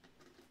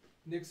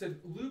 Nick said,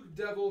 Luke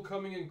Devil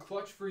coming in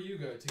clutch for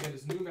Yuga to get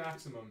his new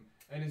maximum.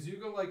 And is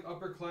Yuga like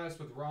upper class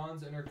with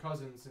Ron's and her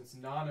cousin since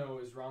Nano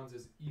is Ron's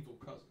evil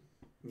cousin?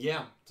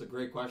 Yeah, it's a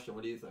great question.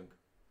 What do you think?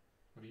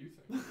 What do you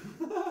think?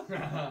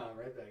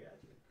 Right back at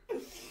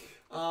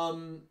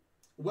you.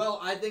 Well,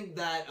 I think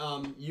that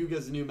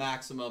Yuga's new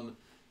maximum,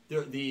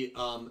 the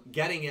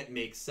getting it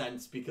makes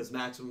sense because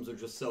maximums are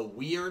just so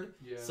weird.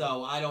 Yeah.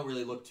 So I don't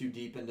really look too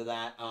deep into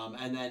that.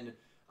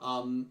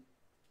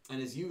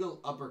 And is Yuga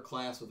upper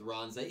class with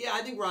Ronzei? Yeah,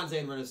 I think Ronzei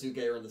and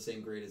Renosuke are in the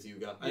same grade as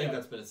Yuga. I think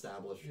that's been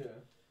established. Yeah.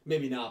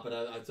 Maybe not, but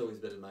it's always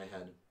been in my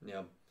head.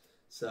 Yeah.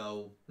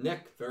 So,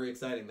 Nick, very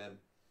exciting, man.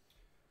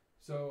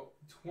 So,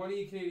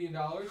 $20 Canadian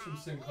from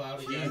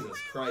SinCloud again. Jesus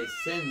Christ.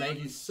 Sin, thank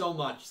you so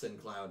much,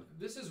 SinCloud.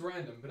 This is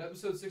random, but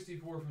episode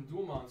 64 from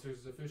Duel Monsters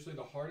is officially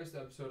the hardest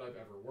episode I've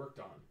ever worked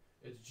on.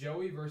 It's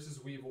Joey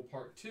versus Weevil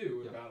Part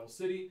 2 in Battle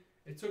City.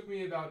 It took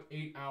me about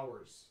 8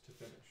 hours to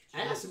finish.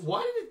 Ask,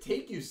 why did it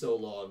take you so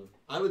long?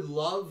 I would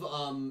love,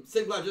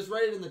 SinCloud, just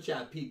write it in the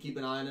chat. Pete, keep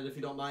an eye on it if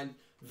you don't mind.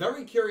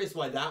 Very curious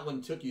why that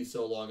one took you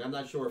so long. I'm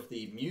not sure if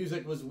the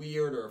music was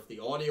weird or if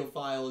the audio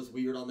file is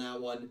weird on that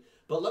one.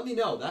 But let me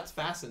know. That's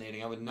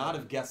fascinating. I would not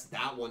have guessed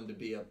that one to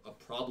be a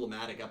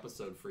problematic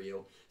episode for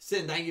you.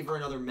 Sin, thank you for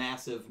another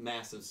massive,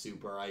 massive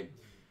super. I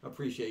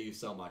appreciate you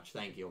so much.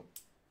 Thank you.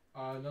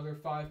 Another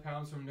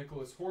 £5 from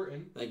Nicholas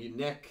Horton. Thank you,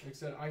 Nick. Nick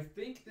said, I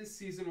think this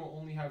season will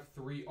only have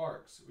 3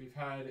 arcs. We've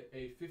had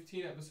a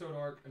 15-episode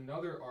arc,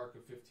 another arc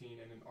of 15,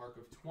 and an arc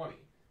of 20.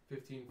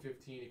 15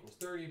 equals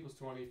 30 equals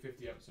 20,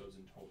 50 episodes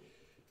in total.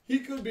 He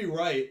could be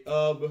right.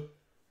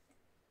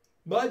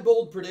 My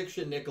bold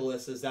prediction,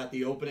 Nicholas, is that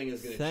the opening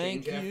is going to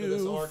change after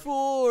this arc.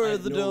 For I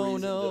have the no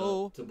reason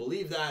dono. to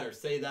believe that or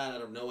say that. I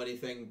don't know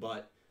anything,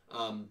 but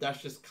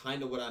that's just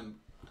kind of what I'm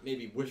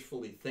maybe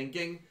wishfully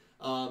thinking.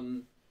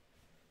 I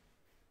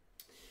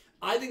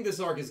think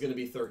this arc is going to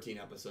be 13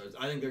 episodes.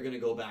 I think they're going to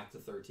go back to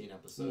 13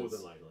 episodes. More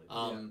than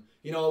likely.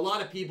 You know, a lot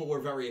of people were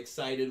very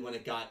excited when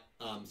it got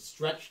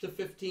stretched to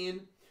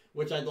 15,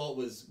 which I thought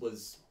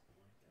was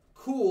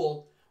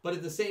cool, but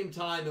at the same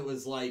time, it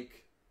was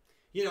like,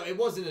 you know, it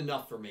wasn't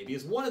enough for me,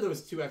 because one of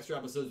those 2 extra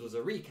episodes was a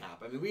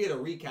recap. I mean, we had a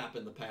recap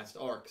in the past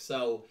arc,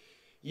 so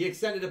you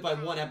extended it by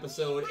 1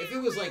 episode. If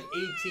it was like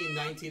 18,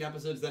 19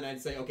 episodes, then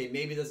I'd say, okay,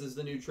 maybe this is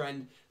the new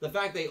trend. The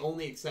fact they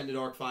only extended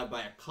Arc 5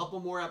 by a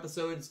couple more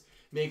episodes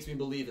makes me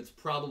believe it's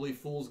probably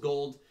fool's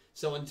gold.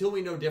 So until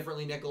we know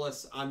differently,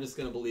 Nicholas, I'm just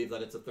going to believe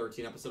that it's a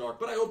 13-episode arc.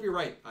 But I hope you're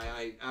right.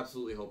 I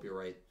absolutely hope you're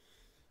right.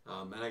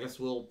 And I guess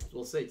we'll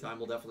see. Time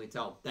will definitely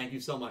tell. Thank you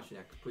so much,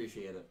 Nick.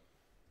 Appreciate it.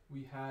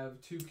 We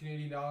have $2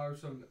 Canadian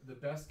from the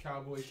best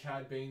cowboy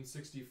Cad Bane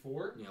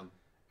 64. Yeah.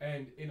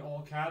 And in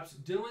all caps,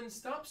 Dylan,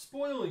 stop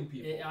spoiling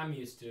people. I'm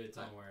used to it.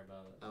 Don't worry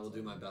about it. I will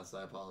do my best.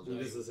 I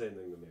apologize. It's the same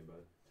thing to me,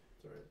 but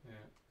it's alright.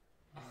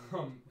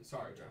 Yeah.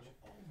 Sorry, Josh.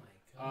 Oh my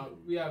god.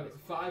 We have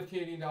 $5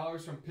 Canadian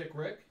from Pick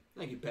Rick.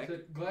 Thank you, Pick.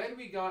 Said, glad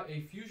we got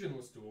a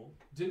fusionless duel.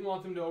 Didn't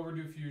want them to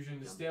overdo fusion,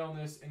 the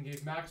staleness, and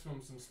gave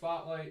Maximum some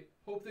spotlight.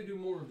 Hope they do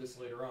more of this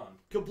later on.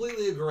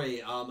 Completely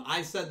agree.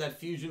 I said that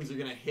fusions are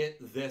going to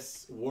hit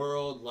this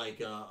world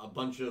like a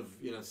bunch of,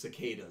 you know,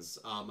 cicadas.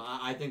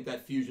 I think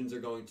that fusions are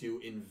going to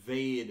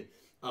invade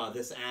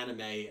this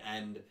anime,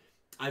 and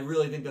I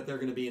really think that they're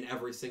going to be in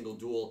every single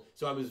duel.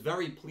 So I was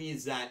very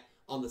pleased that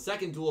on the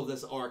second duel of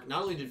this arc,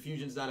 not only did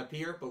fusions not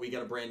appear, but we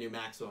got a brand new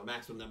maximum, a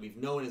maximum that we've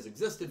known has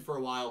existed for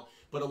a while,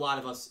 but a lot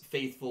of us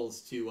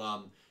faithfuls to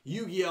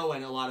Yu-Gi-Oh!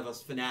 And a lot of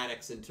us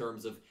fanatics in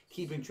terms of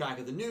keeping track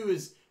of the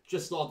news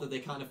just thought that they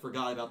kind of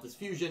forgot about this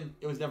fusion.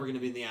 It was never going to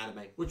be in the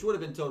anime, which would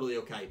have been totally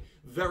okay.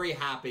 Very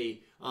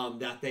happy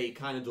that they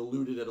kind of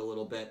diluted it a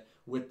little bit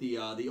with the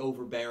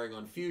overbearing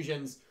on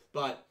fusions,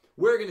 but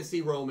We're going to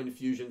see Roman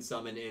fusion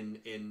summon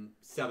in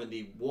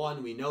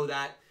 71. We know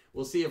that.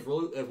 We'll see if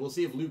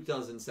Luke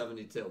does in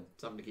 72.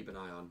 Something to keep an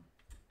eye on.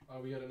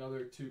 We got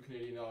another $2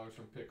 Canadian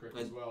from Pickrick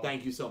as well.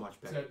 Thank you so much,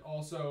 Pick. Said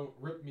also,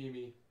 rip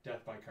Mimi,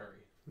 death by Curry.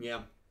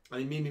 Yeah. I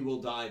mean, Mimi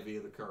will die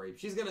via the curry.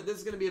 This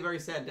is gonna be a very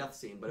sad death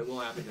scene, but it will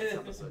happen next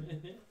episode.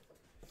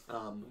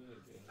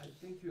 I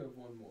think you have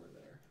one more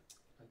there.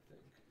 I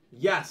think.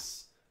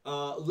 Yes.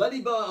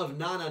 Lediba of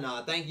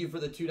Nanana, thank you for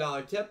the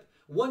 $2 tip.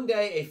 One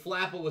day, a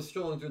flapper was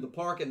strolling through the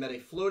park and met a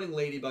floating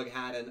ladybug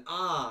hat and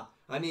na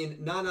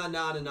na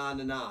na na na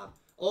na na.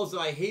 Also,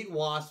 I hate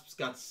wasps.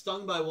 Got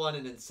stung by one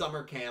and in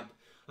summer camp.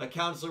 A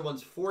counselor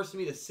once forced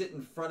me to sit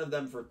in front of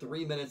them for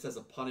 3 minutes as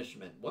a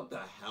punishment. What the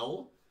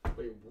hell?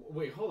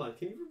 Wait, hold on.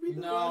 Can you repeat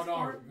the No, last no.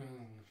 part?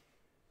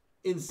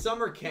 In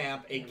summer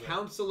camp, a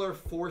counselor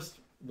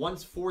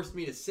once forced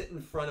me to sit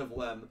in front of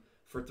them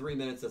for 3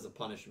 minutes as a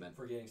punishment.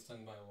 For getting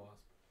stung by a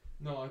wasp.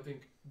 No, I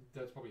think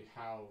that's probably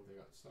how they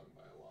got stung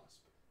by a wasp.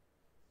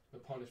 The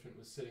punishment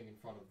was sitting in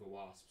front of the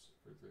wasps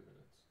for 3 minutes.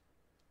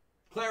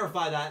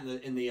 Clarify that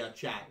in the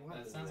chat.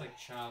 That sounds like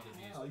child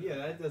abuse. Oh, yeah,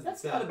 that doesn't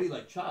That's sound... got to be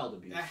like child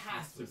abuse. That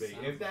has to That's be.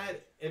 what it sounds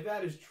If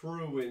that is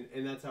true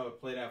and that's how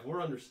it played out, if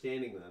we're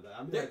understanding that.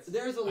 I mean,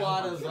 There's a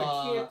lot of what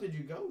kind of camp did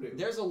you go to?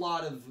 there's a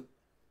lot of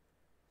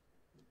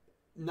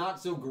not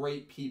so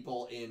great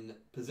people in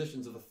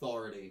positions of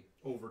authority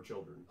Over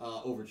children.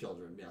 over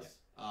children. Yes.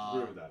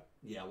 Agree with that.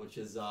 Yeah, which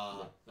is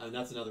and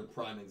that's another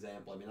prime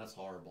example. I mean, that's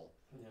horrible.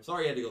 Yeah.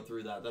 Sorry you had to go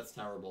through that. That's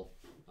terrible.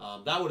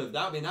 That would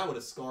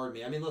have scarred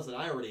me. I mean, listen,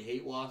 I already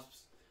hate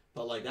wasps,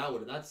 but like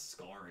that's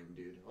scarring,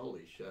 dude.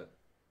 Holy shit.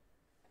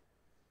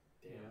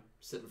 Damn.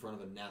 Sit in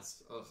front of a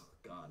nest. Ugh,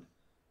 God.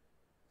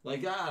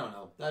 Like, I don't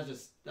know. That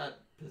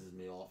pisses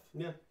me off.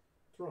 Yeah,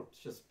 it's wrong. It's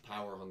just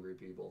power hungry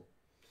people.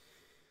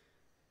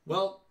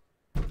 Well,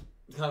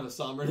 it's kind of a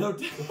somber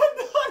note.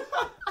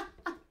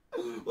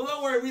 Well,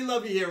 don't worry. We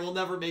love you here. We'll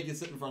never make you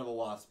sit in front of a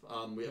wasp.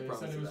 We They promise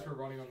said it you was that. for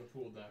running on the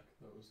pool deck.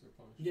 That was their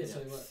punishment. Yeah, so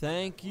what?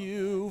 Thank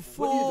you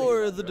What do you think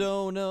for about the that?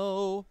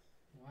 dono.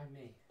 Why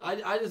me?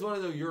 I just want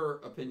to know your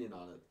opinion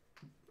on it.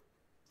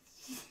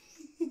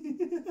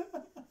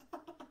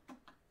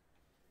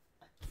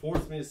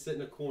 Forced me to sit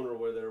in a corner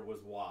where there was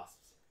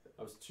wasps.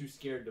 I was too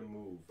scared to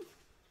move.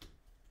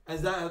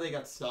 Is that how they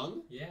got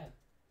stung? Yeah.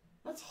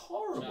 That's Child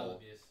horrible.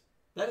 abuse.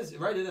 That is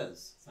right. It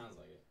is. Sounds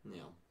like it.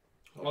 Yeah.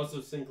 Also,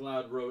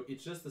 SyncLoud wrote,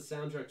 it's just the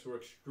soundtracks were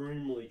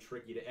extremely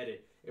tricky to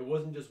edit. It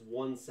wasn't just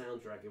one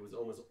soundtrack, it was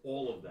almost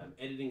all of them.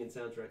 Editing and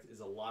soundtracks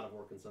is a lot of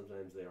work and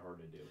sometimes they're hard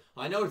to do.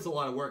 I know it's a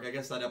lot of work. I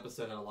guess that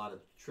episode had a lot of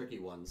tricky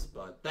ones,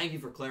 but thank you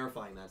for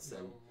clarifying that, Sin.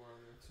 No, more on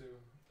there too.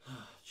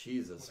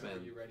 Jesus, Whenever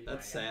man. you're ready,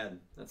 That's Ryan. sad.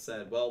 That's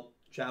sad. Well,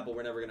 Chapel,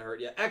 we're never going to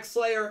hurt you.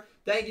 X-Slayer,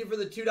 thank you for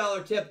the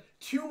 $2 tip.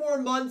 2 more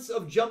months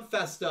of Jump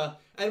Festa,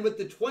 and with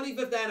the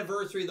 25th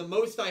anniversary, the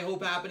most I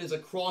hope happen is a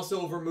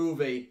crossover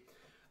movie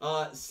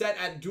set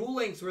at Duel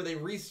Links where they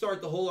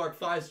restart the whole Arc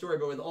 5 story,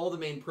 but with all the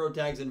main pro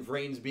tags and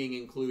Vrains being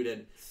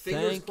included.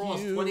 Fingers Thank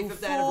crossed, you 25th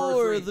for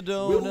anniversary. the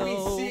Will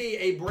dono. we see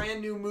a brand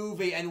new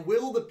movie? And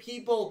will the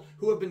people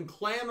who have been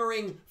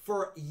clamoring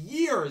for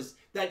years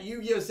that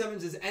Yu-Gi-Oh!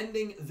 7s is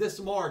ending this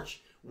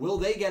March, will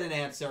they get an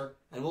answer?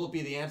 And will it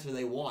be the answer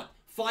they want?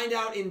 Find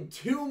out in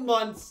 2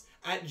 months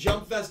at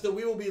Jump Festa.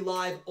 We will be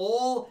live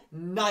all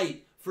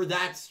night for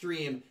that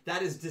stream.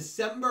 That is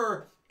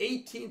December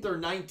 18th or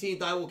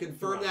 19th. I will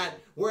confirm that.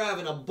 We're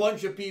having a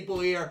bunch of people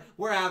here.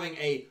 We're having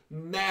a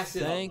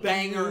massive Thank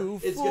banger.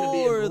 you It's going to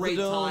be for a the great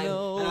time.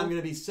 dono. And I'm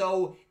going to be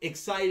so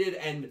excited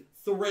and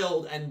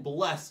thrilled and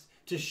blessed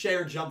to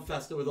share Jump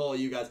Festa with all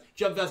you guys.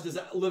 Jump Festa is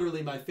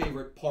literally my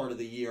favorite part of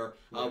the year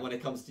when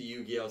it comes to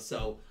Yu-Gi-Oh!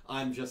 So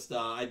I'm just,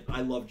 I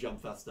love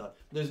Jump Festa.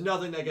 There's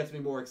nothing that gets me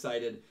more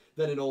excited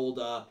than an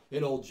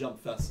old Jump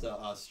Festa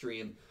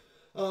stream.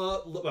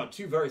 Well,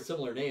 2 very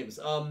similar names.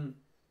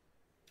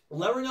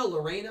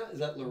 Lorena? Is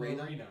that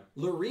Lorena?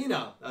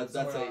 Lorena. That's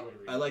what I a. would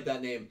read. I like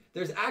that name.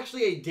 There's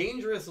actually a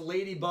dangerous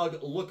ladybug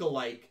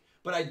look-alike,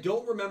 but I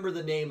don't remember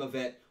the name of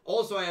it.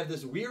 Also, I have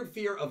this weird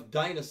fear of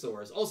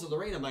dinosaurs. Also,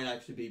 Lorena might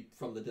actually be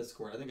from the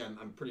Discord. I think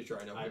I'm pretty sure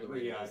I know who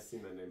Lorena I've is.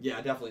 seen that name. Yeah,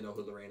 I definitely know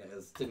who Lorena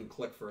is. Didn't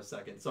click for a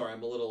second. Sorry,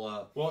 I'm a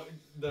little. Well,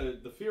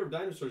 the fear of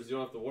dinosaurs, you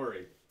don't have to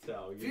worry.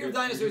 So Fear of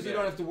dinosaurs, you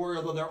don't have to worry.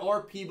 Although there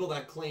are people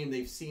that claim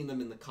they've seen them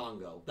in the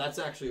Congo. That's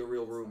actually a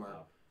real rumor.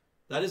 Wow.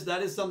 That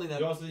is something that.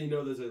 You also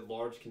know there's a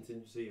large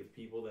contingency of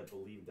people that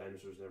believe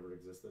dinosaurs never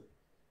existed.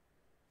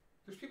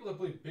 There's people that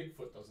believe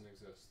Bigfoot doesn't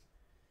exist.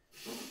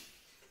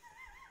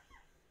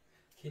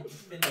 Can you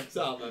finish? What's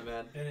up, my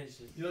man? Finish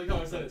it. You like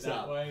how I said it What's that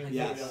up? way? and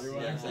Yes, said it the other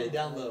way? yeah, say it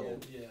down low.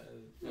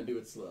 Yeah. I do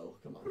it slow.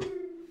 Come on.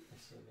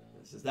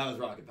 So, That was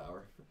rocket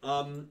power.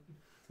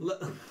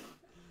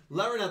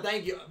 Lorena,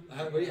 thank you.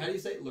 How do you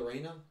say it?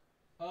 Lorena?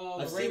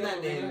 I've seen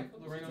that name.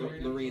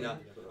 Lorena.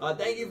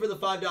 Thank you for the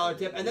 $5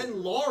 tip. And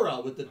then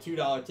Laura with the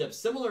 $2 tip.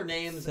 Similar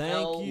names.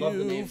 L, Thank love the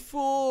you name.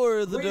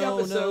 for the Great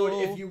episode.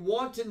 dono. If you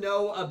want to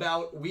know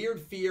about weird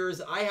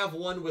fears, I have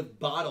one with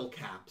bottle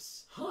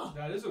caps. Huh.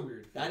 That is a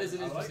weird fear. That is an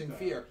I like interesting that.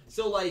 fear.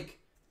 So, like,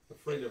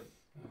 Afraid of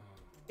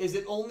is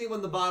it only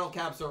when the bottle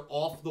caps are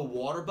off the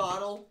water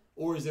bottle,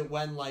 or is it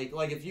when like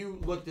if you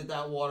looked at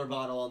that water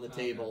bottle on the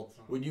table,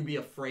 would you be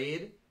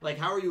afraid? Like,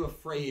 how are you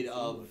afraid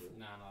of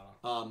No,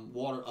 not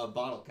water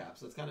bottle caps?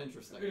 That's kind of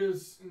interesting. It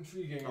is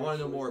intriguing. I want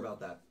to know more about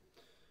that.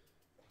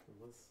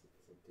 Unless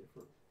it's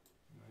different.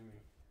 maybe.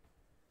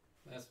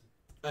 That's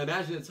I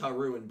imagine it's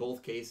Haru in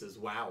both cases.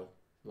 Wow.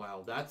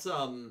 That's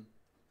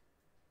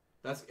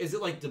is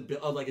it like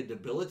a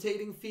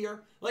debilitating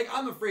fear? Like,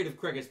 I'm afraid of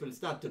crickets, but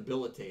it's not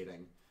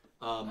debilitating.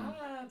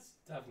 that's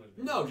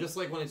definitely. No, just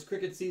like when it's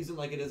cricket season,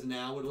 like it is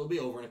now, it'll be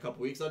over in a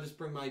couple weeks. I'll just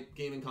bring my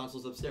gaming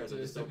consoles upstairs. I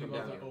just don't come people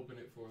down have to here. open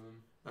it for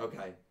them.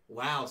 Okay.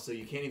 Wow. So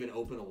you can't even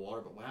open a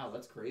water, but wow,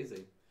 that's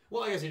crazy.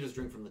 Well, I guess you just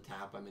drink from the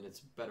tap. I mean, it's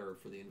better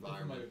for the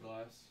environment. Like a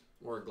glass.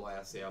 Or a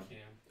glass, yeah.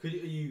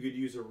 You could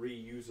use a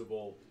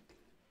reusable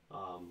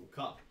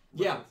cup.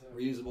 Yeah,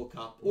 reusable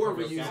cup or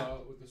With a reusable. cap.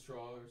 With the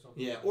straw or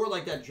something. Yeah, or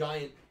like that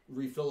giant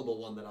refillable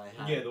one that I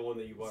have. Yeah, the one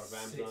that you bought off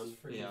Amazon.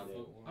 Yeah.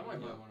 I might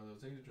buy one of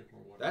those. I need to drink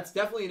more water. That's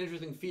definitely an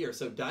interesting fear.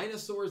 So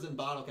dinosaurs and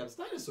bottle caps.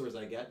 Dinosaurs,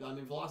 I get. I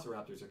mean,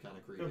 velociraptors are kind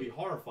of creepy. It'll be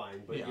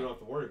horrifying, but Yeah. you don't have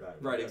to worry about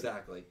it. Right,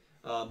 exactly.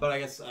 But I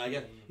guess,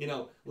 you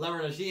know,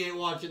 Lemmerna, she ain't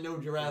watching no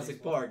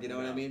Jurassic Park, you know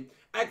what I mean?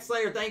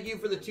 X-Slayer, thank you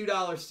for the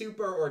 $2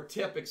 super, or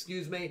tip,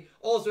 excuse me.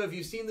 Also, have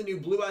you seen the new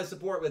Blue Eyes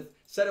support with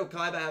Seto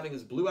Kaiba having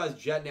his Blue Eyes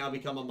Jet now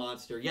become a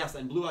monster? Yes,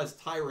 and Blue Eyes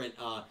Tyrant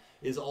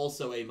is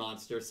also a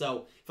monster.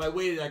 So, if I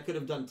waited, I could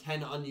have done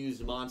 10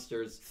 unused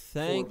monsters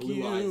Thank for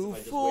Blue Eyes you if I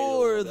just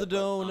for waited a little the bit,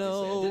 but obviously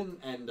I dono.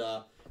 didn't,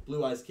 and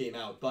Blue Eyes came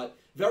out. But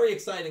very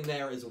exciting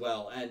there as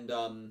well. And,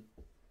 wow,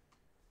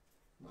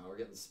 we're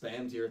getting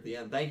spammed here at the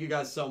end. Thank you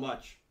guys so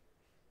much.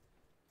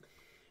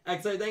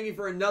 Actually, thank you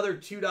for another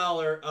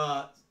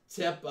 $2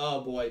 tip.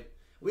 Oh boy,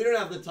 we don't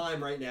have the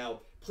time right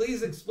now.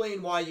 Please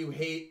explain why you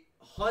hate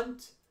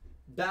Hunt,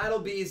 Battle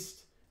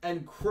Beast,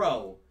 and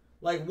Crow.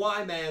 Like,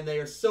 why, man? They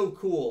are so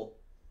cool.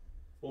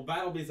 Well,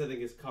 Battle Beast, I think,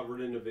 is covered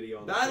in a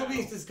video. On the Battle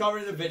channel. Beast is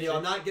covered in a video.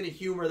 I'm not going to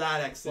humor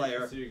that,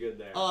 X-Slayer. So you're good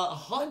there.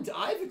 Hunt,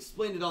 I've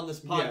explained it on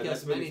this yeah, podcast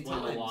that's been many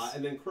explained times. a lot.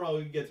 And then Crow,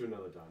 you get to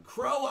another time.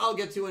 Crow, I'll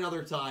get to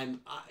another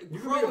time. You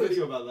can Crow make a is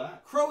video about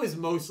that. Crow is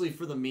mostly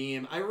for the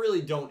meme. I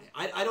really don't.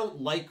 I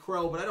don't like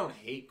Crow, but I don't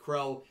hate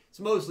Crow. It's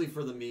mostly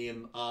for the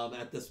meme.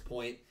 At this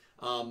point,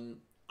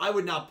 I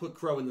would not put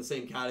Crow in the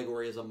same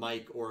category as a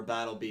Mike or a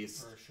Battle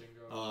Beast. Or a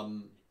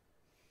Shingo.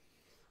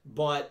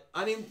 But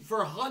I mean,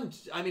 for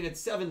Hunt, I mean, it's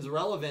Seven's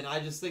relevant. I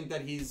just think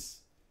that he's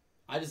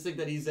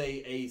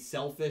a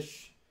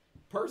selfish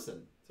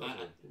person.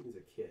 He's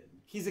a kid.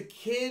 He's a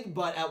kid,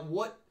 but at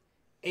what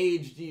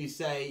age do you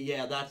say,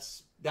 yeah,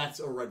 that's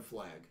a red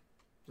flag,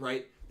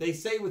 right? They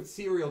say with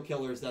serial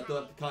killers that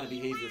that kind of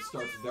behavior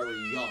starts very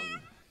young.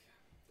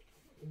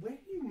 Where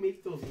do you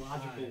make those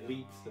logical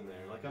leaps in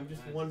there? Like, I'm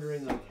just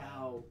wondering, like,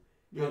 how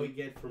we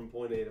get from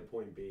point A to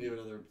point B. We have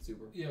another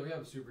super. Yeah, we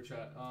have a super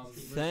chat.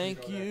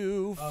 Thank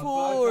you $5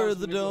 for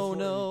from the Nicholas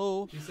dono.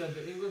 Horton. He said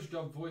the English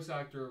dubbed voice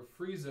actor of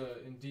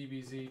Frieza in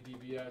DBZ,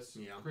 DBS,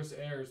 Yeah. Chris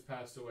Ayres,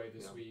 passed away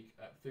this Yeah. week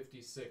at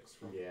 56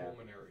 from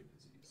pulmonary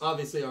disease.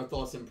 Obviously, our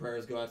thoughts and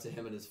prayers go out to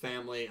him and his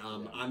family.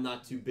 I'm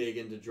not too big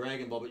into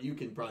Dragon Ball, but you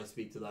can probably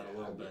speak to that a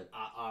little bit.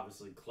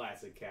 Obviously,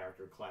 classic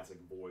character, classic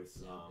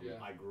voice.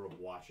 Yeah. I grew up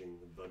watching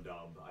the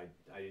dub.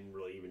 I didn't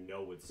really even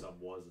know what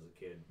sub was as a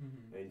kid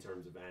in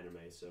terms of anime.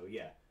 So,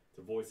 yeah,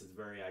 the voice is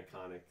very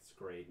iconic. It's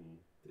great, and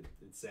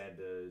it's sad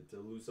to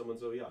lose someone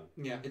so young.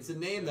 Yeah, it's a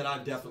name that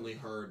I've definitely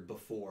heard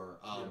before,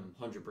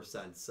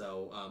 100%.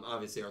 So,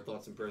 obviously, our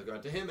thoughts and prayers go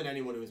out to him and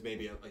anyone who's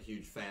maybe a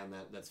huge fan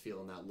that's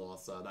feeling that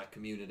loss, that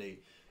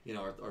community. You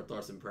know, our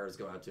thoughts and prayers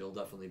go out to. He'll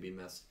definitely be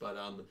missed. But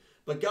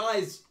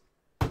guys,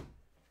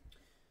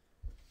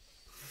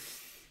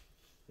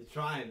 You're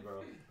trying,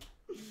 bro.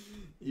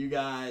 you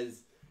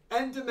guys,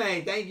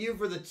 Entame, thank you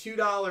for the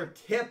 $2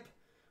 tip.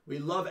 We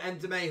love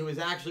Entame, who is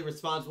actually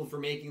responsible for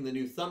making the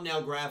new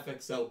thumbnail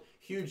graphic. So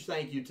huge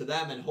thank you to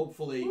them, and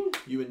hopefully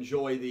you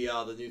enjoy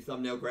the new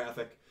thumbnail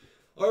graphic.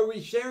 Are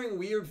we sharing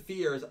weird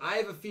fears? I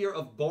have a fear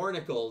of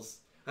barnacles.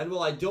 And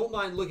while I don't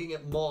mind looking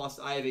at moss,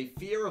 I have a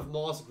fear of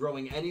moss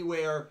growing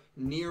anywhere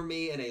near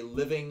me in a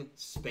living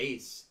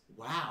space.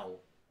 Wow.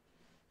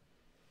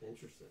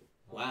 Interesting.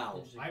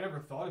 Wow. I never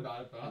thought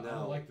about it, but I No.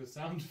 don't like the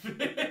sound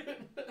of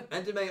it.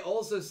 Entame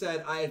also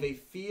said, I have a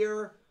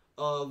fear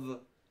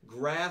of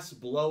grass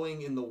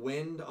blowing in the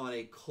wind on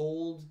a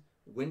cold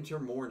winter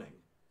morning.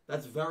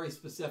 That's very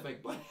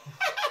specific, but...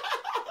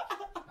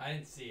 I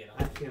didn't see it.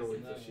 I can't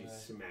wait till she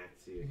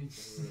smacks you. He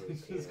I really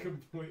just can't.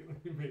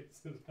 completely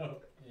makes it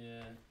up.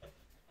 Yeah.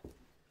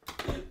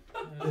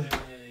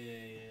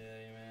 Yeah,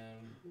 man.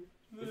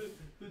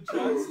 The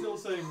chat's still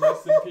saying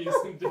rest in peace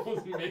and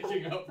Dylan's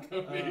making up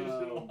Caucasian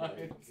Oh my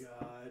lines.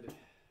 god.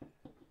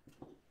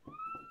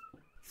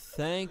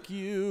 Thank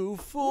you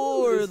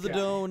for this the guy?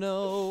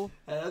 dono.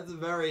 That's a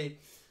very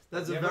You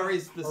ever very heard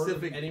of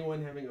specific...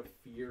 anyone having a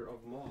fear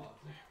of moth?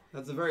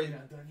 That's a very...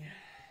 Not done yet.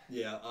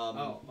 Yeah.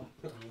 Oh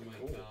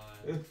my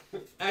god.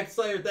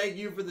 X-Slayer, thank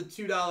you for the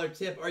 $2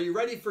 tip. Are you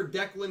ready for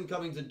Declan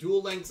coming to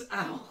Duel Links?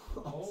 Ow.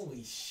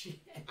 Holy shit.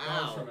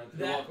 Ow.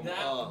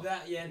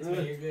 That yeah, it's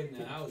me. You're good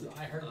now.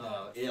 I heard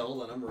that. Yeah,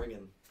 hold on, I'm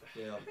ringing.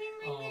 Yeah.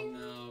 Oh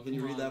no. Can you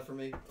come read on. that for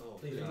me? Oh,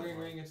 Please. yeah. Ring,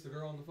 ring. It's the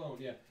girl on the phone.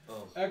 Yeah.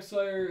 Oh.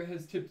 X-Slayer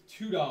has tipped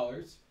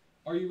 $2.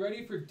 Are you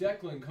ready for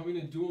Declan coming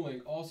to Duel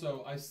Link?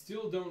 Also, I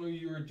still don't know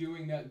you were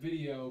doing that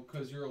video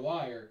because you're a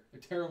liar, a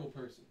terrible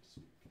person.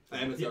 I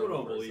am a People terrible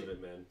don't person. believe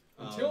it, man.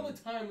 Until the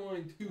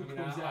timeline 2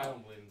 comes I out.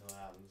 don't believe until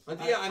it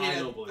happens. Yeah, I I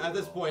mean, don't believe at it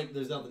this at all. point,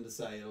 there's nothing to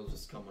say. It'll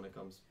just come when it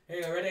comes.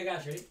 Hey, ready? I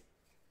got you. Ready?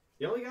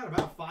 You only got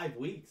about 5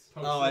 weeks.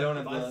 Oh, I don't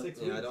have 5, the, 6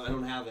 yeah, weeks. I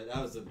don't have it.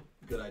 That was a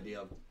good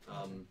idea.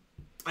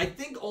 I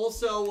think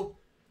also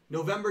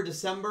November,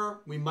 December,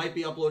 we might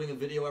be uploading a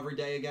video every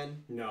day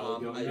again. No,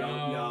 I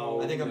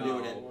no. think I'm no,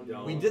 doing it.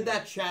 no. We did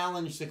that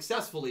challenge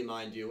successfully,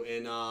 mind you,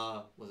 in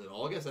was it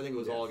August? I think it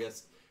was Yes.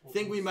 August.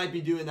 Think we might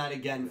be doing that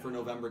again for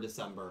November,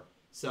 December.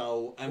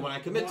 So, and when I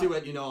commit to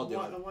it, you know I'll do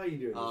it. Why are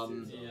you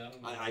doing this? Yeah.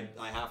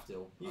 I have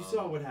to. You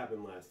saw what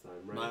happened last time,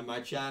 right? My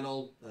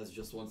channel has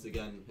just once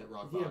again hit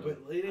rock yeah, bottom.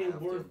 but it I ain't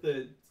have worth to. the.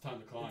 It's time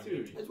to climb.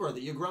 Dude. baby. It's worth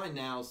it. You grind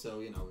now, so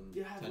you know in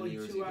You have 10 like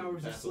years 2 you can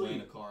hours of pass away in a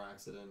sleep. car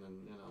accident,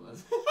 and you know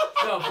that's.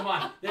 Go, come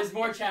on. There's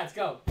more chats.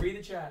 Go. Read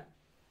the chat.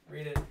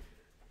 Read it.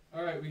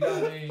 All right, we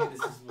got a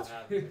This is what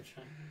happened.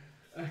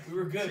 We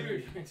were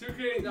good. Two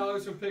Canadian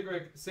dollars from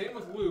Pickrick. Same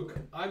with Luke.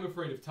 I'm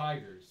afraid of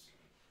tigers.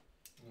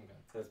 Okay.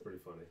 That's pretty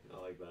funny.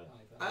 I like that. I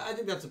like that. I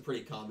think that's a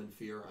pretty common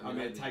fear. I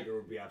mean, a tiger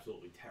would be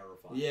absolutely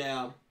terrifying.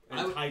 Yeah.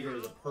 And tiger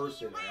as a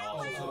person, I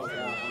also Oh, find God.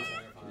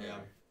 terrifying. Yeah.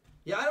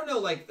 Yeah, I don't know,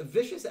 like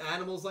vicious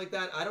animals like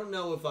that. I don't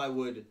know if I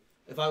would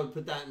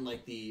put that in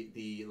like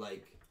the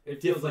like.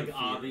 It feels Different like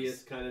fears.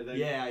 obvious kind of thing.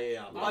 Yeah.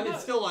 I'm I mean,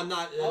 not- still, I'm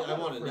not. I'm I not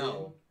want to afraid.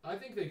 know. I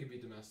think they could be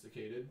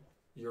domesticated.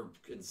 You're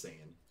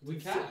insane.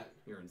 It's a cat.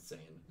 You're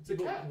insane. It's a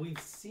But cat. we've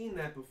seen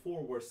that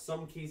before, where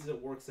some cases it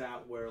works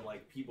out where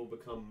like people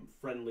become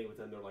friendly with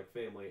them, they're like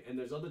family, and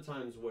there's other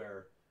times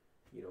where,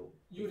 you know,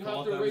 You'd we have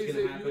thought to that was raise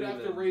gonna it. happen, You'd have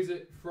and to then- raise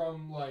it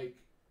from like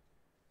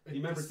You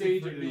remember the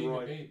stage Siegfried of and being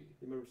Roy? a baby.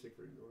 You remember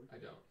Siegfried and Roy? I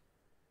don't.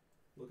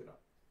 Look it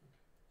up.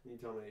 You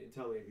tell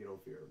me if you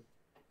don't fear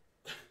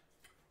him.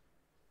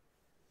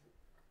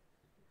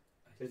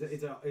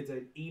 It's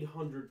an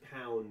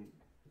 800-pound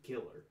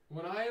killer.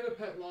 When I have a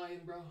pet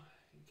lion, bro,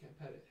 you can't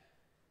pet it.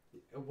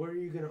 Where are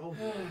you gonna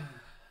open it?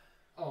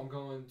 Oh, I'm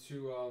going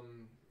to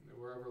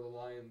wherever the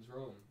lions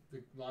roam,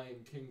 the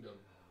Lion Kingdom.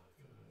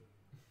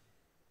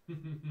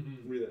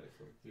 Read that next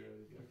one.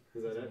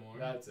 Is that it? More?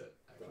 That's it.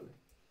 Actually.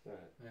 All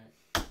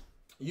right.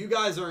 You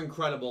guys are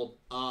incredible.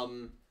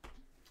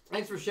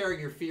 Thanks for sharing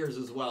your fears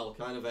as well.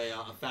 Kind of a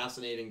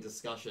fascinating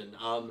discussion.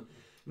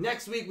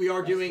 Next week we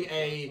are doing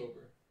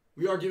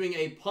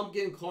a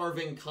pumpkin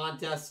carving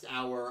contest.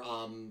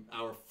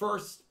 Our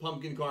first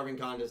pumpkin carving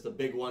contest, a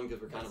big one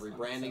because we're kind of That's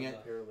rebranding it.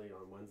 Apparently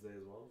on Wednesday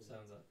as well.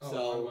 Sounds up. Oh,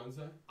 So- on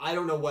Wednesday? I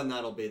don't know when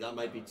that'll be. That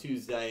might be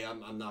Tuesday.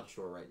 I'm not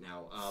sure right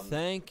now.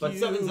 Thank But you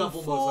Sevens Up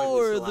will most likely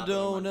for still the happen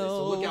on Wednesday.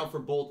 So look dono. out for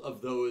both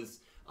of those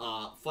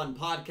fun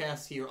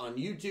podcasts here on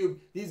YouTube.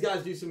 These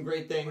guys do some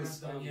great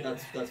things. We're not done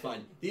yet. That's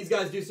fine. These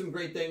guys do some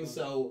great things.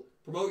 So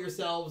promote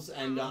yourselves,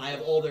 and I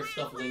have all their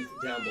stuff linked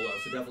down below.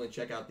 So definitely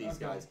check out these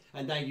guys.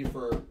 And thank you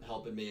for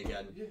helping me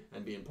again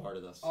and being part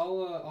of this.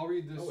 I'll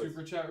read the Always.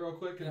 super chat real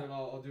quick, and then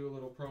I'll do a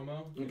little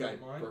promo. If you Okay,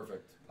 don't mind.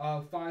 perfect.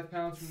 5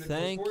 pounds from Nicholas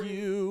Thank Gordon.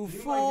 you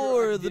New My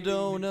Hero for the Academia comes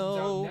out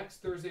dono. Next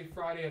Thursday,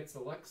 Friday at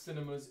select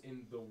cinemas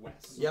in the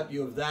West. Yep,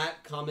 you have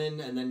that coming,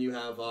 and then you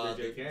have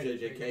JJK.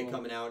 JJK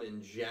coming out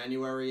in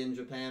January in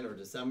Japan or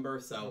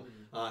December. So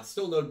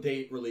still no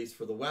date release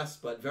for the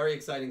West, but very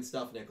exciting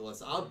stuff,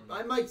 Nicholas.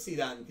 I might see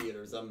that in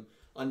theaters. I'm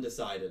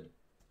undecided.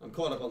 I'm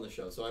caught up on the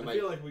show, so I I might.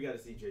 feel like we got to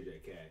see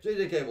JJK.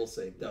 JJK, we'll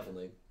see,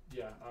 definitely.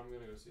 Yeah, I'm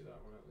gonna go see that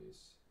one at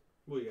least.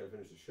 Well, you got to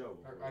finish the show.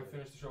 before I that.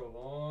 finished the show a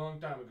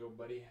long time ago,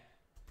 buddy.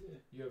 Yeah.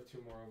 You have 2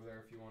 more over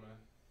there if you wanna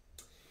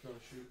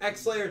shoot.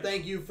 X-Slayer,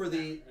 thank you for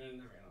the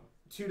And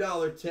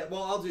 $2 tip.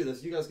 Well, I'll do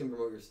this. You guys can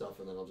promote your stuff,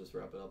 and then I'll just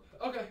wrap it up.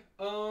 Okay.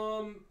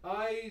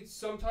 I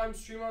sometimes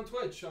stream on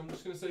Twitch. I'm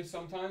just gonna say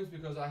sometimes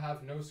because I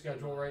have no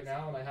schedule right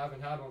now and I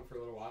haven't had one for a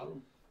little while.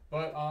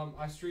 But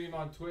I stream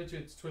on Twitch.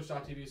 It's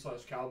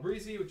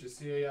twitch.tv/Calbreezy, which is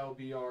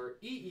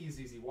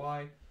CALBREEZZY.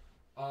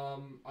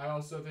 I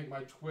also think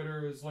my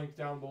Twitter is linked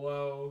down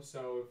below,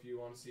 so if you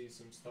want to see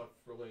some stuff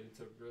related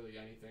to really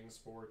anything,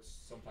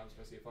 sports, sometimes if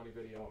I see a funny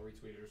video, I'll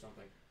retweet it or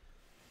something.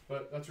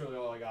 But that's really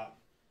all I got.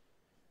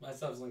 my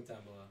stuff's linked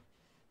down below.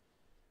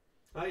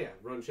 Oh yeah,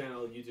 run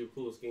channel, YouTube,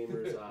 Coolest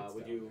Gamers. It's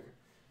We down do there.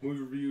 movie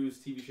reviews,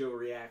 TV show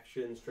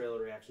reactions,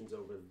 trailer reactions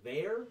over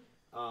there.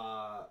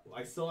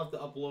 I still have to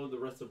upload the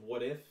rest of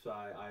What If.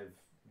 I've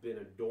been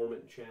a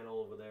dormant channel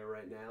over there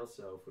right now,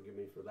 so forgive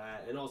me for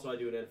that. And also I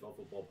do an NFL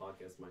football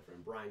podcast with my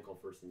friend Brian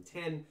called First and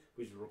 10.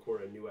 We should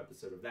record a new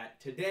episode of that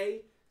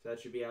today, so that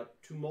should be out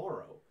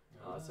tomorrow.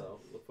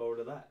 So look forward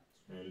to that.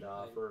 And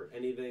for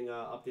anything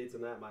updates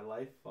on that in my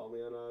life, follow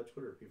me on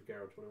Twitter,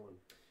 PFCaro21.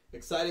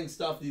 exciting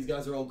stuff. These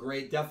guys are all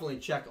great. Definitely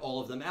check all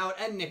of them out.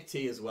 And Nick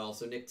T as well.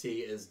 So Nick T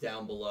is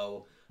down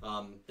below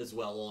as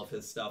well, all of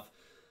his stuff.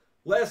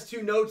 Last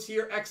two notes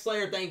here.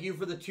 X-Slayer, thank you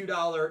for the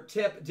 $2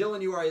 tip.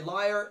 Dylan, you are a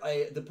liar.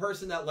 The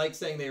person that likes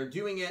saying they are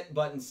doing it,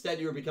 but instead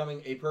you are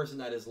becoming a person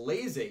that is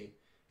lazy.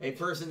 A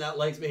person that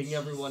likes making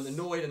everyone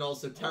annoyed and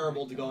also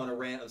terrible to go on a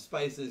rant of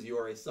spices. You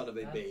are a son of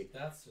a b.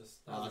 That's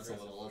just... That's a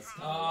little...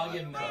 I'll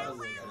give him that.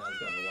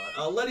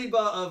 Lediba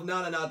of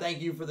Na,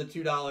 thank you for the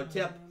 $2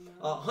 tip.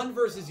 Hunt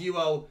versus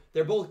UO,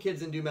 they're both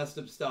kids and do messed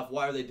up stuff.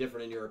 Why are they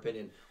different in your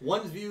opinion?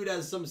 One's viewed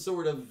as some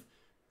sort of,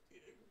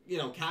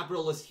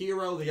 capitalist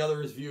hero. The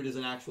other is viewed as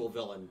an actual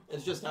villain.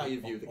 It's just how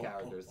you view the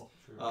characters.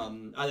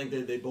 I think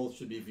they both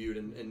should be viewed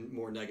in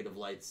more negative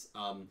lights.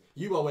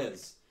 UO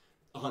is.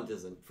 Hunt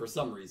isn't. For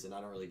some reason.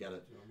 I don't really get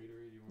it. Do you want me to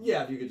read?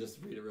 Yeah, if you could just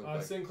read it real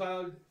quick.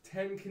 SinCloud,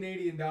 10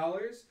 Canadian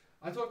dollars.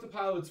 I talk to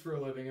pilots for a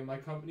living, and my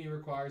company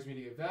requires me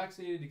to get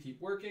vaccinated to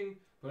keep working,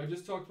 but I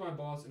just talked to my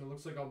boss, and it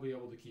looks like I'll be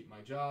able to keep my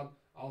job.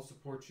 I'll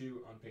support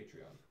you on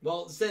Patreon.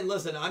 Well, Sin,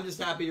 listen, I'm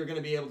just happy you're going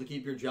to be able to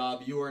keep your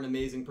job. You are an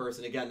amazing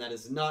person. Again, that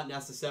is not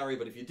necessary,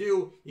 but if you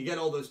do, you get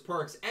all those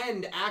perks.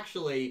 And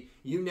actually,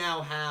 you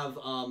now have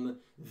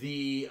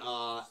the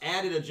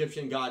added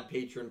Egyptian God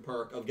patron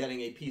perk of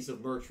getting a piece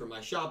of merch from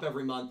my shop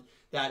every month.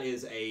 That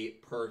is a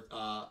perk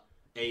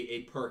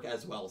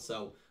as well.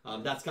 So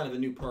that's kind of a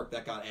new perk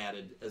that got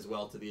added as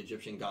well to the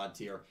Egyptian God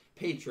tier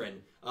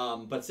patron.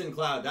 But Sin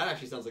Cloud, that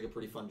actually sounds like a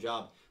pretty fun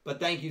job. But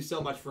thank you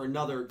so much for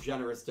another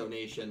generous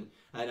donation.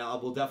 And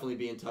we'll definitely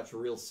be in touch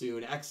real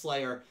soon.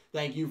 X-Slayer,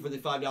 thank you for the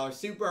 $5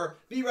 super.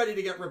 Be ready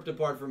to get ripped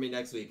apart from me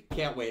next week.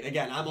 Can't wait.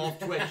 Again, I'm off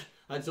Twitch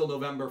until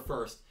November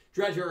 1st.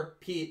 Dredger,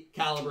 Pete,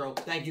 Calibro,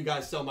 thank you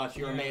guys so much.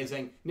 You're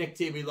amazing. Nick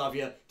T, we love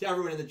you. To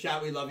everyone in the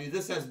chat, we love you.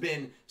 This has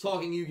been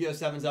Talking Yu-Gi-Oh!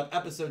 7's Up,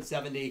 episode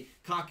 70,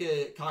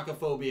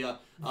 Coccinellidaephobia.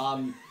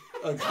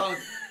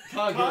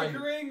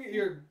 Conquering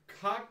your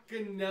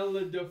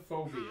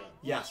Coccinellidaephobia.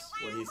 Yes,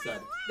 what he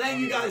said.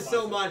 Thank you guys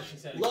so much.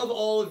 Love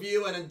all of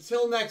you, and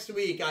until next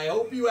week, I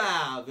hope you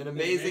have an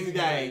amazing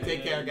day.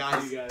 Take care,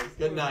 guys.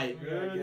 Good night.